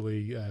of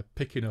actually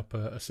picking up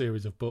a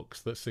series of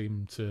books that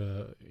seem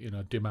to, you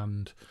know,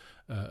 demand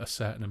a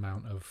certain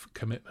amount of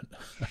commitment.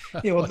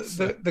 Yeah, well,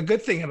 the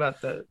good thing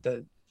about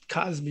the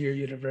Cosmere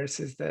universe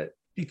is that,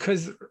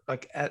 because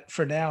like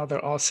for now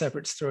they're all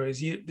separate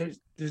stories, you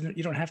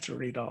don't have to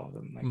read all of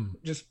them.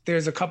 Like just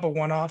there's a couple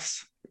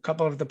one-offs. A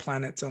couple of the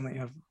planets only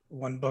have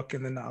one book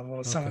in the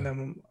novel. Some of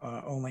them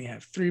only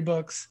have 3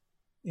 books.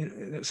 You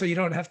know, so you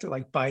don't have to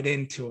like bite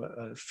into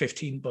a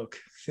 15-book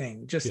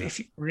thing. Just if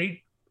you read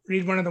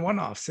one of the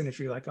one-offs, and if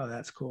you're like, oh,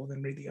 that's cool,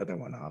 then read the other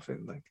one-off,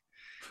 and like.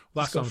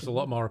 Well, that sounds a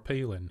lot more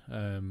appealing.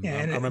 I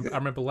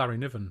remember Larry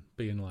Niven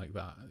being like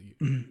that.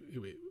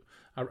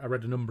 I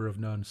read a number of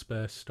known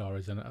space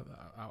stories, and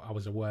I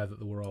was aware that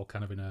they were all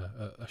kind of in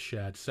a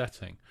shared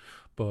setting.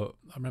 But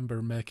I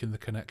remember making the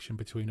connection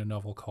between a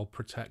novel called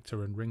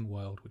Protector and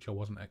Ringworld, which I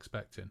wasn't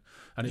expecting,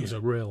 and it was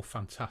a real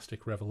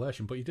fantastic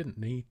revelation. But you didn't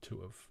need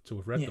to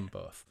have read them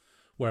both.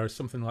 Whereas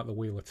something like The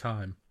Wheel of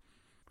Time,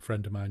 a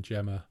friend of mine,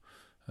 Gemma,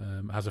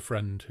 has a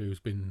friend who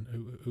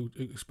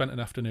spent an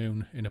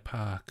afternoon in a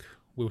park.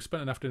 We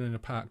spent an afternoon in a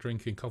park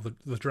drinking, called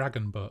the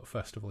Dragon Boat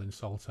Festival in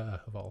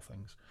Saltaire, of all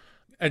things.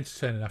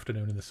 Entertaining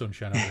afternoon in the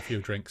sunshine, having a few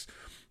drinks.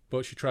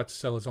 But she tried to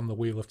sell us on the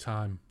Wheel of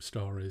Time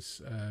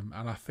stories, and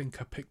I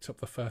think I picked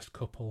up the first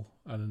couple,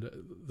 and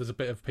there's a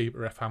bit of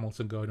Peter F.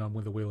 Hamilton going on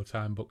with the Wheel of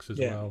Time books as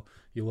well.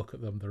 You look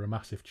at them, they're a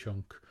massive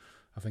chunk.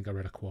 I think I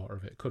read a quarter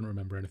of it, couldn't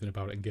remember anything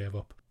about it and gave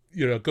up.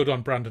 You know, good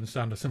on Brandon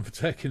Sanderson for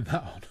taking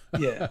that on.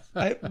 Yeah,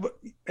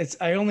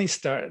 I only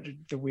started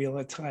the Wheel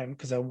of Time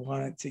because I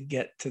wanted to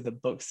get to the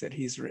books that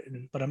he's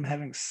written, but I'm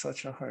having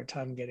such a hard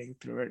time getting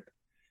through it.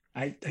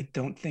 I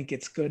don't think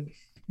it's good.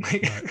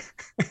 Like,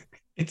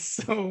 it's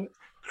so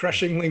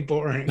crushingly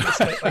boring.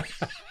 Like,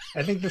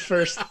 I think the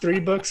first 3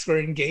 books were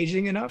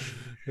engaging enough,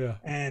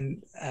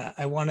 and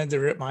I wanted to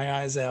rip my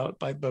eyes out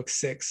by book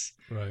 6.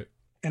 Right.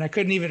 And I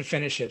couldn't even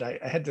finish it. I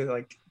had to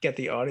like get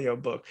the audio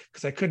book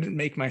because I couldn't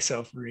make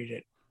myself read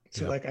it.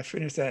 So like I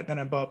finished that, then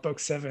I bought book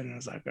 7 and I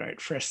was like, all right,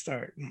 fresh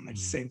start. And like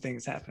same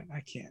things happen.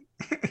 I can't.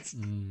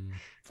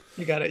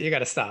 You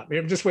gotta stop.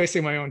 I'm just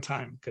wasting my own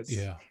time because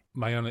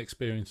my own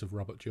experience of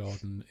Robert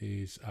Jordan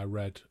is I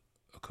read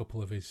a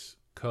couple of his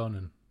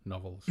Conan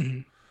novels,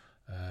 and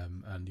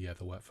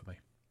they work for me.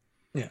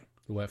 Yeah,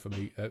 they work for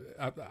me.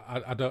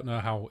 I don't know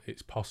how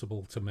it's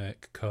possible to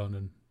make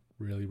Conan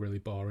really, really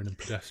boring and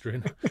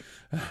pedestrian.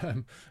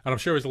 And I'm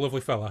sure he's a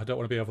lovely fella. I don't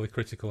want to be overly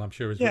critical. I'm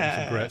sure he's written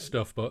some great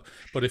stuff. But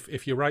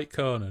if you write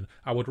Conan,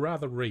 I would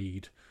rather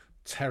read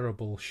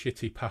terrible,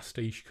 shitty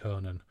pastiche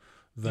Conan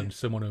than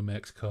someone who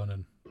makes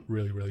Conan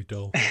really, really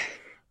dull.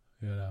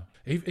 You know,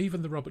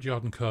 even the Robert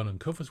Jordan Conan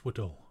covers were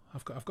dull.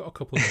 I've got a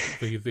couple of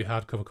the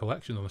hardcover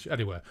collections on the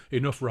anyway.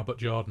 Enough Robert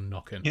Jordan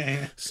knocking.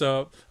 Yeah.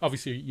 So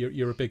obviously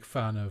you're a big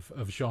fan of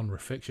genre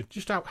fiction.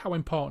 Just how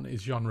important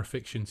is genre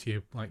fiction to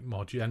you, like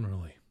more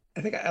generally?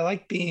 I think I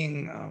like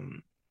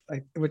being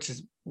like, which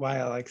is why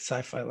I like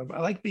sci-fi. I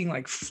like being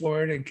like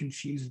floored and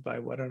confused by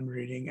what I'm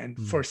reading and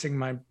forcing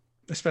my,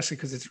 especially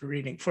because it's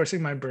reading,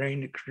 forcing my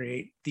brain to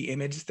create the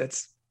image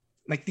that's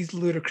like these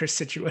ludicrous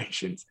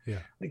situations. Yeah.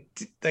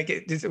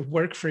 Like does it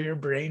work for your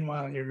brain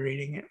while you're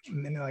reading it?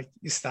 And then like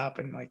you stop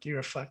and like you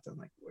reflect on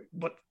like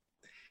what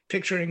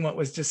picturing what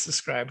was just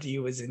described to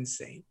you is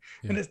insane.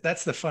 Yeah. And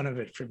that's the fun of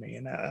it for me.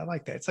 And I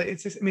like that. It's like,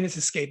 it's just, I mean, it's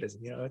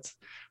escapism, you know, it's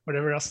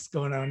whatever else is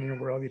going on in your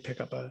world. You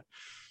pick up a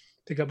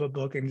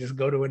book and just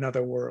go to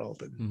another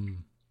world and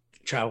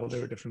travel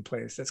to a different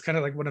place. That's kind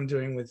of like what I'm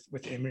doing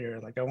with Ymir.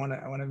 Like I want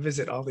to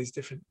visit all these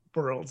different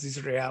worlds,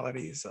 these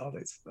realities, all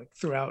these like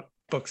throughout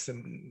books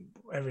and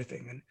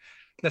everything. And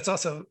that's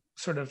also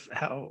sort of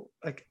how,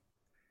 like,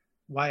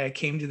 why I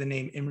came to the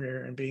name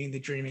Ymir and being the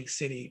dreaming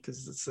city,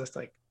 because it's just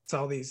like it's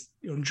all these,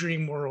 you know,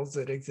 dream worlds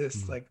that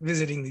exist, like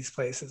visiting these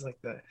places, like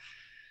the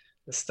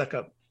stuck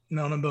up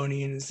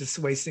Melnibonian is just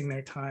wasting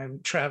their time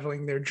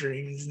traveling their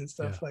dreams and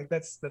stuff. Like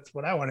that's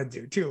what I want to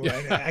do too.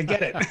 I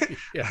get it.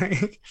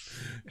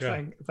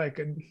 If I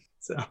could,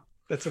 so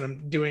that's what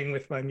I'm doing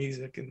with my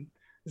music, and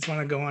just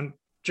want to go on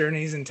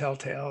journeys and tell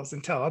tales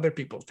and tell other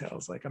people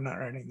tales. Like I'm not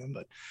writing them,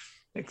 but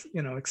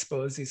you know,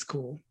 expose these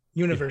cool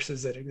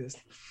universes that exist.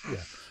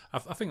 Yeah,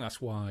 I think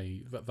that's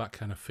why that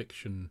kind of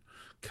fiction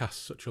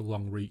casts such a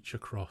long reach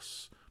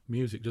across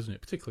music, doesn't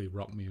it? Particularly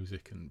rock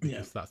music, and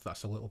because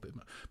that's a little bit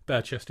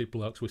bare-chested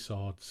blokes with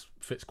swords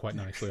fits quite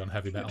nicely on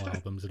heavy metal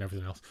albums and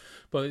everything else.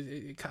 But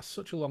it casts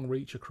such a long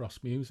reach across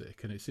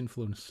music, and it's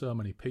influenced so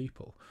many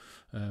people.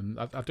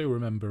 I do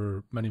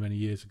remember many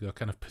years ago,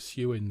 kind of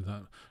pursuing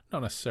that,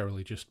 not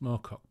necessarily just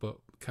Moorcock, but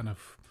kind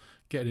of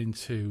getting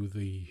into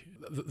the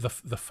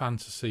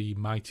fantasy,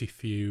 Mighty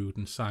Feud,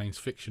 and science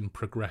fiction,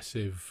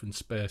 progressive and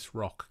space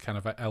rock kind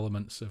of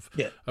elements of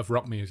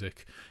rock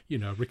music. You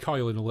know,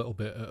 recoiling a little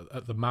bit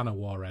at the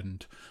Manowar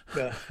end.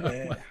 You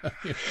know,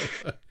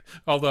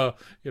 although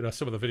you know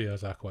some of the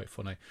videos are quite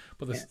funny,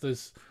 but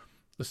there's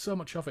so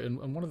much of it.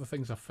 And one of the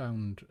things I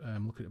found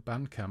looking at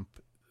Bandcamp,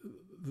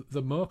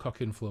 the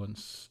Moorcock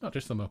influence, not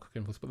just the Moorcock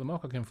influence, but the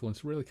Moorcock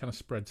influence really kind of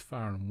spreads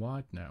far and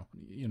wide now.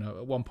 You know,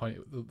 at one point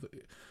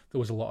there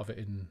was a lot of it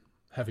in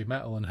heavy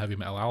metal and heavy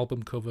metal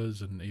album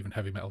covers and even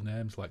heavy metal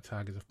names like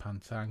Tigers of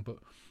Pantang. But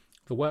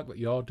the work that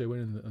you're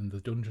doing and the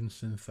dungeon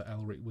synth that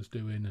Elric was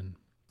doing,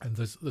 and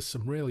there's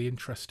some really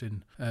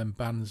interesting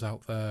bands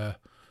out there.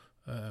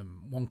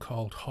 One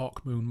called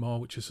Hawk Moon Moor,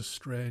 which is a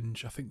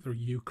strange, I think they're a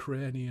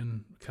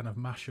Ukrainian kind of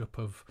mashup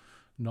of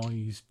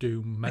noise,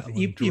 doom, metal,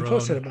 and drone. You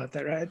posted about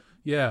that, right?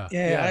 Yeah.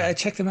 I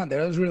checked them out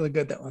there. That was really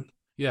good, that one.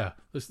 Yeah,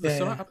 there's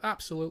some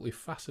absolutely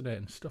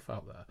fascinating stuff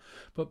out there.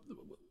 But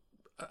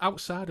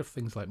outside of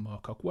things like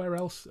Moorcock, where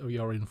else are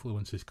your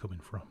influences coming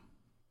from?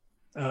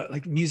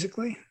 Like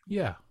musically?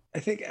 Yeah. I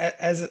think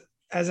as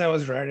I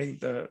was writing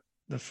the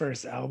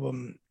first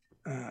album,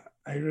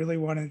 I really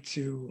wanted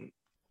to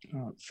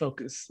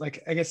focus.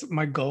 Like, I guess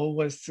my goal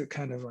was to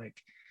kind of like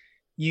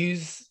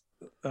use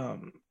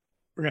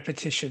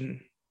repetition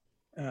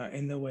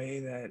in the way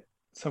that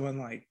someone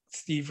like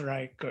Steve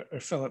Reich or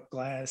Philip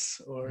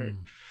Glass or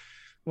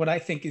what I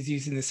think is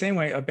used in the same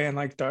way a band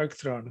like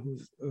Darkthrone,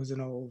 who's an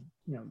old,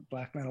 you know,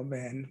 black metal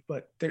band,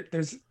 but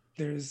there's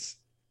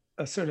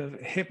a sort of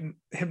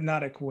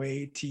hypnotic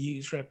way to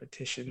use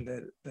repetition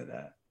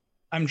that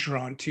I'm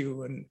drawn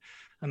to, and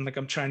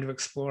I'm trying to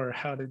explore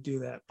how to do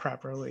that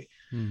properly.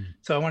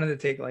 So I wanted to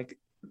take like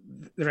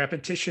the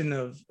repetition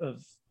of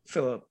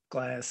Philip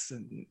Glass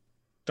and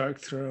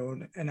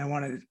Darkthrone, and I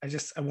wanted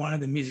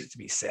the music to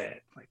be sad,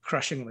 like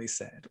crushingly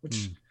sad,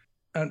 which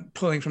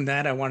pulling from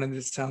that, I wanted it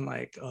to sound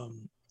like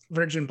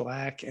Virgin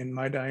Black and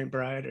My Dying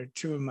Bride are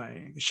two of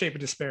my, Shape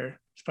of Despair,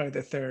 it's probably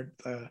the third,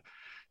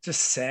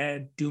 just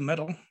sad doom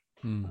metal.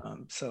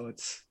 So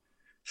it's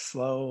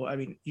slow. I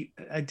mean,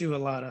 I've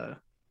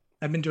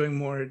been doing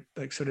more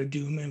like sort of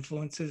doom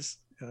influences,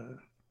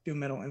 doom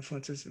metal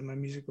influences in my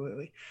music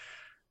lately.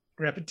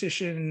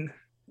 Repetition,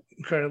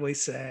 incredibly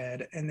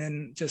sad, and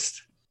then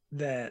just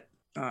that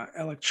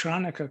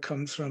electronica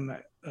comes from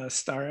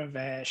Star of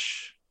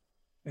Ash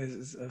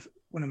is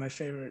one of my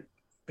favorite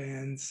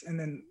bands. And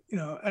then, you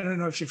know, I don't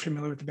know if you're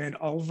familiar with the band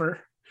Ulver.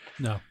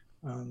 No.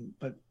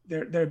 But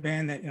they're a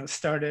band that, you know,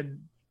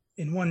 started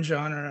in one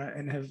genre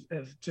and have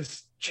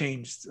just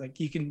changed. Like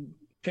you can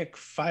pick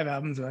 5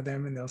 albums by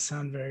them and they'll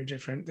sound very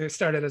different. They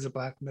started as a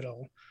black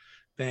metal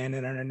band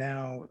and are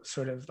now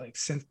sort of like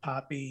synth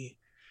poppy,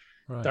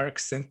 dark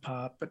synth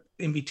pop, but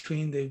in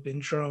between they've been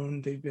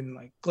drone, they've been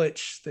like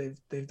glitch,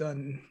 they've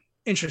done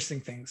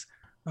interesting things.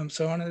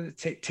 So I wanted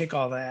to take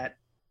all that,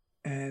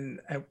 and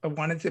I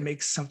wanted to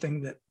make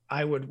something that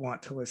I would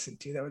want to listen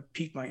to, that would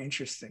pique my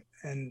interest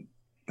in.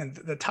 And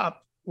the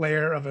top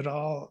layer of it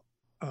all,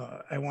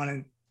 I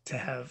wanted to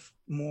have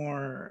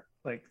more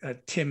like a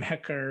Tim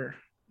Hecker,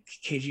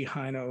 Keiji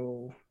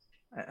Hino,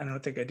 I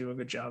don't think I do a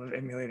good job of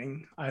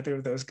emulating either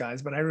of those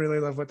guys, but I really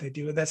love what they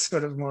do. That's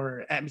sort of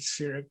more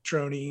atmospheric,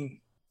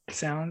 droney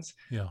sounds.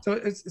 Yeah. So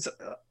it's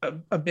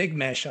a big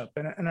mashup,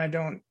 and I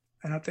don't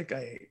think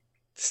I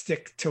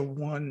stick to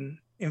one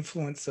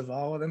influence of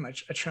all of them. I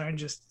try and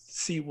just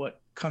see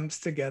what comes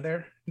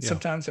together. And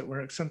sometimes it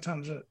works.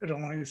 Sometimes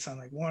it'll only sound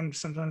like one.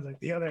 Sometimes like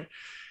the other.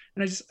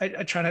 And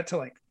I try not to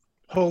like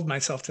hold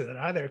myself to that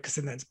either, because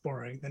then that's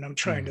boring. Then I'm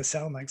trying to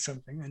sound like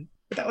something.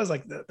 But that was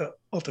like the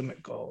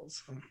ultimate goal.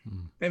 So,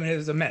 I mean, it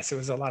was a mess. It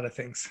was a lot of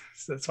things.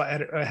 So that's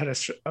why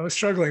I was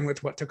struggling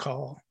with what to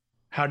call,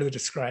 how to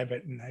describe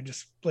it. And I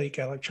just Blake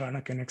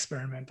electronic and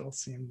experimental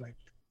seemed like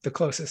the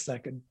closest I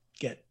could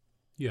get.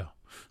 Yeah.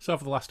 So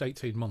over the last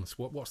 18 months,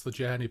 what's the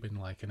journey been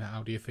like, and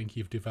how do you think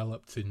you've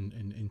developed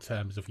in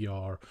terms of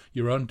your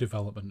own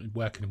development and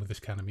working with this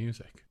kind of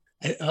music?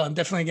 I'm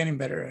definitely getting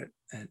better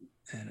at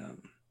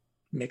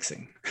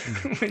mixing,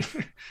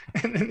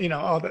 and then, you know,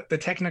 all the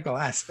technical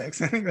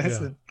aspects. I think that's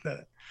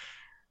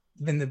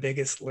been the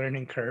biggest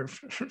learning curve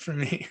for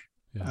me.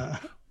 Yeah.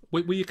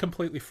 Were you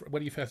completely,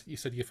 when you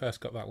said you first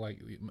got that like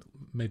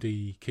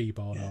MIDI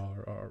keyboard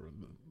or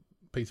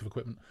piece of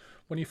equipment,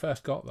 when you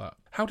first got that,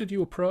 how did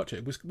you approach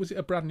it? Was it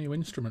a brand new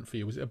instrument for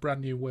you? Was it a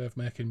brand new way of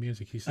making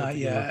music? You said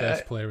you were a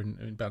bass player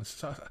in bands.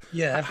 So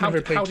I've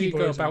never played how do you go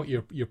keyboards about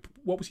your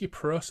what was your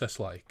process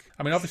like?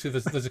 I mean, obviously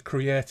there's a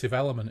creative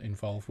element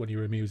involved when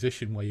you're a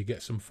musician where you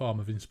get some form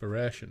of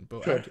inspiration,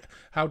 but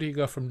how do you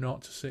go from 0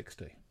 to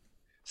 60?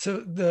 So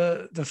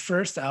the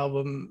first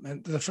album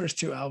and the first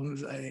two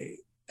albums, I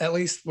at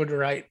least would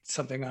write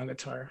something on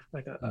guitar,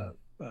 like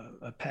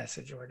a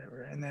passage or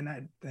whatever, and then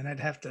I'd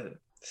have to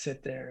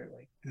sit there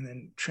and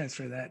then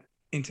transfer that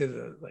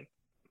into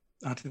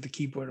onto the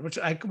keyboard, which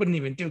I wouldn't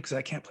even do because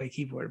I can't play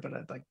keyboard, but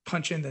I'd like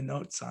punch in the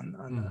notes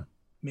on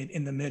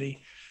the MIDI.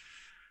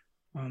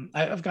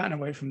 I've gotten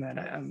away from that.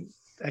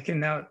 I can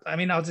now. I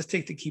mean, I'll just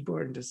take the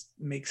keyboard and just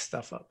make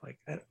stuff up. Like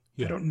I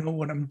don't know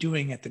what I'm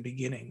doing at the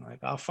beginning. Like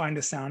I'll find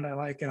a sound I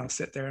like and I'll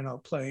sit there and I'll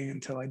play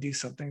until I do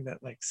something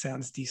that like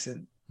sounds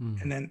decent,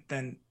 and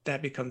then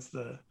that becomes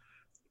the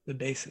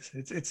basis.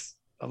 It's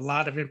a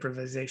lot of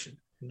improvisation.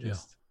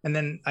 And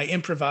then I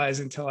improvise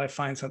until I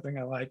find something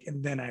I like,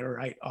 and then I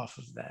write off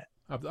of that.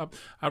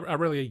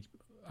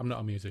 I'm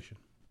not a musician,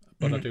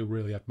 but I do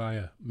really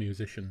admire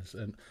musicians,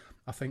 and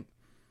I think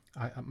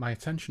my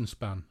attention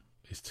span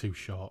is too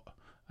short,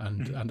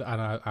 and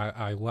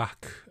I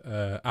lack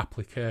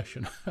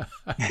application,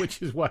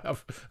 which is why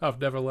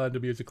I've never learned a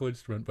musical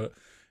instrument. But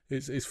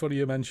it's funny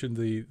you mentioned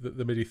the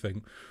MIDI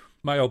thing.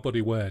 My old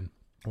buddy Wayne,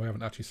 who I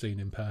haven't actually seen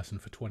in person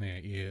for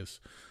 28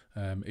 years,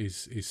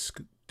 is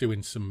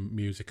doing some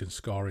music and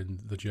scoring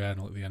the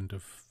journal at the end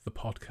of the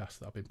podcast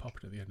that I've been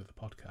popping at the end of the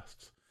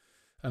podcasts.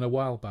 And a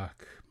while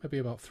back, maybe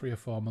about 3 or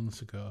 4 months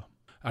ago,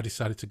 I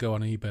decided to go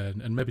on eBay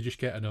and maybe just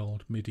get an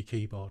old MIDI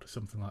keyboard or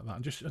something like that,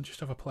 and just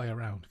have a play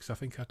around, because I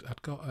think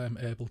I'd got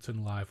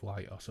Ableton Live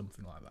Lite or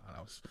something like that, and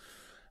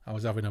I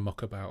was having a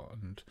muck about,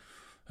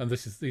 and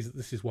this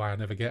is why I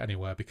never get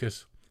anywhere,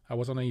 because I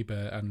was on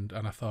eBay and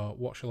I thought,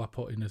 what shall I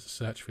put in as a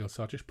search field?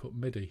 So I just put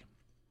MIDI.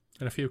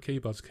 And a few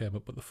keyboards came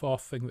up, but the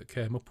fourth thing that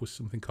came up was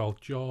something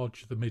called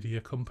George the MIDI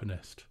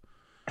Accompanist.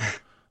 And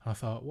I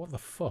thought, what the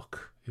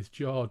fuck is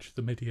George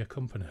the MIDI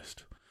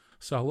Accompanist?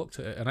 So I looked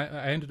at it, and I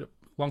ended up,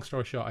 long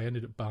story short, I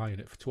ended up buying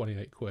it for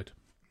 28 quid.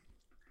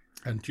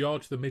 And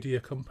George the MIDI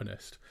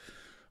Accompanist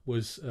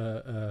was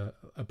a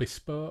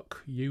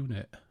bespoke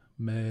unit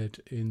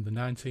made in the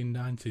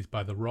 1990s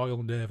by the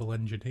Royal Naval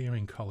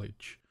Engineering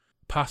College.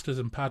 Pastors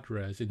and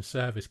padres in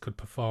service could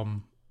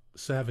perform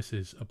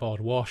services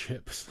aboard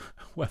warships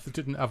where they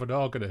didn't have an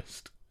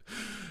organist,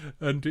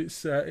 and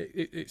it's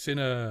in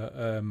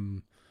a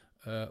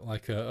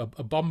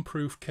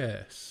bomb-proof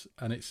case,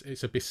 and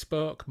it's a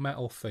bespoke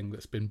metal thing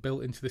that's been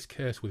built into this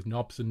case with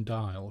knobs and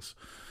dials,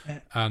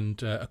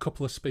 and a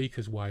couple of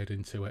speakers wired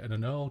into it, and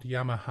an old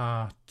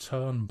Yamaha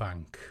tone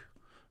bank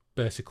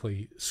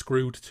basically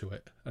screwed to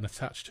it and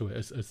attached to it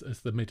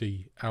as the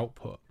MIDI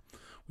output,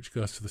 which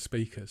goes to the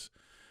speakers.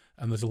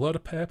 And there's a load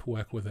of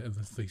paperwork with it, and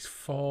there's these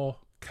 4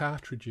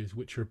 cartridges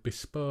which are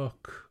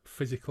bespoke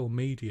physical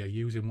media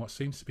using what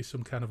seems to be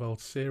some kind of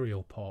old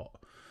serial port.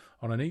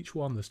 On each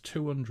one there's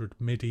 200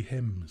 MIDI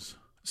hymns.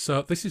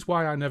 So this is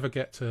why I never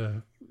get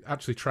to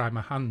actually try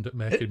my hand at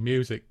making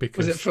music,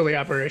 because was it fully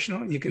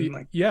operational? You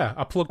can yeah,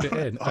 I plugged it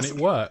in. Awesome. And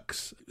it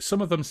works.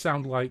 Some of them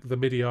sound like the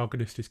MIDI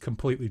organist is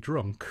completely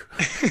drunk,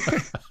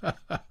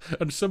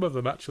 and some of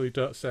them actually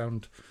don't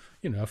sound,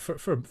 you know,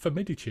 for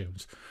MIDI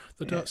tunes,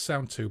 they don't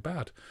sound too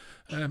bad.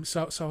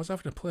 So I was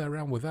having to play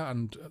around with that,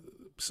 and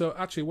so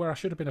actually where I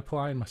should have been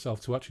applying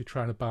myself to actually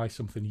trying to buy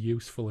something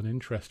useful and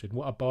interesting,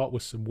 what I bought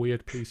was some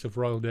weird piece of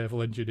Royal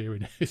Naval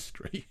Engineering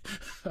history.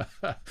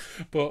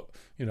 But,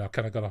 you know, I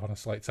kind of got off on a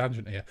slight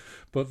tangent here.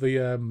 But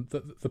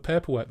the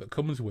paperwork that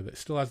comes with it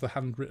still has the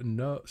handwritten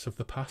notes of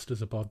the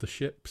pastors aboard the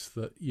ships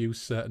that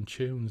use certain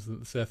tunes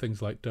that say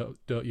things like,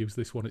 don't use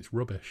this one, it's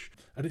rubbish.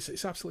 And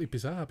it's absolutely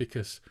bizarre,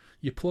 because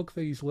you plug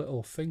these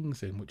little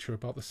things in which are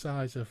about the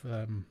size of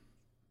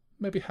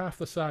maybe half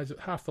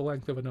the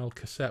length of an old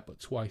cassette, but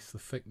twice the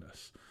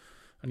thickness.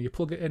 And you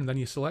plug it in, then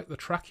you select the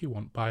track you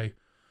want by.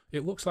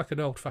 It looks like an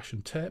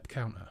old-fashioned tape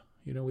counter,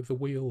 with the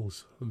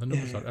wheels and the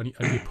numbers on,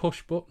 and you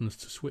push buttons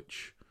to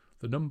switch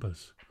the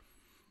numbers,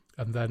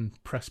 and then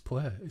press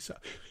play. It's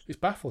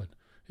baffling.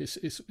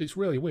 It's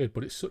really weird,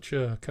 but it's such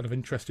a kind of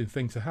interesting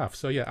thing to have.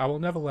 So yeah, I will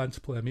never learn to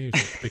play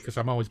music because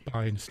I'm always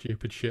buying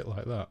stupid shit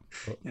like that.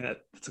 But, yeah,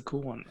 that's a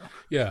cool one though.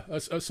 Yeah,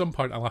 at some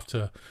point I'll have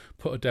to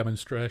put a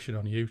demonstration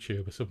on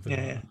YouTube or something.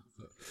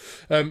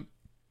 Yeah.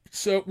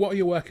 So what are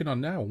you working on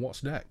now?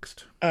 What's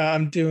next?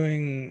 I'm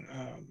doing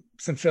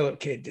some Philip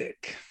K.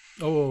 Dick.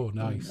 Oh,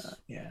 nice.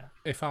 Yeah.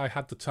 If I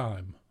had the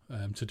time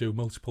to do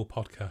multiple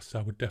podcasts,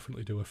 I would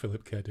definitely do a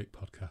Philip K. Dick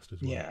podcast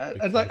as well. Yeah,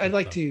 I'd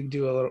like to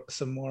do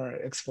some more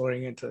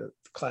exploring into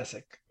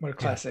more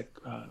classic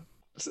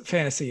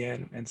fantasy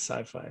and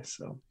sci-fi.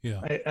 So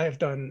yeah, I've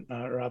done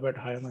Robert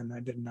Heinlein. I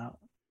did not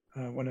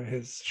one of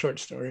his short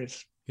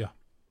stories. Yeah.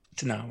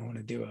 So now I want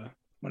to do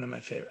one of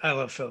my favorite. I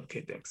love Philip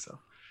K. Dick, so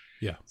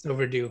yeah, it's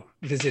overdue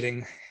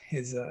visiting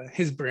his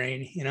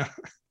brain.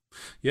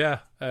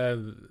 Yeah,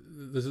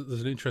 there's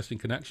an interesting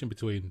connection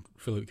between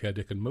Philip K.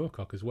 Dick and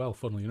Moorcock as well.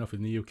 Funnily enough,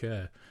 in the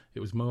UK, it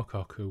was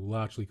Moorcock who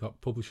largely got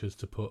publishers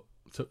to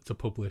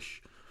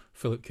publish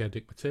Philip K.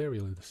 Dick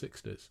material in the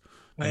 60s.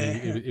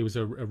 He was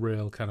a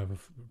real kind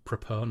of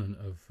proponent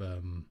of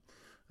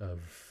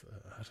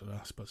I don't know.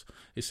 I suppose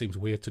it seems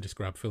weird to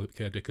describe Philip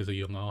K. Dick as a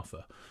young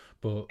author,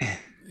 but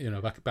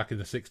back in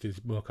the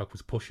 60s, Moorcock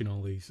was pushing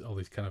all these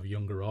kind of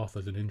younger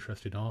authors and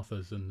interesting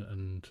authors,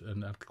 and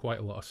had quite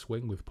a lot of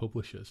swing with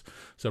publishers.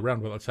 So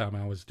around about the time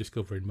I was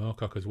discovering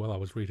Moorcock as well, I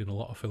was reading a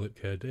lot of Philip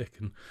K. Dick,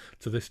 and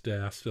to this day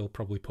I still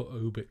probably put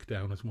Ubik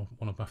down as one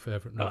of my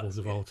favourite novels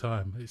of all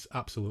time. It's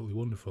absolutely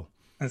wonderful.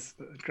 That's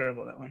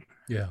incredible, that one.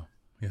 Yeah.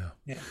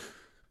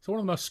 So one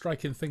of the most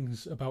striking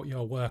things about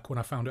your work when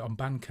I found it on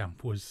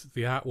Bandcamp was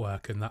the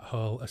artwork and that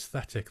whole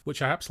aesthetic,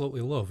 which I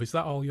absolutely love. Is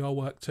that all your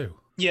work too?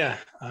 Yeah,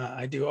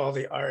 I do all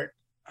the art,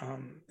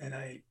 and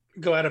I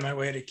go out of my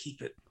way to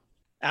keep it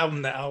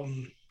album to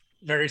album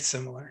very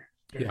similar.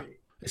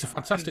 It's a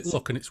fantastic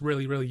look, and it's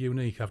really, really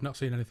unique. I've not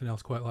seen anything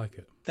else quite like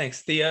it.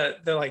 Thanks. The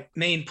like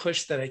main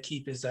push that I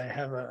keep is I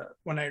have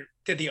when I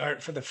did the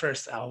art for the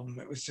first album,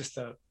 it was just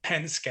a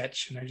pen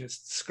sketch and I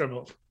just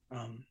scribbled.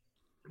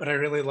 But I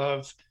really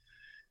love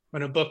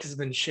when a book has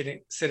been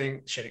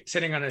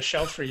sitting on a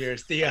shelf for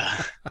years,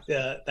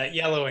 that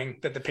yellowing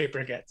that the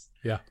paper gets.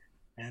 Yeah.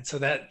 And so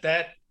that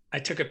I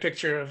took a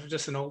picture of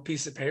just an old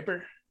piece of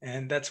paper,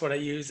 and that's what I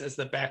use as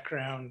the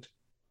background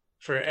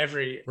for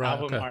every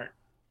album art.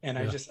 And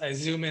I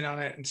zoom in on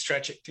it and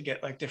stretch it to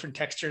get like different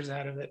textures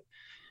out of it.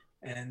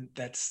 And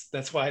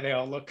that's why they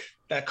all look,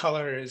 that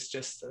color is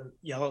just a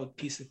yellow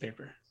piece of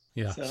paper.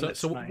 Yeah.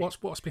 So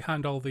what's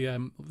behind all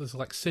the there's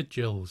like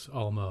sigils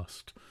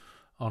almost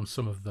on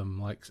some of them,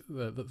 like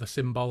the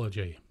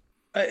symbology?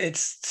 It's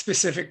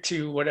specific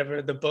to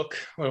whatever the book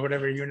or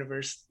whatever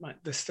universe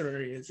the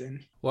story is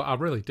in. Well, I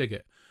really dig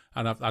it.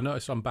 And I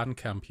noticed on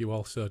Bandcamp you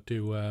also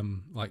do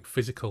like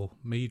physical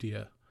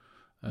media.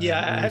 The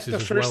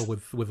as well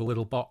with a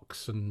little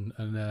box and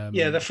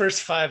the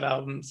first 5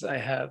 albums I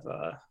have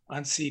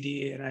on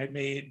CD, and I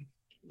made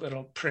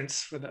little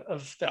prints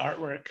of the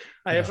artwork.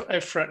 I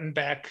have front and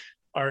back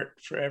art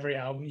for every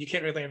album. You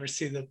can't really ever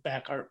see the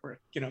back artwork,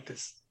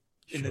 because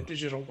in the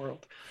digital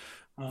world.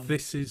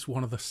 This is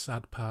one of the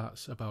sad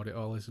parts about it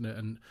all, isn't it?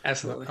 And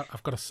absolutely,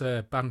 I've got to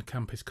say,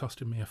 Bandcamp is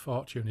costing me a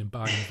fortune in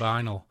buying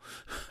vinyl.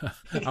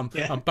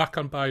 I'm back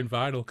on buying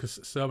vinyl because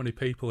so many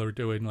people are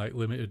doing like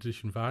limited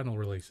edition vinyl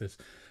releases,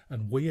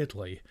 and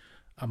weirdly,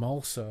 I'm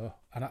also,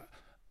 and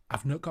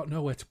I've not got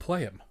nowhere to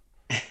play them.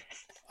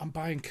 I'm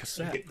buying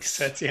cassettes.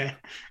 Cassettes,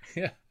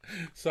 yeah.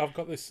 So I've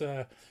got this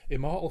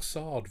Immortal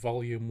Sword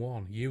Volume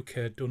 1,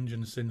 UK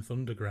Dungeon Synth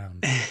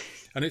Underground,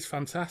 and it's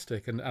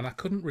fantastic. And I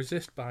couldn't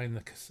resist buying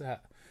the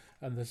cassette.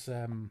 And there's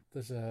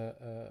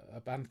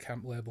a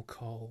Bandcamp label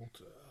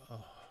called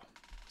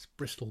it's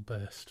Bristol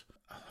based.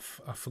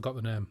 I forgot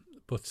the name,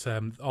 but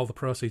all the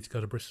proceeds go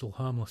to Bristol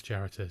homeless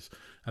charities,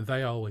 and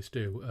they always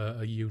do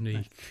a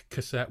unique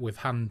cassette with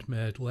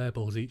handmade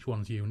labels. Each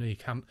one's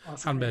unique,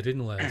 handmade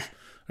inlays,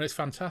 and it's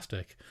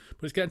fantastic.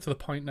 But it's getting to the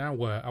point now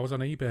where I was on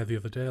eBay the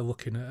other day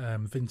looking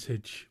at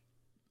vintage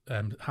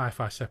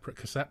hi-fi separate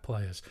cassette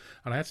players,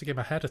 and I had to give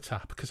my head a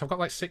tap because I've got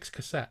like 6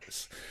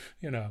 cassettes.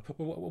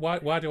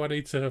 Why do I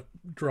need to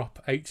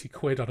drop 80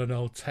 quid on an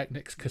old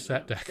Technics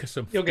cassette deck or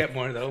something? You'll get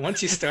more though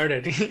once you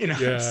started.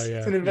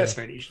 It's an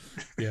investment.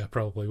 Yeah,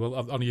 probably. Well,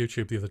 on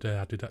YouTube the other day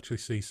I did actually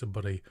see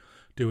somebody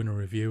doing a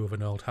review of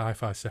an old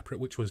hi-fi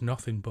separate, which was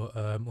nothing but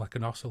like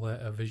an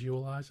oscillator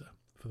visualizer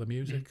for the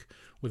music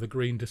with a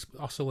green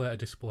oscillator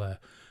display.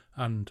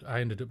 And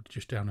I ended up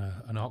just down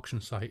an auction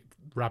site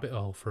rabbit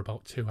hole for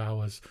about 2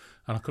 hours,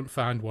 and I couldn't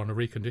find a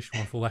reconditioned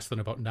one for less than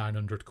about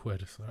 900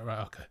 quid. So,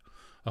 right,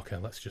 okay,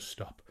 let's just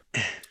stop.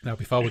 Now,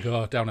 before we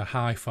go down a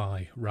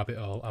hi-fi rabbit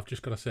hole, I've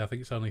just got to say I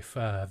think it's only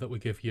fair that we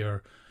give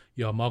your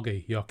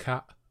Moggy, your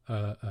cat,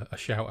 a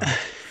shout out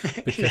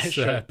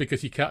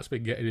because your cat's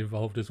been getting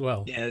involved as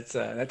well. Yeah,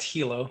 that's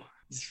Hilo.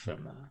 He's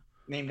from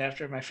named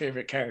after my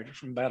favorite character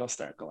from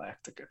Battlestar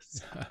Galactica.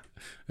 So.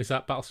 Is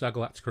that Battlestar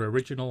Galactica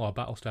original or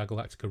Battlestar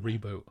Galactica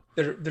reboot?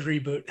 The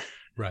reboot.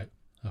 Right.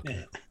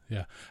 Okay.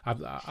 Yeah.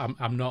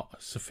 I'm not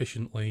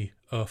sufficiently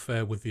au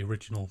fait with the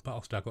original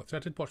Battlestar Galactica. I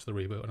did watch the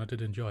reboot and I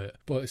did enjoy it,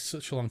 but it's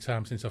such a long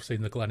time since I've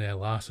seen the Glenn A.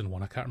 Larson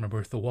one. I can't remember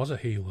if there was a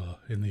Helo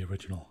in the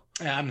original.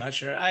 Yeah, I'm not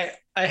sure. I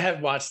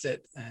have watched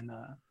it, and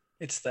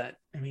it's that.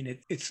 I mean,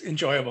 it's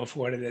enjoyable for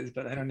what it is,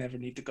 but I don't ever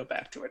need to go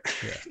back to it.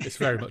 Yeah, it's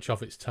very much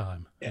of its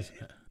time,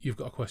 isn't it? You've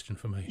got a question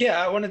for me.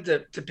 Yeah, I wanted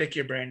to pick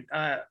your brain.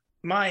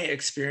 My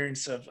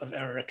experience of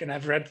Elric, and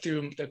I've read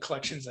through the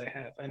collections I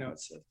have. I know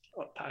it's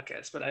a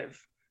podcast, but I've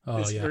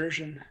this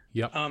version.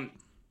 Yep.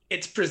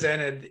 It's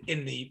presented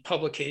in the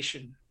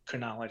publication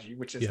chronology,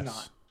 which is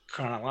not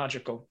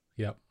chronological.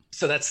 Yep.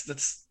 So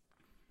that's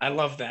I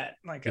love that.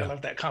 I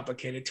love that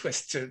complicated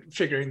twist to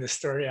figuring the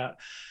story out.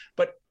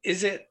 But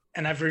is it,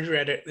 and I've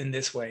reread it in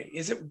this way,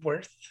 is it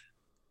worth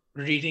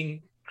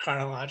reading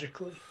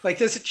chronologically?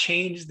 Does it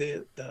change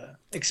the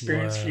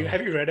experience for you?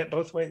 Have you read it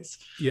both ways?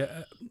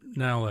 Yeah.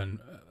 Now then,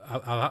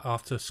 I'll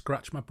have to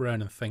scratch my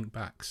brain and think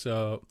back.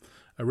 So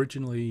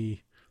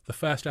originally, the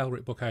first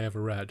Elric book I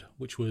ever read,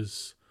 which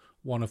was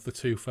one of the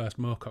two first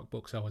Moorcock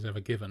books I was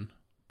ever given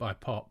by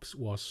Pops,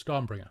 was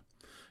Stormbringer.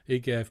 He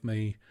gave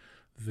me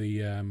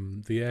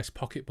the Ace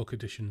pocketbook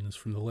editions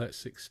from the late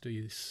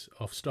 60s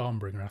of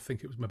Stormbringer. I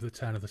think it was maybe the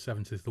turn of the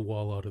 70s, The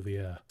Warlord of the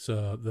Air.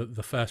 So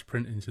the first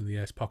printings in the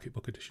Ace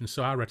pocketbook edition.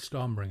 So I read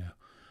Stormbringer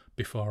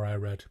before I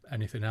read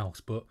anything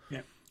else. But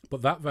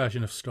that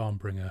version of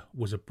Stormbringer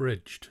was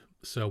abridged.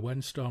 So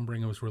when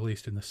Stormbringer was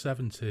released in the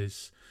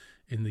 70s,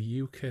 in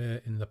the UK,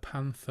 in the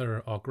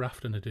Panther or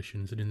Grafton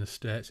editions, and in the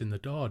States, in the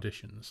Daw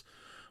editions,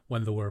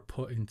 when they were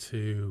put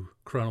into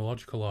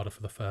chronological order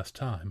for the first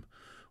time,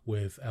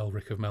 with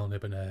Elric of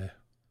Melniboné,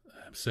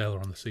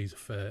 Sailor on the Seas of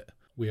Fate,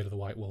 Weird of the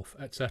White Wolf,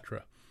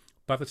 etc.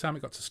 By the time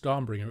it got to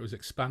Stormbringer, it was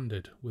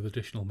expanded with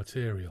additional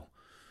material.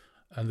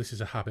 And this is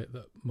a habit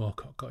that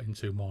Moorcock got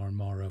into more and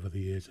more over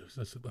the years,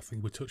 as I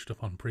think we touched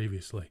upon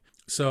previously.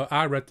 So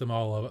I read them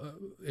all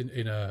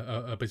in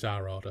a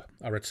bizarre order.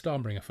 I read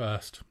Stormbringer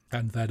first,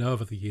 and then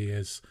over the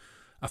years,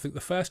 I think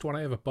the first one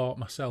I ever bought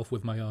myself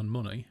with my own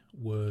money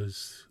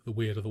was The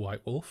Weird of the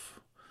White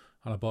Wolf,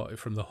 and I bought it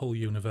from the Hull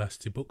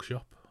University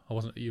bookshop. I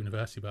wasn't at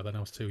university by then,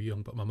 I was too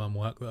young, but my mum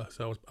worked there,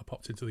 so I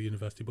popped into the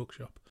university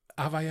bookshop.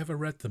 Have I ever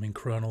read them in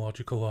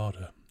chronological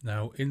order?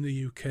 Now, in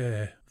the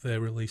UK, they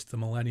released the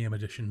Millennium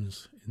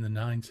editions in the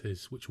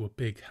 90s, which were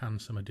big,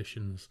 handsome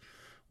editions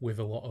with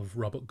a lot of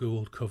Robert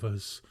Gould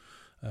covers.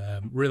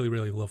 Really,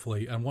 really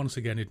lovely. And once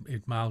again,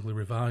 it mildly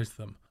revised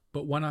them.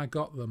 But when I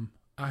got them,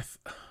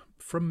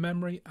 from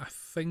memory, I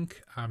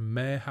think I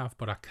may have,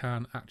 but I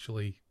can't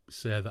actually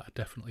say that I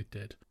definitely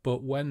did.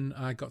 But when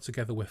I got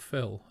together with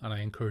Phil and I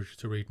encouraged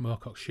her to read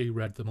Moorcock, she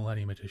read the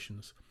Millennium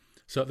editions.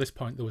 So at this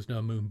point there was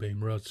no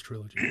Moonbeam Roads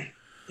trilogy.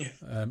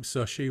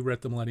 So she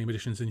read the Millennium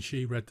editions and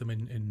she read them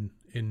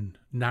in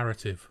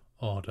narrative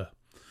order.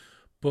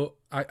 But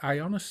I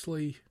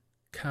honestly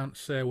can't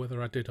say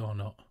whether I did or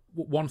not.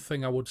 One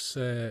thing I would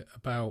say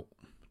about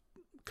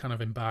kind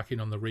of embarking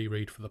on the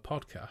reread for the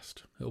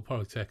podcast, it'll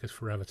probably take us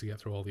forever to get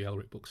through all the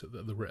Elric books at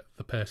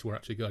the pace we're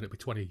actually going. It'll be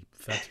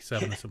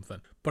 2037 or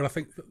something. But I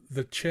think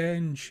the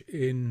change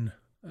in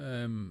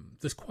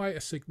there's quite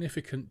a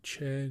significant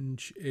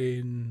change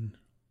in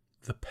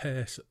the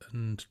pace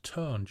and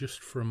tone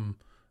just from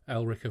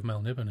Elric of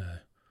Melniboné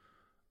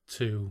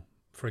to,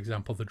 for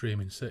example, The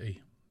Dreaming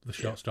City, the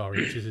short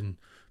story, which is in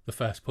the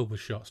first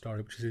published short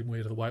story, which is in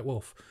Weird of the White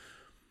Wolf.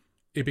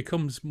 It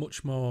becomes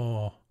much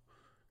more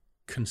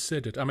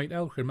considered. I mean,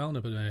 Elric of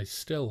Melniboné is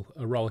still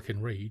a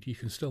rollicking read. You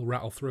can still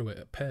rattle through it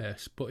at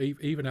pace, but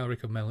even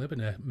Elric of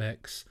Melniboné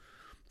makes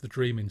The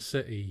Dreaming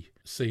City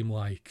seem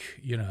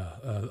like,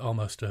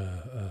 almost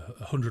a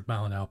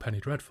 100-mile-an-hour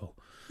Penny Dreadful.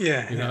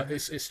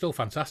 It's still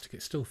fantastic.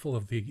 It's still full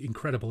of the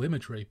incredible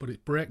imagery, but it's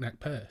breakneck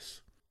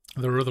pace.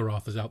 There are other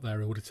authors out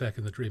there who would have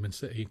taken The Dreaming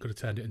City and could have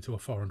turned it into a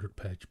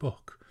 400-page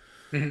book.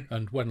 Mm-hmm.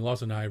 And when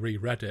Loz and I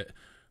reread it,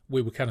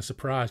 we were kind of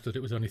surprised that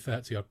it was only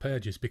 30-odd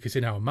pages, because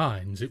in our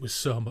minds it was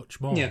so much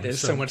more. Yeah, there's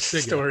so much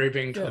bigger story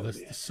being told.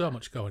 There's so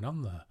much going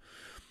on there.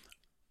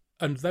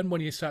 And then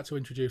when you start to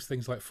introduce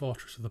things like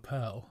Fortress of the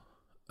Pearl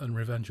and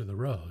Revenge of the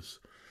Rose,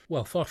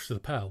 well, Fortress of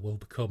the Pearl will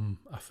become,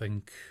 I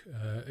think,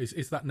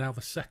 is that now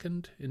the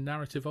second in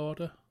narrative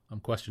order?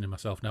 I'm questioning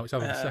myself now. It's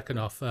either the second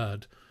or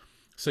third.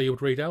 So you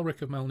would read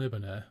Elric of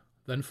Melniboné,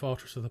 then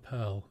Fortress of the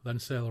Pearl, then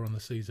Sailor on the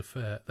Seas of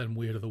Fate, then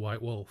Weird of the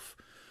White Wolf,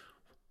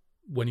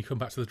 when you come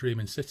back to The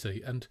Dreaming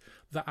City. And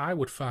that I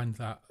would find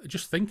that,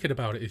 just thinking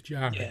about it, is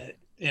jarring. Yeah,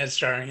 it's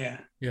jarring, yeah.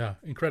 Yeah,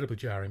 incredibly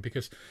jarring,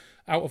 because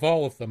out of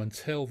all of them,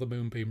 until the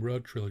Moonbeam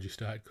Road trilogy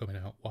started coming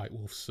out, White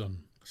Wolf's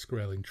Son,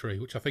 Skraeling Tree,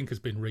 which I think has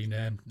been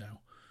renamed now.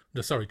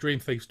 No, sorry, Dream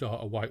Thief's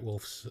Daughter, White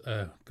Wolf's...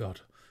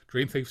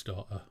 Dream Thief's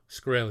Daughter,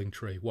 Skraeling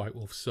Tree, White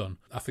Wolf's Son.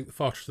 I think The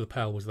Fortress of the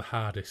Pearl was the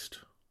hardest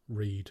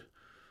read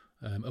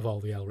of all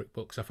the Elric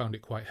books. I found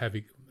it quite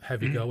heavy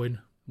going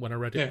when I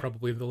read it,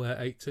 probably in the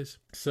late 80s.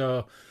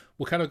 So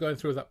we're kind of going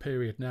through that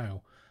period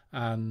now,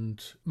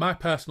 And my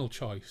personal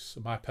choice,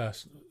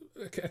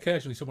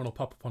 occasionally someone will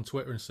pop up on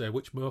Twitter and say,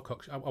 which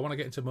Moorcock, I want to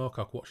get into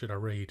Moorcock, what should I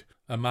read?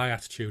 And my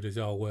attitude is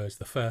always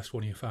the first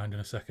one you find in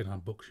a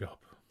second-hand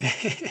bookshop.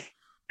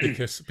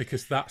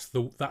 because that's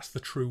the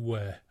true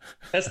way.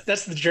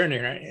 That's the journey,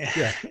 right?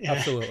 Yeah,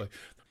 absolutely.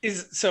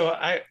 So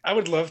I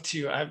would love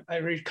to. I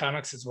read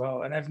comics as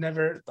well, and I've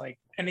never, like,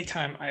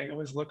 anytime I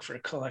always look for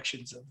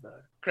collections of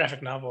the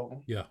graphic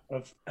novel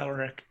of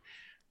Elric.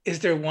 Is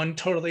there one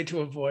totally to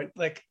avoid?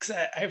 Like, cause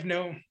I have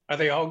no. Are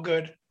they all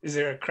good? Is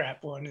there a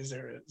crap one? Is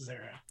there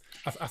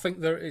a... I think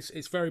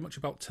it's very much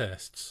about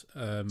tastes.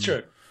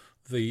 Sure.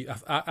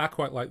 I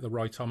quite like the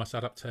Roy Thomas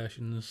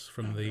adaptations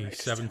from the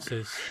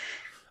 70s,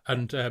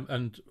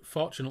 and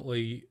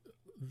fortunately,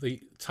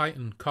 the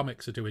Titan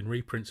Comics are doing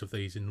reprints of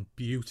these in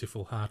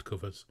beautiful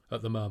hardcovers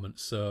at the moment.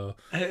 So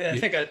I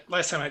think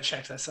last time I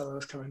checked, I saw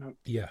those coming up.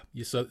 Yeah,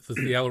 so there's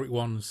the Elric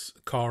ones,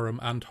 Corum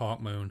and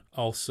Hawkmoon.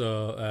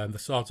 Also, the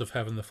Swords of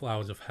Heaven, the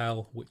Flowers of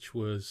Hell, which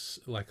was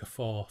like a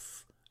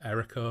fourth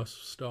Ericos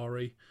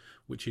story,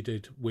 which he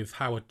did with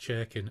Howard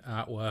Chaykin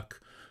artwork,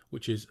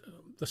 which is,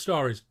 the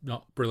story's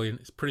not brilliant,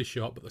 it's pretty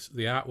short, but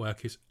the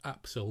artwork is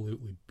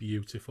absolutely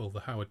beautiful. The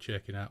Howard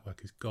Chaykin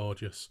artwork is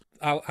gorgeous.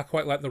 I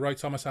quite like the Roy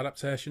Thomas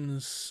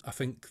adaptations. I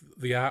think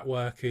the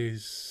artwork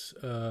is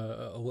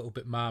a little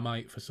bit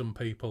Marmite for some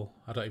people.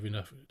 I don't even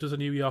know. Does a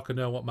New Yorker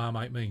know what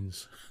Marmite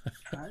means?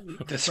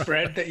 The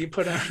spread that you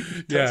put on.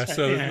 Yeah,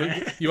 so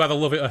you either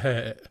love it or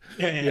hate it.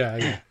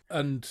 Yeah.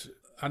 And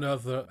I know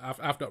that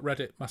I've not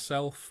read it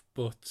myself,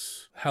 but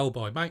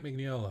Hellboy, Mike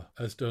Mignola,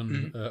 has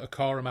done a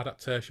Corum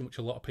adaptation, which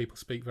a lot of people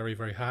speak very,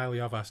 very highly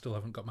of. I still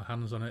haven't got my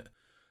hands on it.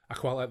 I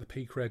quite like the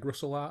P. Craig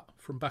Russell art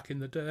from back in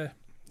the day.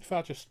 If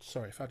I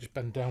just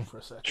bend down for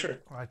a second. Sure.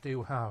 I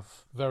do have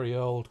very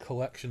old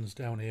collections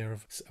down here.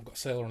 I've got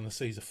Sailor on the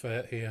Seas of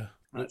Fate here.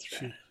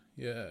 That's right.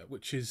 Yeah,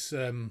 which is,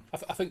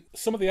 I think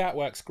some of the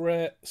artwork's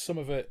great, some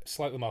of it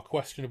slightly more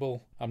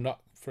questionable. I'm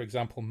not, for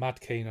example,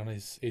 mad keen on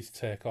his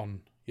take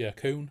on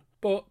Yerkun.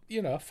 But,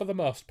 for the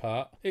most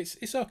part,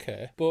 it's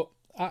okay. But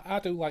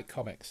I do like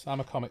comics. I'm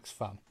a comics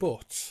fan.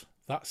 But,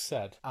 that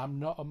said, I'm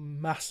not a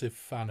massive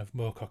fan of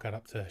Moorcock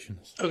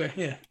adaptations. Okay,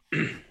 yeah.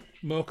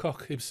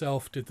 Moorcock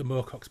himself did the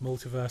Moorcock's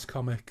Multiverse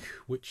comic,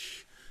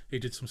 which he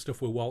did some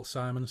stuff with Walt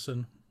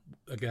Simonson.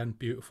 Again,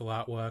 beautiful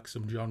artwork,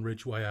 some John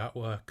Ridgway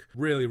artwork.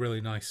 Really, really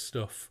nice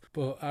stuff.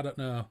 But, I don't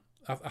know.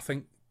 I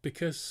think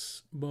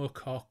because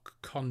Moorcock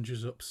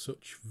conjures up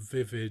such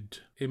vivid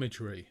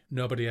imagery,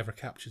 nobody ever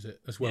captures it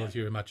as well as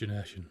your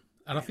imagination.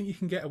 And I think you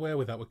can get away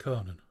with that with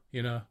Conan,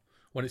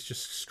 when it's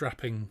just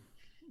strapping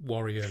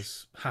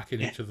warriors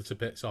hacking each other to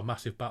bits or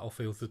massive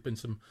battlefields. There's been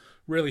some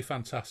really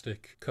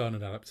fantastic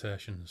Conan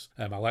adaptations.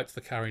 I liked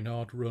the Carrie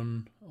Nord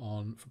run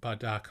by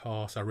Dark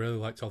Horse. I really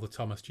liked all the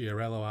Thomas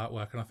Giorello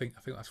artwork, and I think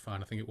that's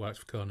fine. I think it works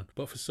for Conan.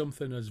 But for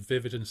something as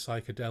vivid and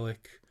psychedelic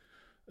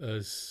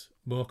as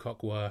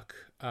Moorcock work,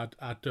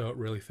 I don't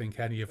really think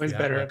any of the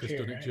artwork has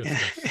done it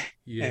justice.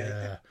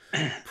 Yeah.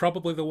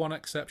 Probably the one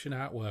exception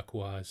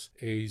artwork-wise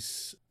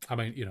is,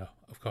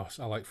 of course,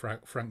 I like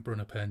Frank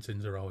Brunner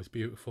paintings, are always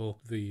beautiful.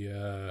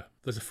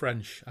 There's a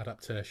French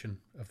adaptation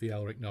of the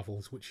Elric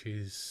novels, which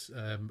is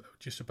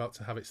just about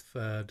to have its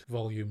third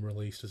volume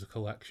released as a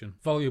collection.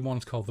 Volume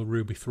 1's called The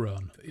Ruby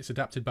Throne. It's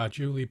adapted by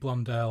Julie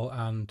Blondell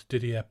and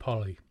Didier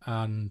Polly.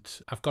 And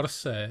I've got to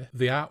say,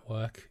 the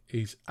artwork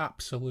is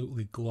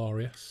absolutely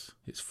glorious.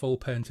 It's full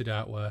painted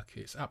artwork.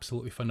 It's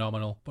absolutely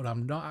phenomenal. But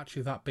I'm not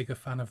actually that big a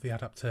fan of the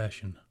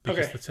adaptation,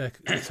 because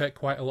they take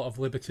quite a lot of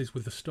liberties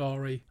with the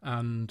story.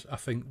 And I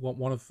think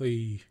one of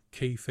the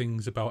key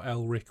things about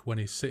Elric when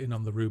he's sitting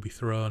on the Ruby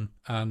Throne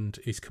and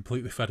he's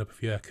completely fed up of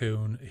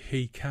Yerkun,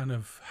 he kind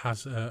of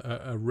has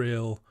a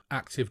real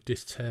active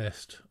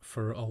distaste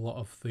for a lot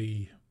of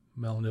the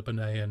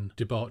Melnibonéan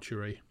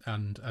debauchery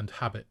and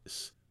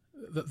habits.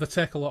 They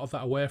take a lot of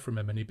that away from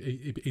him, and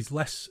he's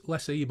less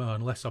emo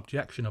and less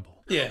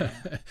objectionable. Yeah.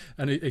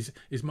 And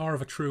he's more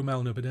of a true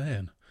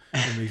Melnibonéan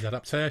in these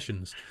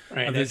adaptations.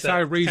 Right. And the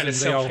entire reason kind of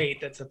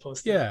self-hate that's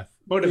supposed to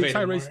motivate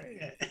him more.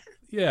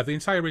 Yeah, the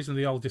entire reason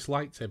they all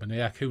disliked him and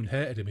Yerkun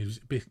hated him is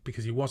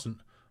because he wasn't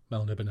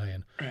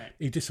Melnibonéan. Right.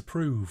 He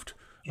disapproved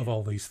of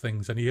all these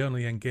things, and he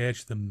only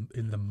engaged them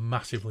in them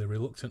massively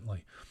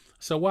reluctantly.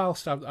 So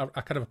whilst I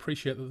kind of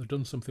appreciate that they've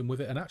done something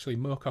with it, and actually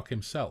Moorcock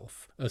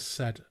himself has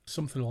said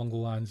something along the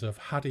lines of,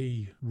 had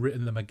he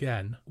written them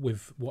again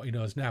with what he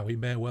knows now, he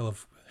may well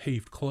have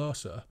heaved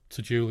closer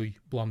to Julie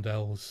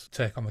Blondell's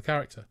take on the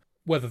character.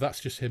 Whether that's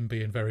just him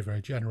being very,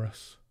 very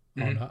generous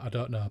or not, I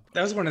don't know.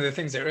 That was one of the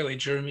things that really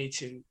drew me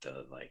to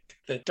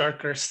the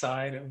darker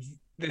side of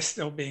this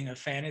still being a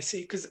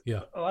fantasy, because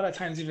a lot of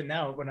times, even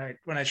now,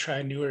 when I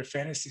try newer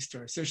fantasy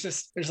stories,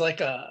 there's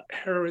like a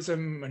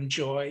heroism and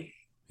joy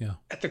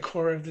at the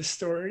core of the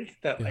story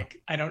that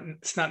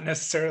it's not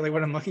necessarily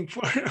what I'm looking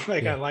for.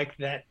 I like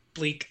that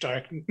bleak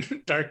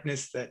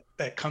darkness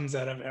that comes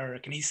out of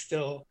Eric, and he's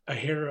still a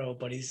hero,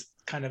 but he's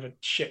kind of a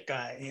shit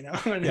guy,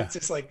 and it's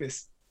just like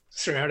this,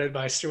 surrounded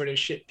by sort of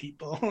shit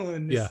people,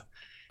 and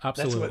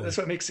Absolutely. That's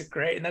what makes it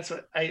great. And that's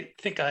what I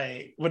think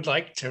I would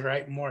like to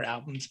write more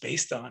albums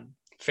based on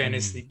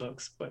fantasy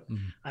books, but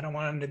I don't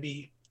want them to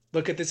be,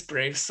 look at this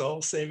brave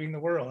soul saving the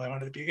world. I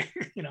want it to be,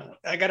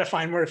 I got to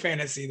find more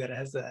fantasy that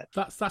has that.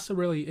 That's a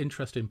really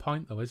interesting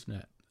point though, isn't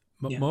it?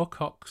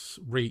 Moorcock's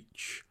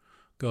reach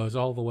goes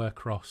all the way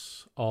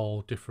across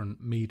all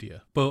different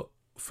media, but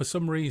for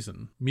some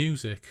reason,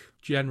 music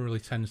generally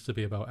tends to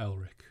be about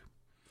Elric.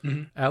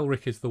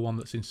 Elric is the one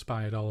that's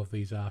inspired all of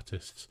these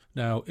artists.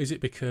 Now, is it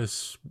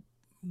because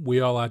we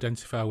all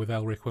identify with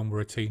Elric when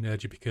we're a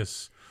teenager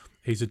because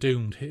he's a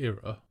doomed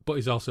hero, but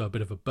he's also a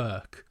bit of a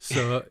Burke,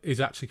 so he's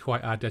actually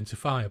quite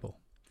identifiable?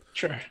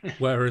 Sure.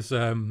 whereas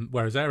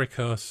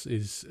Ericos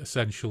is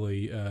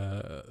essentially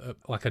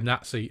like a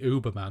Nazi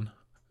Uberman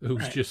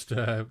who's just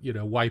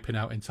wiping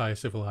out entire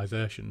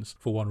civilizations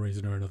for one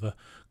reason or another.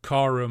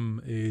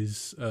 Corum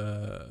is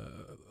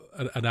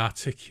an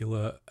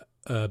articulate,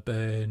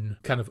 urban,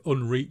 kind of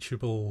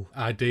unreachable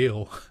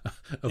ideal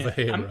of a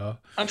hero.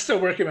 I'm still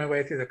working my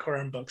way through the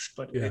Corum books,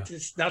 but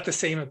it's not the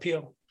same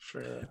appeal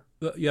for.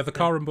 The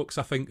Corum books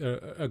I think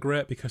are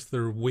great because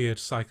they're weird,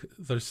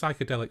 they're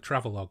psychedelic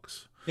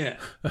travelogues. Yeah,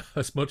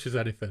 as much as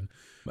anything.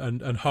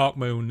 And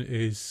Hawkmoon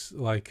is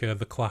like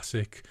the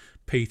classic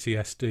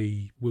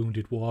PTSD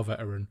wounded war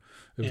veteran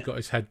who's got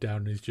his head down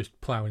and is just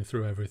ploughing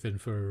through everything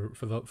for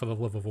the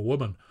love of a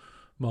woman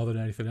more than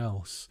anything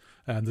else.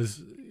 And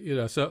there's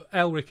so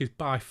Elric is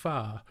by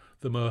far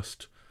the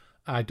most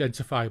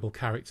identifiable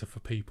character for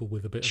people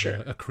with a bit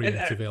of a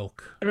creative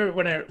ilk. I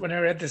remember when I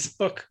read this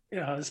book,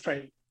 I was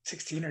probably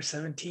 16 or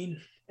 17,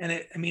 and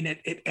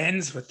it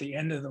ends with the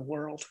end of the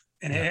world.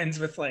 And it ends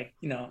with what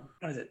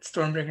is it?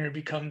 Stormbringer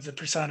becomes a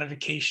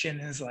personification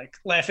and is like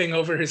laughing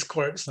over his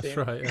corpse. That's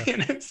right. Yeah.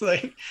 And it's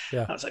like,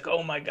 I was like,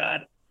 oh my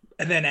God.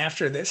 And then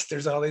after this,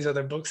 there's all these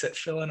other books that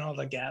fill in all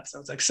the gaps. I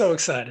was like so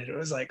excited. It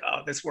was like,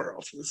 oh, this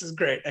world, this is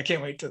great. I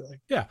can't wait to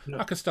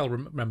I can still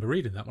remember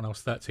reading that when I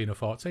was 13 or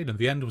 14, and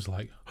the end was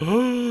like,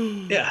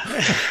 yeah.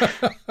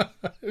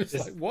 It was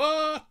like,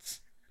 what?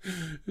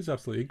 It was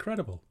absolutely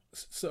incredible.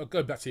 So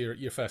going back to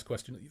your first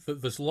question,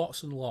 there's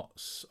lots and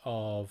lots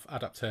of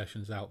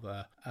adaptations out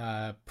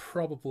there.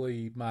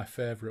 Probably my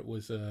favourite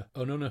was an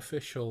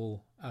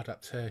unofficial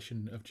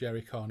adaptation of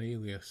Jerry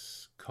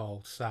Cornelius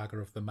called Saga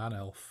of the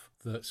Man-Elf.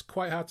 That's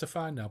quite hard to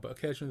find now, but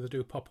occasionally they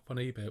do pop up on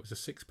eBay. It was a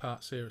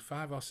 6-part series,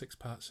 5 or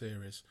 6-part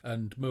series,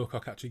 and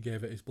Moorcock actually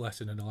gave it his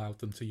blessing and allowed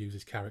them to use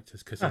his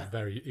characters because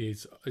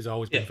he's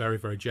always been very,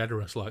 very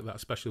generous like that,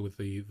 especially with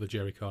the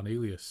Jerry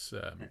Cornelius.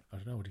 I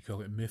don't know, what do you call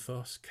it?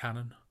 Mythos,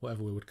 canon,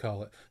 whatever we would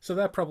call it. So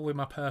they're probably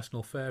my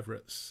personal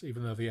favourites,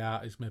 even though the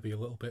art is maybe a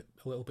little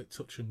bit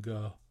touch and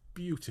go.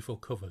 Beautiful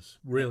covers,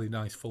 really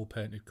nice full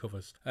painted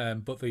covers.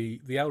 But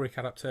the Elric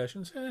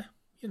adaptations,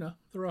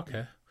 they're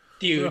okay.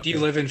 Do you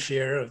live in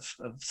fear of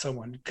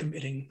someone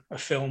committing a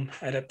film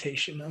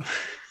adaptation?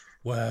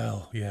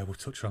 Well, yeah, we've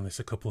touched on this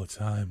a couple of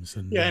times,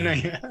 and I know.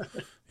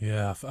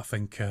 I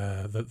think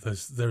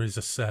that there is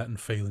a certain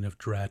feeling of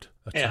dread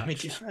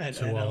attached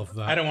to all of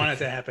that. I don't want it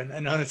to happen.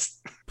 I know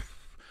it's.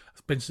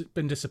 I've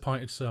been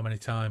disappointed so many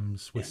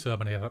times with so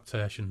many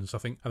adaptations. I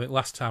think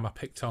last time I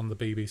picked on the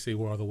BBC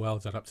War of the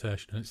Worlds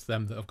adaptation, and it's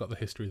them that have got the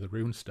History of the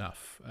Rune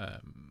Staff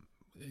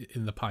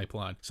in the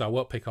pipeline, so I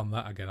won't pick on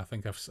that again. I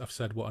think I've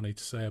said what I need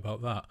to say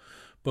about that,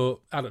 but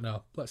I don't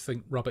know. Let's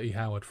think Robert E.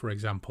 Howard, for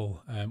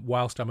example.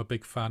 Whilst I'm a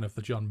big fan of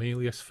the John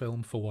Milius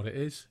film for what it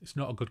is, it's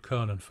not a good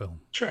Conan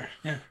film. Sure,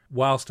 yeah.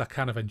 Whilst I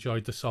kind of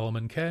enjoyed the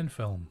Solomon Kane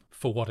film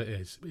for what it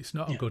is, it's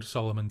not a good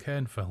Solomon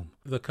Kane film.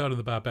 The Conan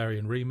the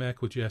Barbarian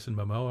remake with Jason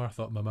Momoa, I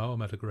thought Momoa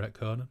made a great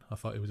Conan. I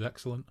thought he was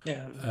excellent.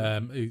 Yeah.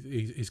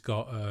 He's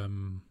got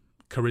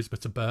charisma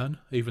to burn,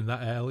 even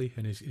that early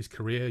in his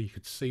career. You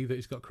could see that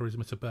he's got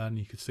charisma to burn.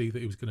 You could see that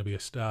he was going to be a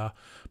star,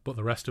 but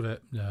the rest of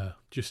it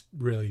just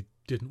really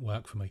didn't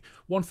work for me.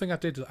 One thing I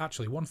did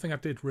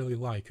really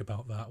like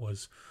about that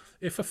was,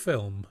 if a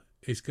film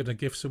is going to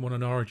give someone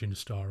an origin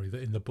story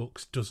that in the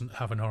books doesn't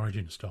have an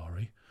origin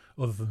story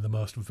other than the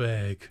most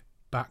vague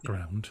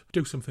background,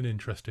 do something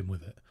interesting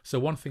with it. So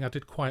one thing I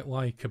did quite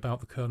like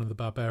about the Conan the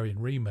Barbarian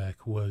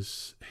remake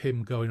was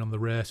him going on the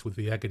race with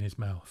the egg in his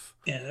mouth.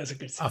 Yeah, that's a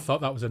good scene. I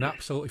thought that was an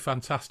absolutely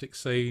fantastic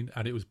scene,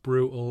 and it was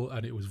brutal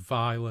and it was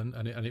violent,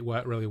 and it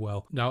worked really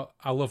well. Now,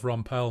 I love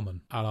Ron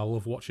Perlman and I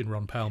love watching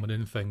Ron Perlman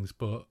in things,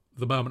 but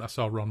the moment I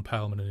saw Ron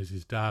Perlman as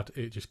his dad,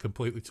 it just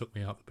completely took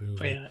me out the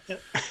movie.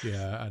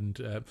 Yeah,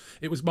 and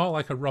it was more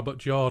like a Robert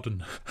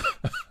Jordan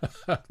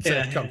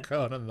take on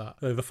Conan. That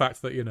the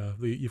fact that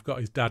you've got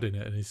his dad in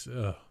it, and he's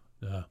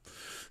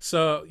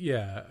So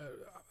yeah,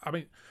 I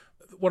mean,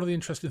 one of the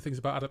interesting things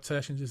about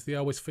adaptations is they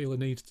always feel a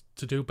need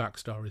to do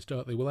backstories,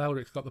 don't they? Well,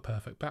 Elric's got the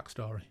perfect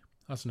backstory,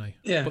 hasn't he?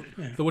 Yeah, but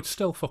they would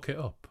still fuck it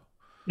up.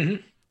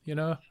 Mm-hmm.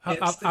 Are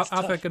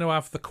they going to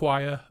have the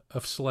choir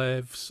of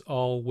slaves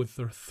all with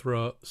their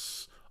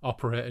throats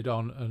operated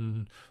on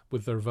and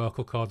with their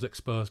vocal cords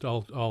exposed,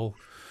 all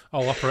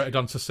operated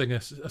on to sing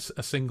a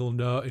single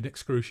note in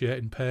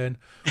excruciating pain?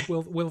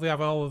 Will they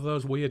have all of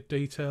those weird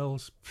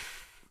details?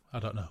 I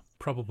don't know.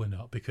 Probably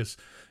not, because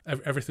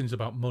everything's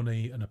about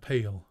money and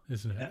appeal,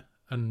 isn't it?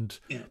 And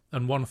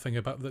and one thing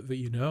about that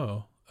you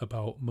know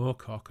about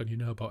Moorcock, and you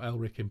know about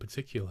Elric in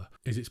particular,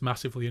 is it's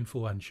massively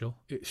influential.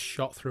 It's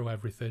shot through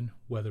everything,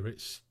 whether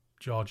it's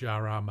George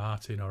R.R.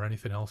 Martin or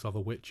anything else, or The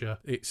Witcher.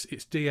 Its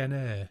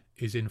DNA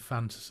is in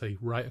fantasy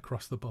right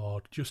across the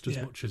board, just as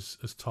much as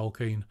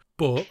Tolkien.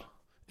 But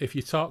if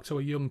you talk to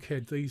a young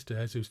kid these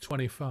days who's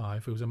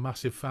 25, who's a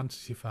massive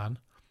fantasy fan,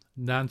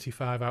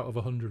 95 out of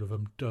 100 of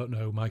them don't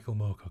know who Michael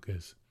Moorcock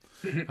is.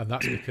 And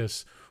that's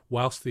because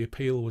whilst the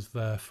appeal was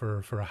there for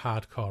a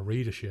hardcore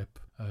readership,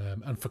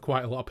 and for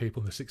quite a lot of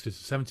people in the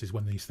 60s and 70s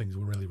when these things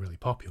were really, really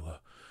popular,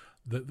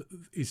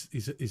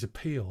 his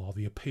appeal, or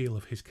the appeal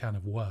of his kind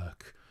of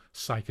work,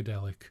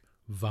 psychedelic,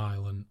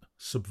 violent,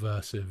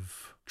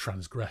 subversive,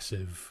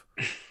 transgressive,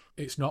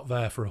 it's not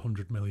there for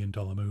 $100 million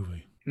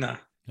movie. No.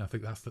 I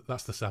think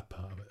that's the sad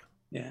part of it.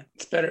 Yeah,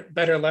 it's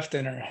better left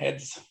in our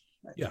heads.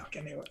 I think,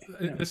 anyway.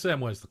 In the same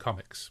way as the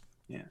comics.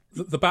 Yeah.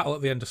 The battle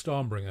at the end of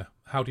Stormbringer,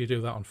 how do you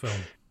do that on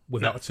film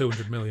without a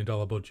 $200 million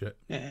budget?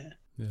 Yeah.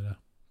 You know.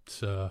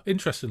 So,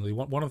 interestingly,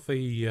 one of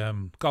the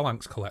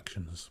Gollancz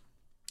collections,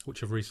 which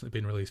have recently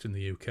been released in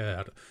the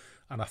UK,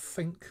 and I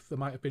think there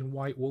might have been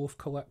White Wolf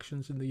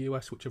collections in the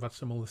US, which have had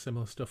some other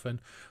similar stuff in.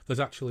 There's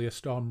actually a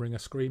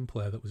Stormbringer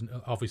screenplay that was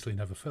obviously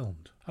never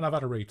filmed. And I've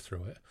had a read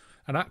through it.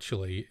 And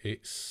actually,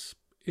 it's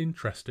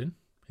interesting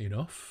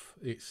enough.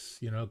 It's,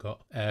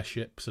 got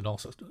airships and all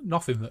sorts.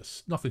 Nothing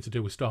to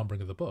do with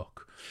Stormbringer the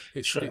book.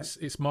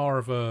 It's more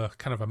of a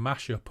kind of a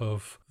mashup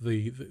of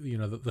the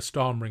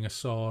Stormbringer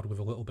sword with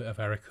a little bit of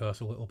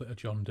Ericos, a little bit of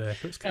John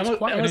Dacre. It's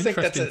quite an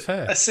interesting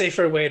take. A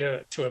safer way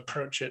to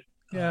approach it.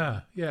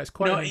 Yeah, it's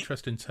quite an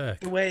interesting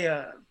take. The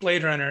way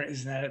Blade Runner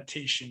is an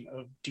adaptation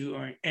of Do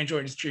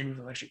Androids Dream of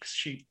Electric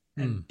Sheep.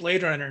 And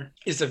Blade Runner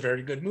is a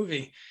very good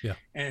movie. Yeah.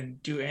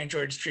 And Do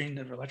Androids Dream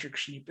of Electric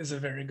Sheep is a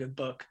very good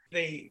book.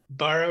 They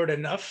borrowed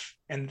enough,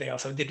 and they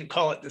also didn't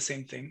call it the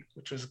same thing,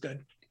 which was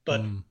good.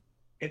 But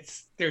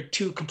they're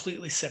two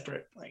completely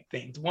separate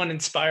things. One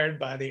inspired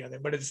by the other,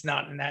 but it's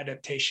not an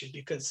adaptation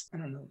because I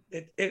don't know.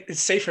 It's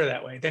safer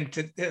that way than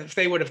if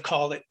they would have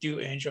called it Do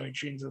Android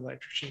Dreams of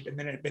Electric Sheep, and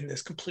then it had been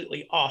this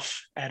completely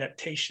off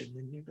adaptation.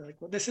 Then you'd be like,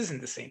 well, this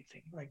isn't the same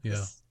thing.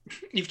 This,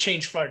 you've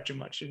changed far too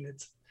much, and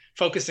it's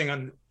focusing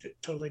on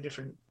totally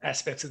different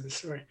aspects of the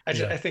story.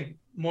 I think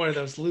more of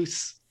those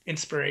loose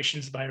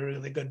inspirations by a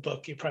really good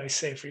book you probably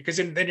save for you, because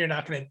then you're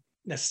not going to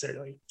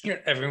necessarily,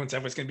 everyone's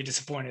always going to be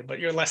disappointed, but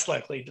you're less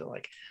likely to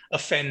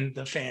offend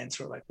the fans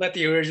who are let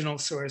the original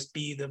source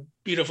be the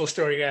beautiful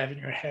story you have in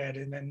your head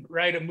and then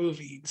write a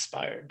movie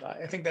inspired by.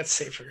 I think that's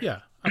safer. Yeah,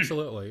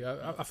 absolutely.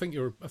 I think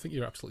you're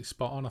absolutely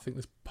spot on. I think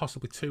there's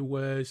possibly two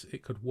ways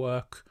it could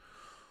work.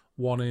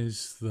 One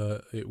is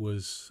that it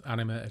was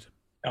animated.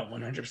 Oh,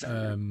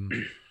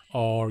 100%.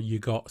 Or you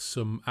got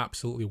some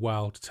absolutely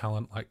wild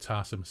talent like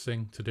Tarsem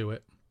Singh to do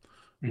it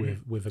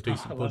with a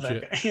decent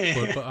budget.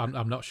 but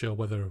I'm not sure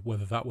whether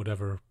that would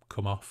ever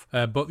come off.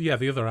 But yeah,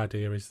 the other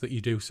idea is that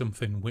you do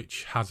something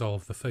which has all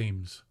of the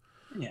themes.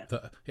 Yeah.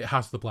 That it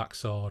has the Black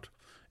Sword,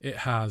 it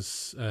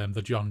has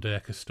the John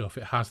Dacre stuff,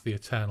 it has the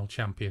Eternal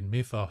Champion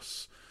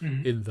mythos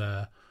in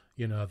there.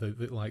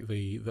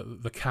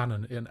 The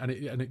canon, and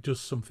it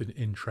does something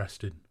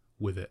interesting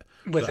with it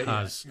that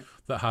has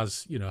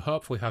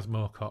hopefully has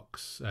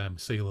Moorcock's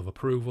seal of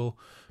approval,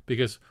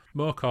 because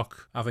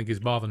Moorcock, I think,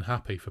 is more than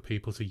happy for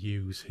people to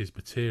use his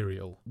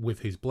material with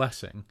his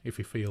blessing if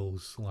he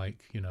feels like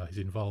he's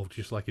involved,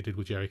 just like he did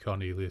with Jerry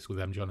Cornelius, with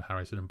M. John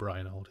Harrison and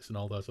Brian Aldiss and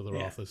all those other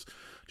authors,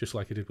 just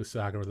like he did with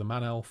Saga of the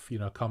Man Elf,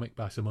 comic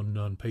by some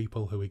unknown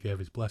people who he gave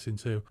his blessing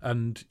to.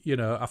 And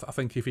I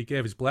think if he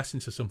gave his blessing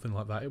to something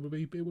like that, it would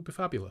be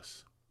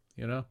fabulous.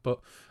 But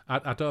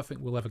I don't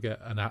think we'll ever get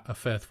a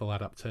faithful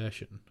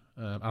adaptation,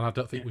 and I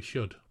don't think we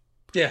should.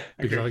 Yeah,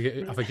 because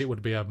I think it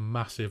would be a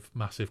massive,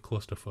 massive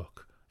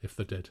clusterfuck if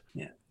they did.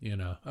 Yeah,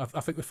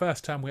 I think the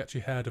first time we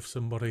actually heard of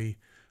somebody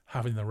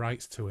having the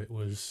rights to it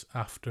was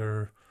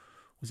after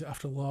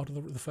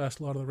the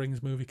first Lord of the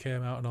Rings movie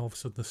came out, and all of a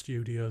sudden the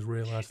studios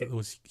realised that there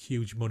was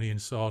huge money in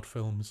sword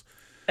films.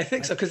 I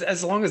think so, because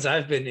as long as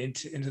I've been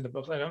into the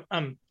book,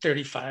 I'm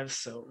 35,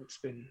 so it's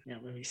been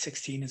maybe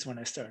 16 is when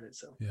I started.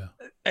 So yeah,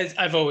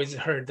 I've always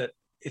heard that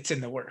it's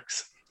in the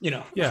works.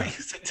 Yeah,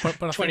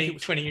 but 20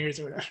 years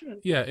or whatever.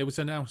 Yeah, it was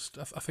announced.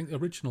 I think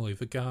originally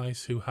the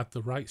guys who had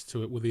the rights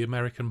to it were the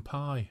American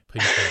Pie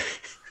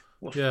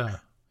people.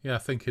 Yeah,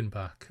 thinking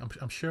back,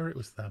 I'm sure it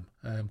was them.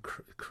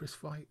 Chris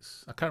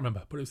Weitz, I can't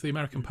remember, but it was the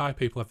American Pie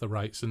people had the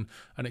rights, and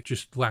it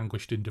just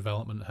languished in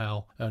development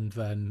hell. And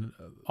then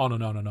on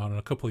and on and on. And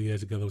a couple of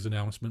years ago, there was an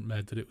announcement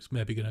made that it was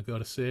maybe going to go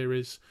to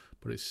series,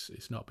 but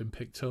it's not been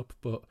picked up.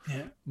 But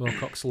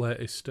Moorcock's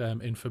latest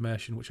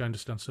information, which I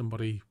understand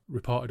somebody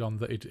reported on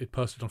that it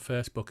posted on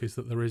Facebook, is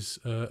that there is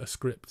a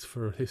script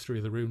for History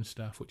of the Rune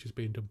Staff, which is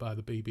being done by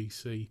the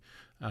BBC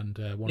and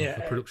one of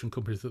the production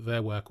companies that they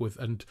work with,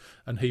 and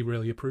he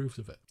really approves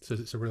of it.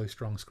 Says it's a really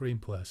strong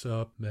screenplay.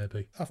 So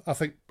maybe I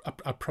think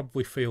I'd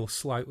probably feel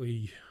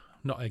slightly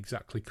not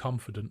exactly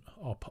confident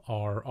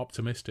or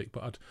optimistic,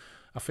 but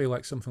I feel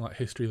like something like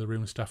History of the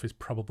Rune Staff is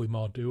probably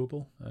more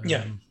doable.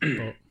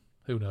 But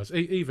Who knows?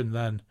 Even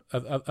then, are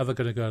they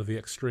going to go to the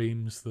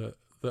extremes that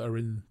are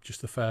in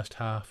just the first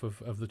half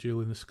of the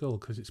Jewel in the Skull?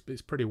 Because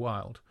it's pretty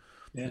wild.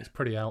 Yeah. It's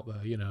pretty out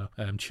there, you know.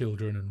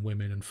 Children and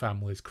women and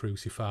families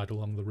crucified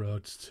along the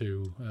roads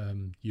to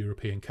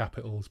European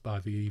capitals by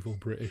the evil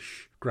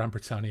British Grand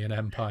Britannian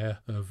Empire.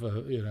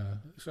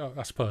 So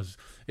I suppose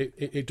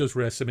it does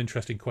raise some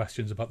interesting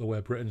questions about the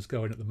way Britain's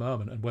going at the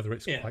moment and whether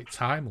it's quite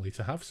timely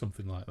to have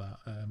something like that.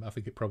 I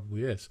think it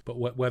probably is, but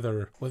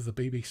whether the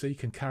BBC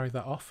can carry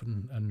that off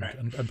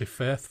and be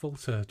faithful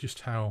to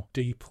just how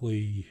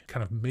deeply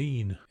kind of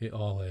mean it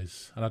all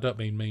is. And I don't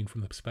mean mean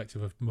from the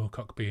perspective of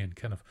Moorcock being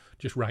kind of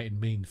just writing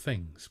mean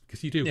things,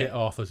 because you do get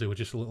authors who are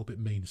just a little bit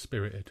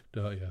mean-spirited,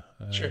 don't you?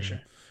 Sure.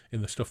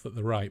 In the stuff that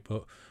they write,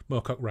 but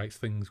Moorcock writes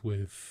things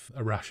with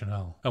a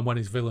rationale. And when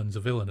his villains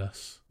are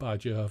villainous, by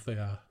Jove, they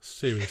are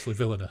seriously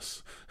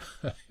villainous.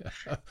 And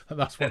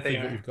that's one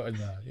thing that you've got in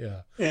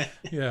there.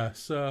 Yeah.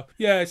 So,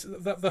 it's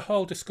the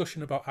whole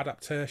discussion about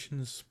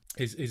adaptations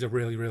is a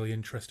really, really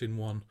interesting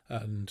one.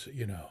 And,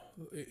 you know,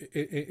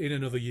 in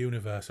another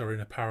universe or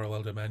in a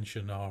parallel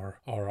dimension or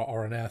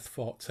an Earth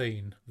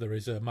 14, there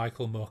is a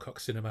Michael Moorcock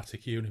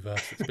cinematic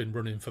universe that's been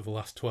running for the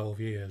last 12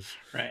 years.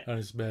 Right. And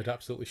has made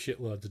absolutely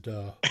shitloads of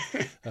dough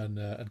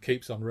and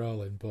keeps on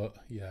rolling. But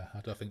yeah, I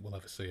don't think we'll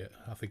ever see it.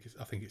 I think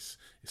it's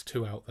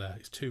too out there.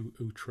 It's too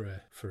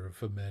outre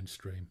for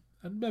mainstream.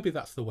 And maybe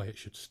that's the way it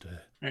should stay.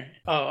 Right.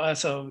 Oh,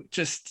 so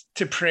just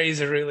to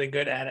praise a really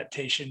good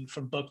adaptation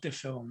from book to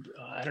film.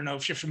 I don't know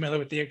if you're familiar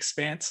with The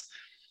Expanse.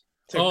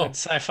 It's a good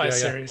sci-fi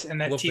series, and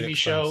that TV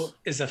show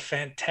is a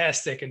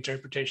fantastic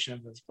interpretation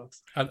of those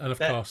books. And of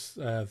course,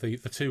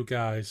 the two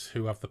guys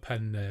who have the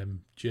pen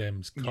name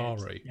James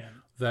Corey,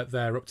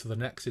 they're up to the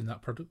necks in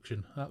that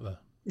production, aren't they?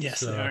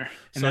 Yes, they are,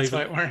 and that's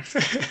why it works.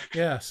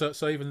 Yeah,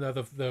 so even though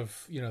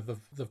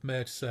they've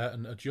made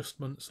certain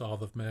adjustments, or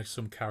they've made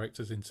some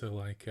characters into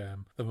like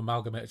they've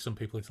amalgamated some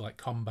people into like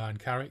combined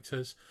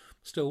characters,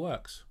 still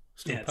works,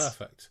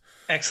 perfect,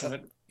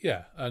 excellent.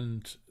 Yeah,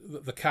 and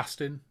the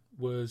casting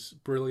was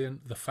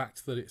brilliant. The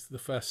fact that it's the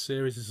first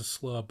series is a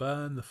slow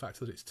burn, the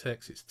fact that it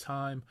takes its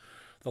time.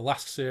 The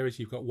last series,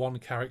 you've got one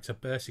character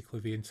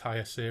basically the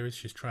entire series.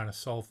 She's trying to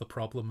solve the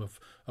problem of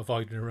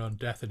avoiding her own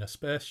death in a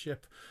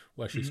spaceship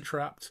where she's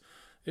trapped.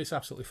 It's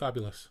absolutely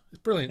fabulous. It's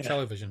brilliant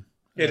television.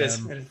 It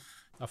is.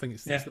 I think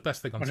it's the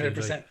best thing on 100%.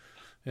 TV.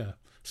 Yeah,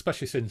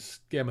 especially since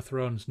Game of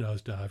Thrones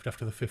nosedived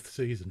after the 5th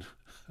season.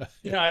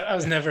 You know, I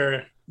was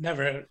never.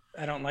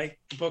 I don't like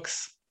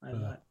books.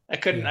 I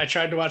couldn't. I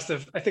tried to watch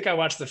I think I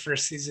watched the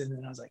first season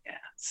and I was like, it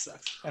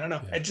sucks. I don't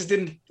know. It just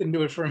didn't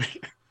do it for me.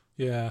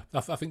 Yeah, I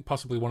think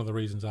possibly one of the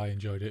reasons I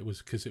enjoyed it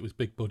was because it was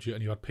big budget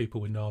and you had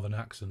people with northern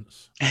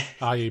accents,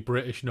 i.e.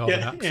 British northern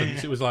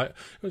accents. It was like,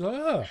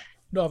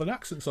 northern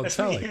accents on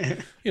telly.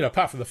 You know,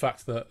 apart from the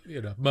fact that,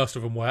 you know, most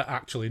of them were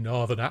actually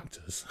northern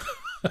actors.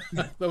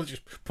 They were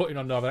just putting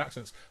on northern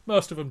accents.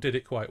 Most of them did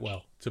it quite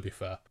well, to be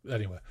fair.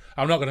 Anyway,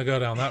 I'm not going to go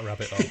down that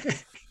rabbit hole.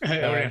 I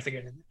don't have to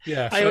get in.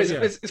 Yeah,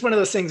 it's one of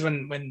those things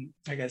when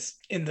I guess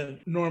in the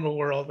normal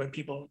world, when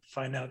people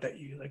find out that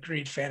you like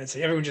read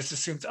fantasy, everyone just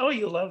assumes, oh,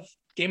 you love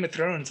Game of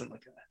Thrones and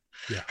look at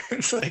that. Yeah.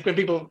 It's like when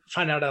people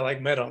find out I like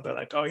metal, they're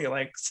like, oh, you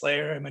like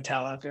Slayer and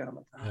Metallica, and I'm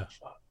like,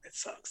 fuck, it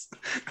sucks.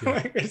 Yeah.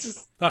 Like, it's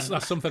just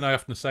that's something I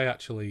often say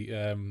actually.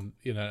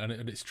 You know,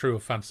 and it's true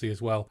of fantasy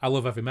as well. I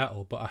love heavy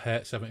metal, but I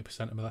hate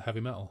 70% of heavy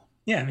metal.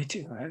 Yeah, me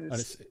too. And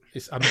it's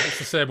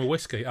the same with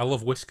whiskey. I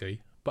love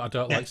whiskey, but I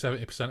don't like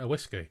 70% of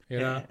whiskey. You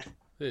know.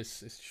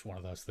 It's just one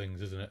of those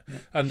things, isn't it? Yeah.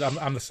 And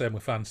I'm the same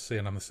with fantasy,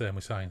 and I'm the same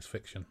with science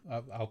fiction.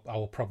 I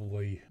will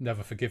probably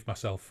never forgive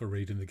myself for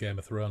reading the Game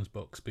of Thrones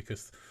books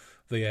because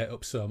they ate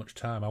up so much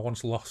time. I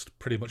once lost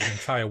pretty much an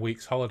entire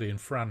week's holiday in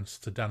France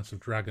to Dance of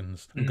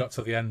Dragons and got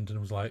to the end and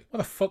was like, what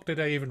the fuck did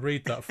I even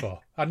read that for?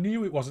 I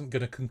knew it wasn't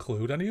going to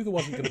conclude. I knew there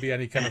wasn't going to be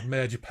any kind of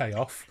major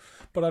payoff.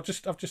 But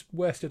I've just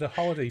wasted a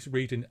holiday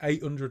reading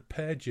 800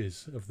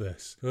 pages of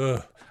this.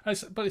 Ugh.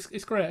 But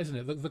it's great, isn't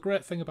it? The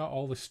great thing about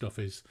all this stuff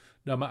is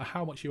no matter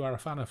how much you are a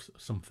fan of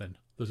something,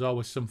 there's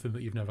always something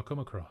that you've never come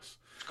across.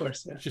 Of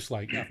course, yeah. It's just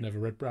like I've never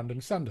read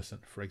Brandon Sanderson,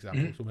 for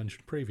example, as we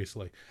mentioned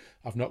previously.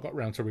 I've not got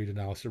round to reading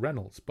Alistair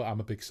Reynolds, but I'm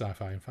a big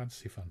sci-fi and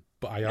fantasy fan.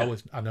 But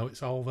I know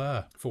it's all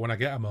there for when I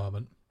get a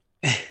moment.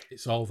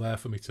 It's all there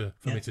for me to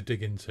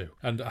dig into,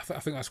 and I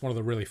think that's one of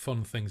the really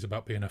fun things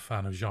about being a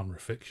fan of genre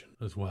fiction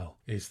as well,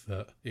 is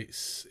that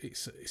it's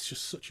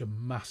just such a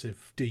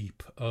massive,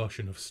 deep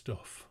ocean of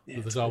stuff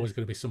that there's always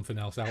going to be something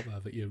else out there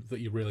that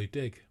you really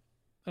dig.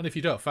 And if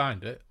you don't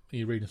find it, and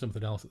you're reading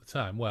something else at the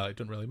time, well, it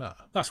doesn't really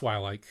matter. That's why I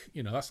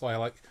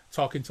like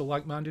talking to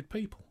like-minded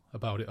people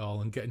about it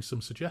all and getting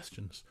some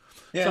suggestions.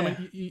 Yeah. So I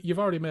mean, you've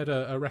already made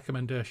a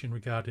recommendation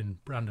regarding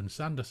Brandon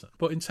Sanderson,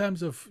 but in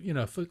terms of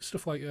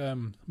stuff like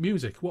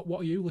music,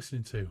 what are you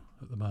listening to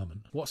at the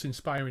moment? What's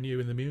inspiring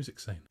you in the music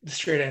scene? The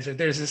straight answer: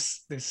 there's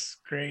this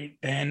great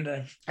band.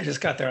 I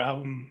just got their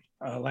album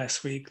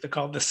last week. They're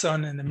called The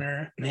Sun in the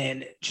Mirror.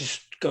 Man,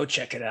 just go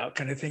check it out,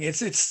 kind of thing.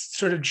 It's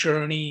sort of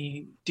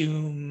journey,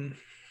 doom.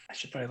 I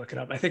should probably look it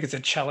up. I think it's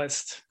a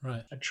cellist,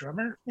 right? A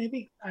drummer,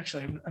 maybe.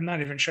 Actually, I'm not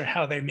even sure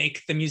how they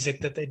make the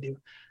music that they do.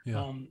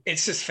 Yeah.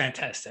 It's just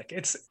fantastic.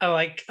 I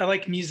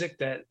like music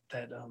that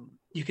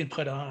you can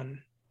put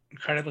on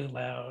incredibly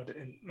loud.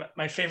 And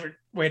my favorite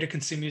way to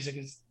consume music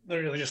is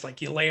literally just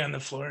like you lay on the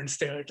floor and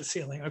stare at the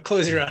ceiling, or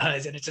close your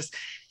eyes, and it just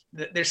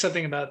there's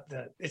something about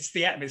it's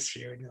the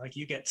atmosphere, and like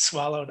you get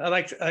swallowed. I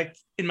like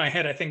in my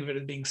head I think of it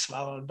as being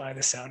swallowed by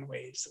the sound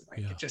waves.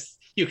 Like it just,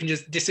 you can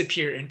just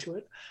disappear into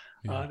it.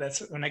 That's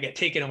when I get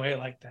taken away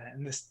like that.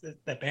 And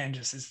that band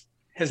just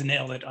has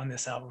nailed it on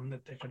this album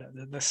that they put out,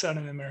 The Sun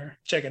in the Mirror.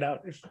 Check it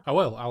out. I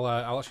will.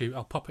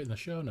 I'll pop it in the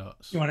show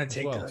notes. You want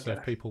to take so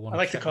if people want. I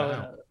like to call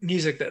it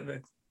music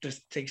that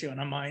just takes you on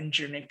a mind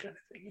journey kind of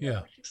thing.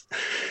 Yeah.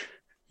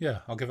 Yeah,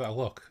 I'll give it a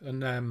look.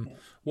 And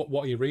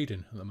what are you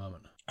reading at the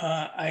moment?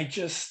 I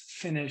just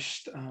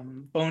finished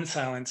Bone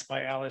Silence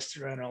by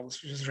Alistair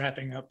Reynolds, which is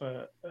wrapping up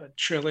a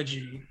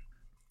trilogy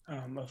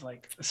of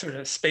like a sort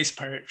of space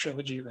pirate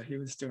trilogy that he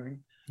was doing.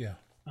 Yeah.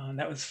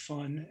 That was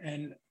fun.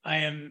 And I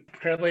am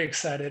incredibly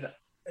excited.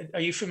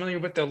 Are you familiar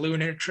with the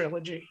Lunar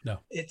trilogy? No.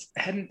 It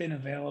hadn't been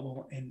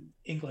available in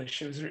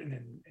English. It was written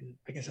in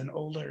I guess, an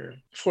older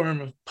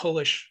form of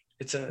Polish.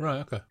 It's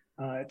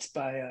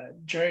by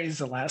Jerry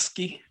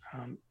Zalewski.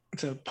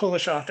 It's a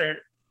Polish author.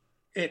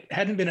 It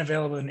hadn't been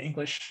available in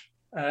English.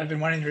 I've been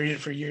wanting to read it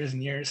for years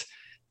and years.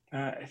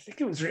 I think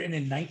it was written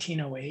in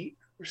 1908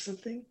 or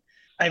something.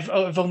 I've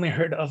only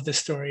heard of the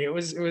story. It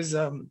was there's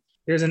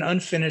an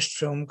unfinished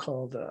film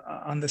called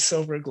On the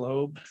Silver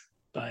Globe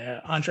by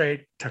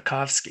Andrei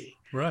Tarkovsky.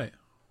 Right.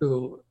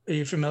 Who, are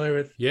you familiar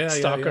with?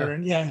 Stalker.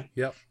 Yeah.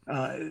 Yep.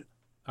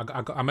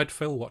 I made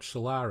Phil watch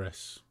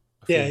Solaris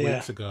a few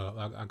weeks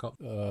ago. I got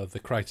the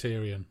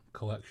Criterion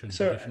Collection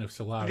edition of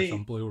Solaris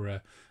on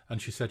Blu-ray,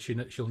 and she said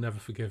she'll never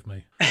forgive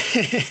me.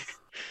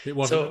 It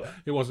wasn't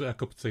a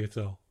cup of tea at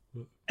all.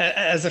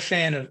 As a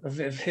fan of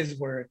his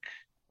work,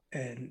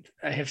 and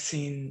I have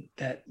seen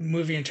that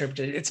movie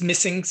interpreted, it's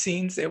missing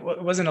scenes. It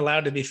wasn't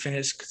allowed to be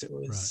finished because it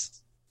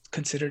was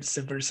considered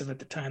subversive at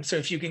the time. So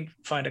if you can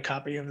find a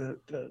copy of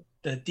the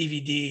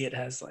DVD, it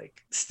has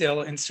like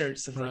still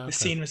inserts of like the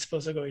scene was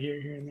supposed to go here,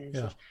 and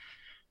there. Yeah.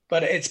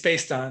 But it's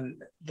based on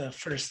the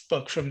first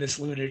book from this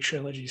Lunar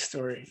trilogy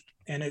story,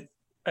 and it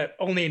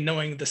only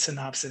knowing the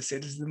synopsis,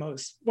 it is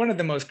one of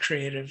the most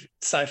creative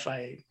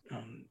sci-fi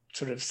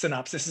sort of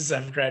synopsises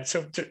I've read.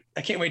 So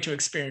I can't wait to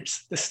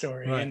experience the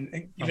story,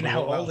 and even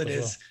how old it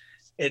is.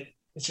 Well.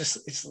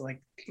 It's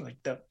like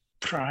the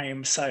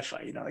prime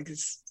sci-fi, like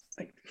it's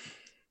like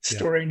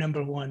story number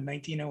 1,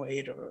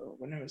 1908, or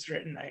when it was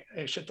written.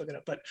 I should look it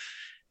up, but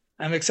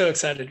I'm so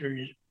excited to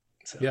read it.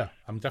 So. Yeah,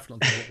 I'm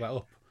definitely going to look that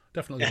up.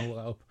 Definitely going to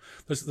look that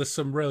up. There's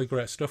some really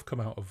great stuff come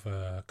out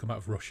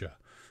of Russia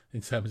in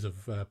terms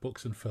of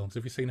books and films.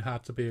 Have you seen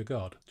Hard to Be a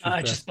God?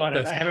 I just bought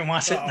it. I haven't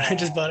watched it. I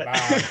just bought it.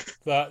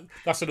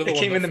 That's another one. It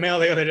came in the mail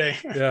the other day.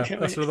 Yeah,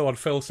 that's another one.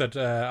 Phil said,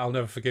 "I'll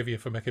never forgive you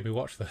for making me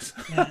watch this."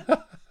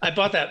 I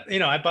bought that.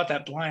 I bought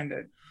that blind.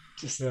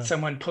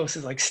 Someone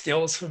posted like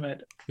stills from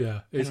it.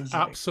 Yeah, it's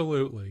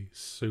absolutely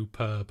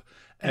superb.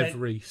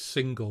 Every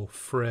single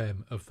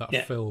frame of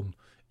that film.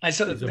 I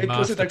saw they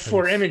posted like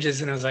 4 images,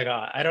 and I was like,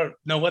 I don't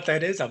know what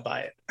that is. I'll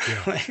buy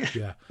it.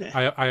 Yeah.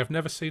 I have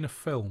never seen a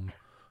film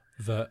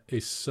that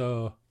is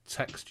so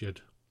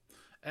textured.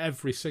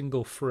 Every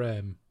single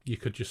frame you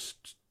could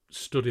just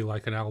study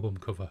like an album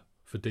cover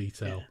for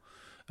detail.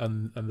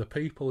 And the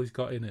people he's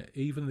got in it,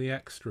 even the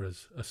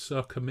extras, are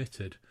so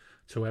committed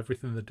to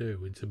everything they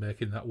do into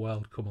making that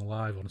world come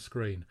alive on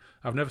screen.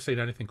 I've never seen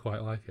anything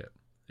quite like it.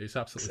 It's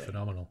absolutely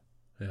phenomenal.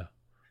 Yeah,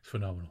 it's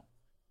phenomenal.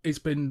 It's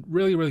been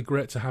really, really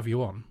great to have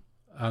you on,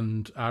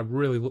 and I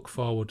really look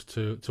forward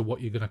to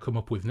what you're going to come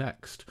up with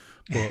next.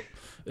 But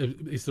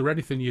is there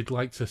anything you'd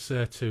like to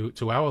say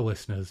to our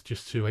listeners,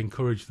 just to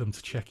encourage them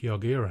to check your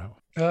gear out?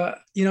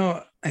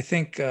 I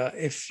think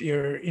if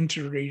you're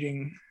into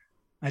reading,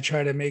 I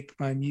try to make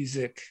my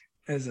music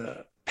as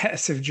a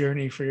passive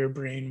journey for your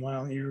brain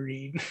while you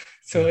read.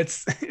 So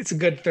it's a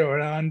good throw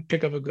it on,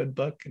 pick up a good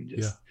book, and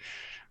just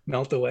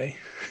melt away.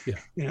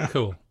 Yeah,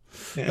 cool.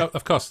 Yeah. Now,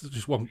 of course,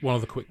 just one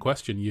other quick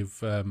question. You've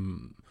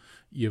done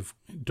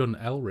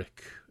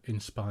Elric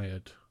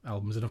inspired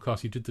albums, and of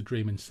course you did the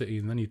Dreaming City,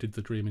 and then you did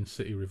the Dreaming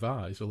City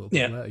Revise a little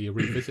bit later. You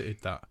revisited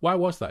that. Why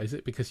was that? Is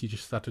it because you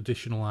just had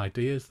additional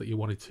ideas that you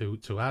wanted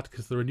to add?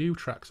 Because there are new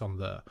tracks on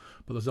there,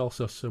 but there's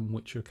also some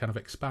which are kind of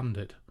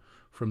expanded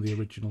from the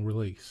original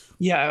release.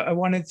 Yeah, I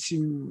wanted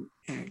to,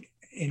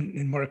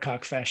 in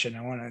Moorcock fashion,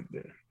 I wanted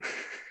to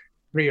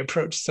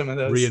reapproach some of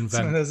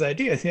those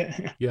ideas.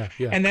 Yeah.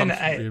 And then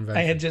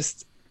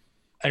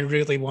I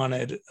really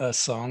wanted a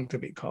song to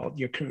be called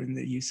Yakun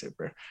the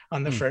Usurper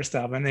on the first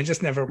album, and it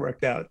just never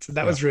worked out. So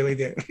that was really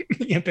the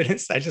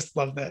impetus. I just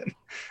love that.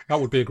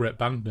 That would be a great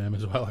band name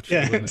as well,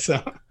 actually. Yeah.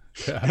 So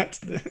Yeah.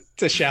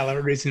 It's a shallow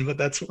reason, but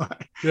that's why.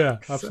 Yeah,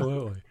 So,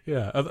 absolutely.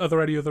 Yeah. Are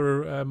there any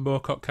other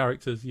Moorcock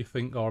characters you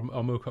think, or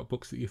Moorcock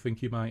books that you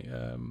think you might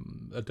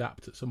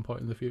adapt at some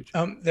point in the future?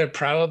 there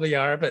probably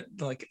are, but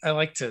like I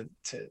like to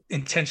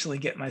intentionally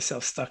get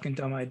myself stuck in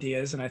dumb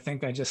ideas, and I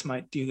think I just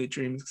might do the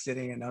Dream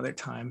City another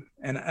time,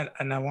 and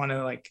I want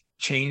to like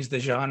change the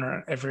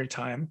genre every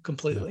time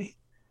completely. Yeah.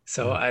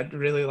 So Yeah. I'd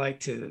really like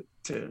to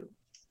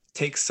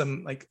take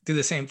some, like, do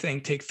the same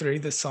thing, take 3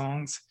 of the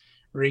songs,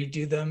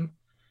 redo them,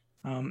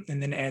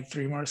 and then add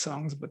 3 more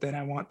songs. But then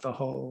I want the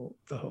whole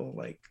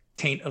like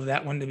taint of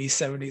that one to be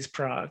 70s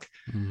Prague.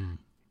 And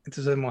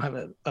so then we'll have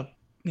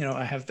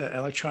I have the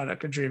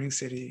electronic Dreaming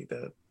City,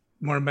 the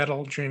more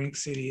metal Dreaming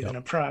City, then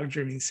a Prague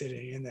Dreaming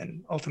City, and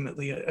then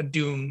ultimately a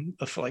Doom,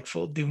 like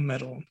full Doom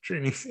metal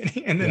Dreaming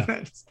City. And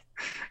then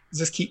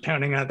just keep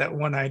pounding out that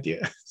one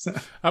idea. So.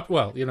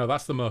 Well,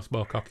 that's the most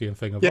Moorcockian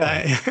thing of all.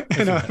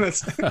 I know.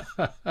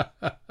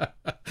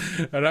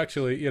 And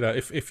actually,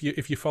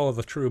 if you follow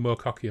the true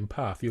Moorcockian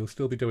path, you'll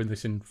still be doing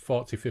this in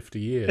 40, 50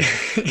 years.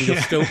 And you'll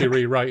still be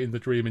rewriting the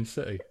Dreaming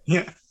City.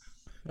 Yeah.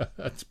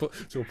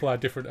 to apply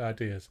different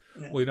ideas.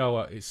 Yeah. Well, you know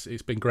what?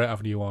 It's been great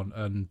having you on,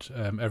 and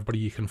everybody,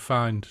 you can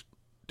find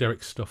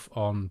Derek's stuff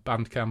on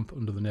Bandcamp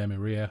under the name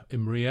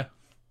Imria.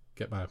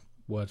 Get my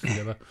words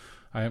together.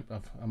 I'm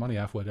only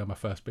halfway down my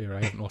first beer.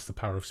 I haven't lost the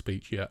power of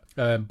speech yet.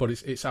 But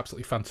it's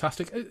absolutely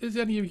fantastic. Is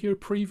any of your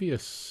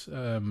previous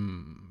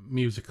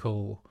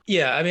musical?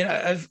 Yeah, I mean,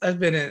 I've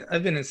been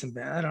in some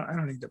band. I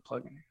don't need to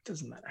plug in. It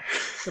doesn't matter.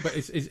 But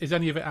is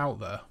any of it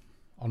out there?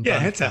 On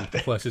it's out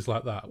there. Places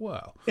like that.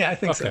 Well, yeah, I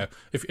think so. Okay,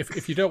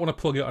 if you don't want to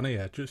plug it on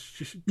here,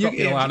 just drop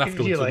me a line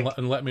afterwards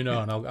and let me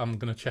know, and I'm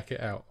going to check it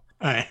out.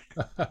 All right.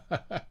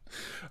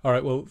 All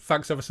right. Well,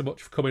 thanks ever so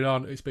much for coming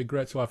on. It's been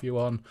great to have you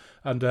on,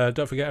 and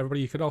don't forget,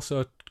 everybody, you can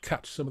also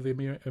catch some of the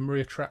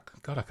Imria track.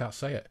 God, I can't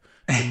say it.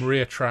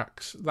 Imria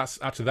tracks. That's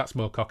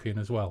Moorcockian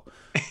as well.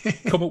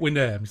 Come up with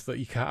names that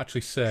you can't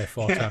actually say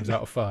 4 times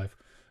out of 5.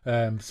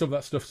 Some of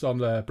that stuff's on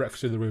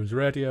Breakfast in the Ruins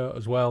radio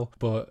as well,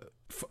 but.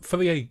 For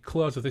the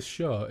close of this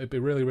show, it'd be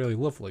really, really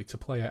lovely to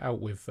play it out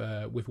with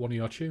one of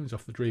your tunes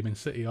off the Dreaming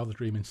City or the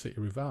Dreaming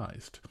City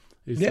Revised.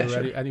 Is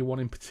there any one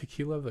in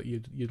particular that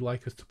you'd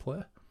like us to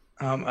play?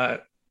 The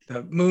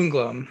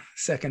Moongloom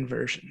second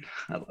version.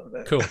 I love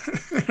that. Cool.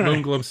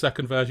 Moongloom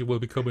second version will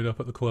be coming up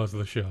at the close of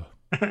the show.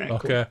 Right,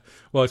 okay. Cool.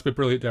 Well, it's been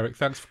brilliant, Derek.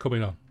 Thanks for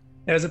coming on.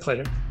 It was a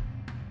pleasure.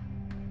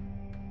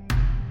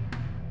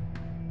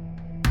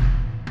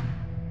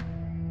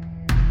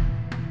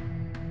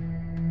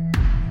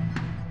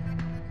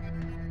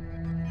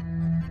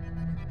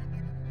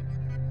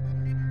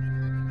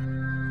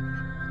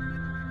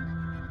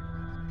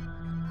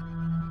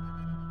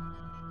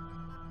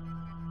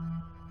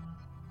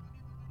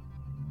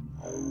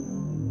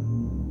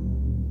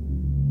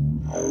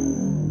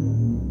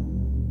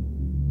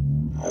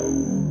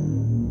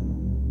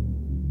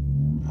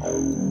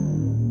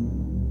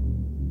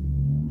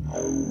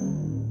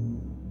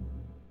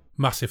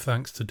 Massive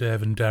thanks to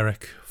Dave and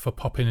Derek for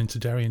popping into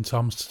Derry and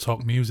Tom's to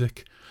talk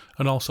music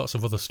and all sorts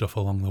of other stuff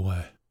along the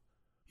way.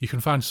 You can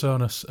find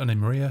Sonus and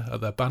Imria at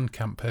their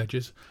Bandcamp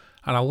pages,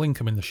 and I'll link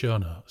them in the show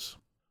notes.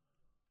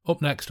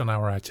 Up next on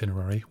our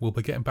itinerary, we'll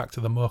be getting back to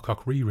the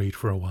Moorcock reread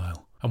for a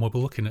while, and we'll be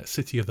looking at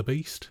City of the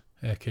Beast,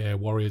 aka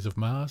Warriors of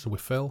Mars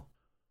with Phil,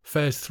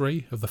 Phase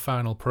 3 of the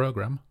final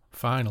programme,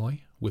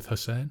 Finally, with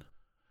Hussein,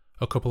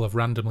 a couple of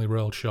randomly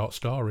rolled short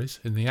stories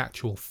in the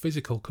actual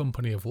physical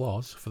company of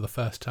Loz for the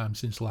first time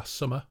since last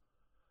summer,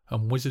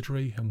 and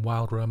wizardry and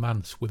wild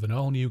romance with an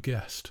all-new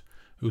guest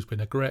who's been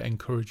a great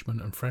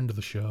encouragement and friend of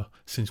the show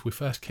since we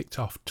first kicked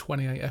off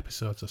 28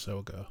 episodes or so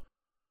ago.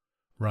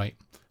 Right,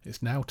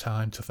 it's now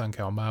time to thank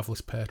our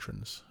marvellous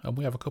patrons, and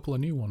we have a couple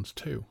of new ones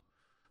too.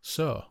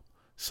 So,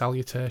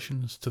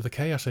 salutations to the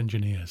Chaos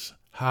Engineers,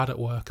 hard at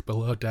work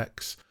below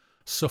decks,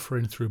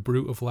 suffering through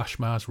Brute of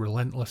Lashmar's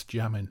relentless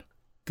jamming.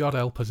 God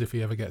help us if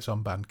he ever gets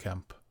on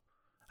Bandcamp.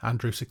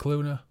 Andrew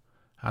Cicluna,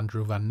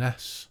 Andrew Van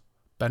Ness,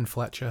 Ben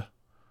Fletcher,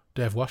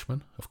 Dave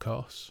Washman, of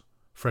course,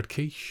 Fred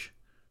Quiche,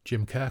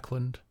 Jim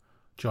Kirkland,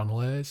 John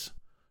Lays,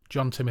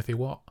 John Timothy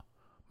Watt,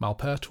 Mal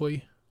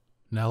Pertwee,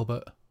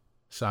 Nelbert,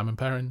 Simon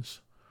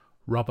Perrins,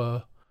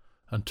 Robbo,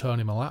 and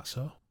Tony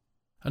Malazzo.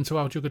 And to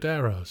our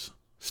Jugaderos,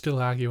 still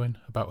arguing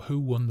about who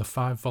won the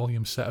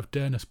 5-volume set of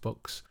Danis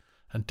books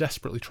and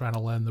desperately trying to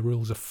learn the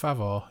rules of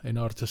Favor in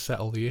order to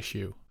settle the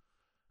issue.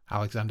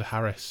 Alexander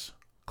Harris,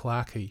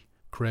 Clarkey,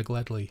 Craig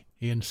Ledley,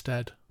 Ian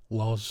Stead,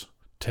 Loz,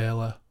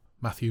 Taylor,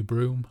 Matthew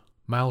Broom,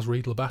 Miles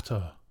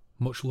Reed-Labato,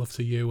 much love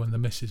to you and the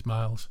Mrs.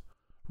 Miles,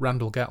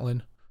 Randall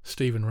Gatlin,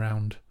 Stephen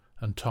Round,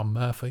 and Tom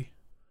Murphy.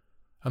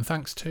 And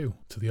thanks too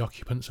to the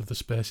occupants of the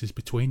spaces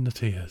between the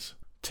tiers,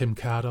 Tim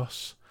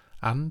Cardos,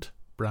 and,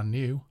 brand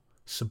new,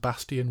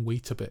 Sebastian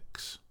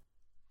Weetabix.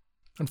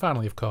 And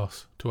finally, of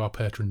course, to our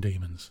patron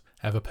demons,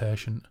 ever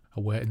patient,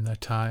 awaiting their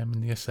time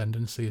in the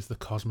ascendancy as the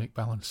cosmic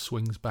balance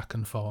swings back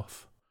and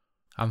forth.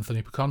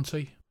 Anthony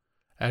Piconti,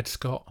 Ed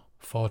Scott,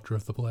 forger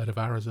of the Blade of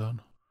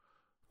Arizona,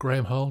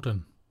 Graham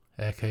Holden,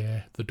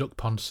 aka the Duck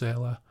Pond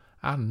Sailor,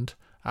 and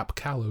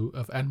Apkalu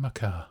of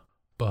Enmakar,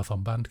 both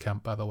on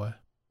Bandcamp by the way.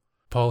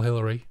 Paul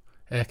Hillary,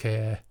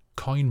 aka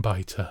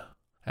Coinbiter,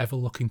 ever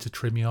looking to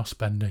trim your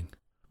spending,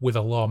 with a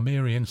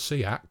Lormerian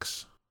sea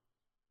axe.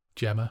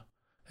 Gemma,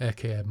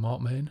 aka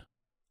Mortmain.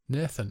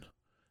 Nathan,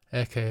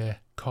 aka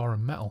Core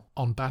and Metal,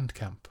 on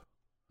Bandcamp.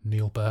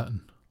 Neil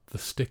Burton, the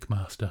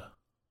Stickmaster.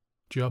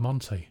 Joe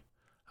Monty,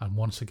 and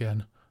once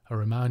again a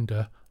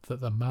reminder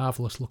that the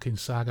marvellous looking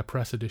Saga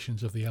Press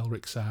editions of the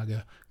Elric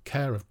Saga,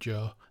 Care of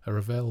Joe, are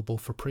available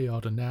for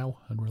pre-order now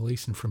and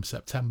releasing from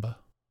September.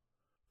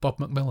 Bob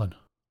McMillan.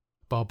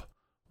 Bob,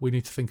 we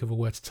need to think of a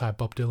way to tie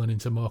Bob Dylan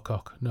into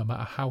Moorcock, no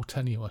matter how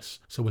tenuous,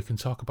 so we can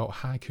talk about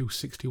Haiku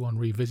 61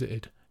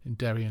 Revisited in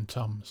Derry and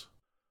Tom's.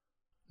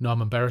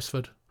 Norman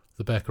Beresford,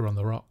 the Baker on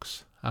the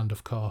Rocks, and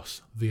of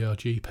course, the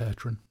OG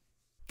patron.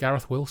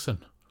 Gareth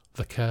Wilson,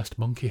 the Cursed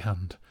Monkey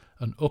Hand,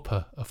 an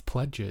upper of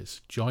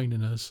pledges,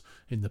 joining us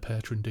in the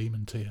patron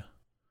demon tier.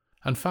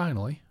 And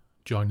finally,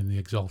 joining the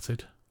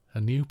exalted,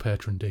 a new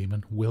patron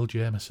demon, Will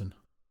Jameson.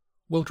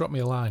 Will dropped me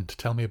a line to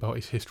tell me about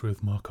his history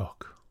with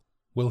Moorcock.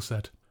 Will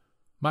said,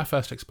 "My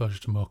first exposure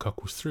to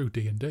Moorcock was through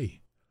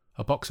D&D.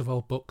 A box of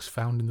old books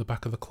found in the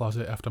back of the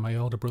closet after my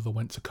older brother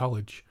went to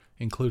college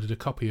included a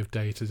copy of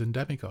Deities and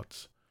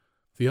Demigods,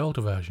 the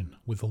older version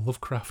with the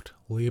Lovecraft,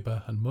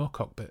 Lieber and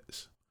Moorcock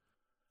bits.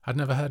 I'd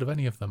never heard of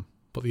any of them,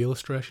 but the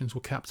illustrations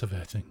were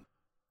captivating.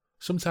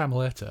 Some time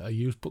later, a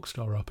used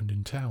bookstore opened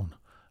in town,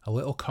 a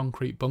little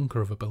concrete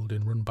bunker of a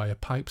building run by a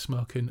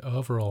pipe-smoking,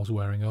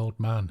 overalls-wearing old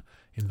man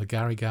in the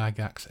Gary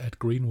Gygax Ed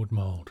Greenwood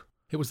mould.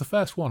 It was the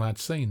first one I'd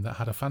seen that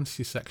had a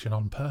fantasy section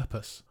on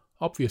purpose,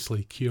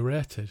 obviously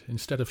curated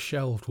instead of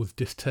shelved with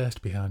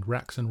distaste behind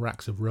racks and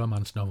racks of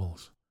romance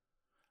novels.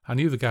 I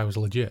knew the guy was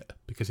legit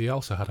because he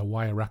also had a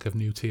wire rack of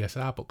new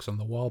TSR books on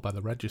the wall by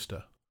the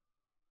register.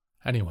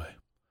 Anyway,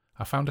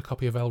 I found a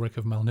copy of Elric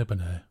of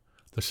Melniboné,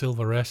 the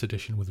Silver Race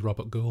edition with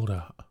Robert Gould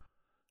art.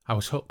 I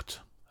was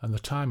hooked, and the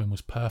timing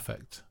was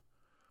perfect.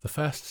 The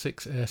first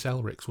 6 Ace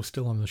Elrics were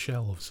still on the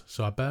shelves,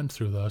 so I burned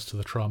through those to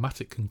the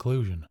traumatic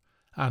conclusion,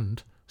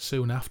 and,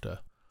 soon after,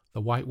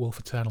 the White Wolf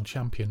Eternal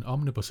Champion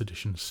Omnibus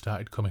editions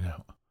started coming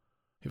out.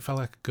 It felt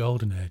like a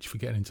golden age for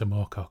getting into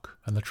Moorcock,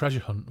 and the treasure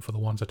hunt for the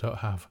ones I don't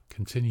have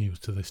continues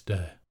to this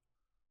day.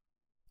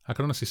 I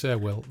can honestly say,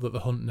 Will, that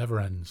the hunt never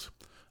ends,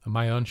 and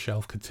my own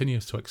shelf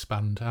continues to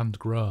expand and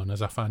grow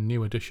as I find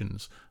new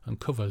editions and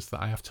covers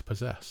that I have to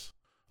possess.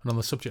 And on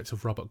the subject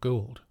of Robert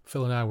Gould,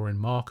 Phil and I were in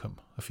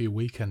Morecambe a few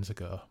weekends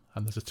ago,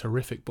 and there's a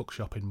terrific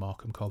bookshop in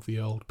Morecambe called the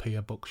Old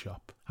Pier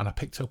Bookshop, and I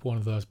picked up one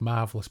of those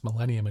marvellous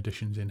Millennium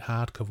editions in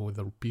hardcover with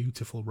a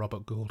beautiful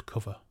Robert Gould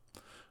cover.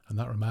 And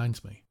that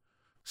reminds me,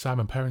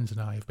 Simon Perrins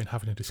and I have been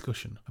having a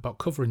discussion about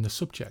covering the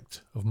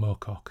subject of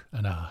Moorcock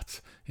and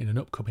art in an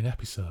upcoming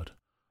episode.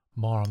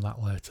 More on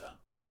that later.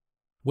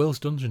 Will's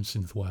Dungeon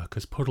Synth work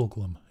as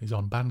Puddleglum is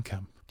on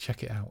Bandcamp.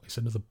 Check it out. It's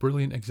another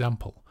brilliant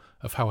example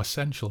of how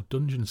essential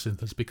Dungeon Synth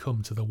has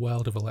become to the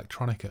world of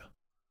electronica.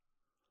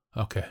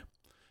 Okay,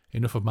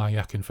 enough of my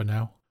yakking for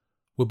now.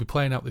 We'll be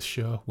playing out this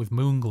show with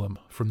Moonglum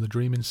from the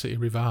Dreaming City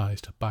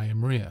Revised by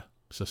Imria,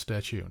 so stay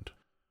tuned.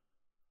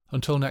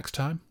 Until next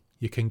time,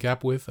 you can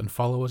gab with and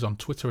follow us on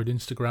Twitter and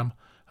Instagram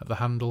at the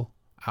handle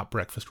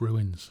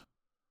 @BreakfastRuins.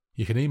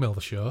 You can email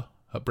the show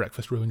at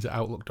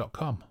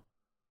breakfastruins@outlook.com.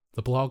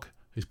 The blog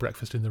is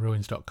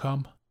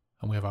breakfastintheruins.com,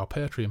 and we have our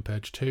Patreon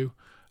page too,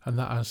 and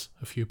that has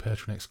a few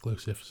Patreon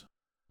exclusives.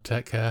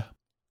 Take care,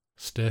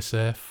 stay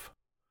safe,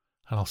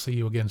 and I'll see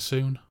you again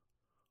soon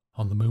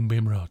on the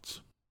Moonbeam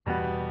Roads.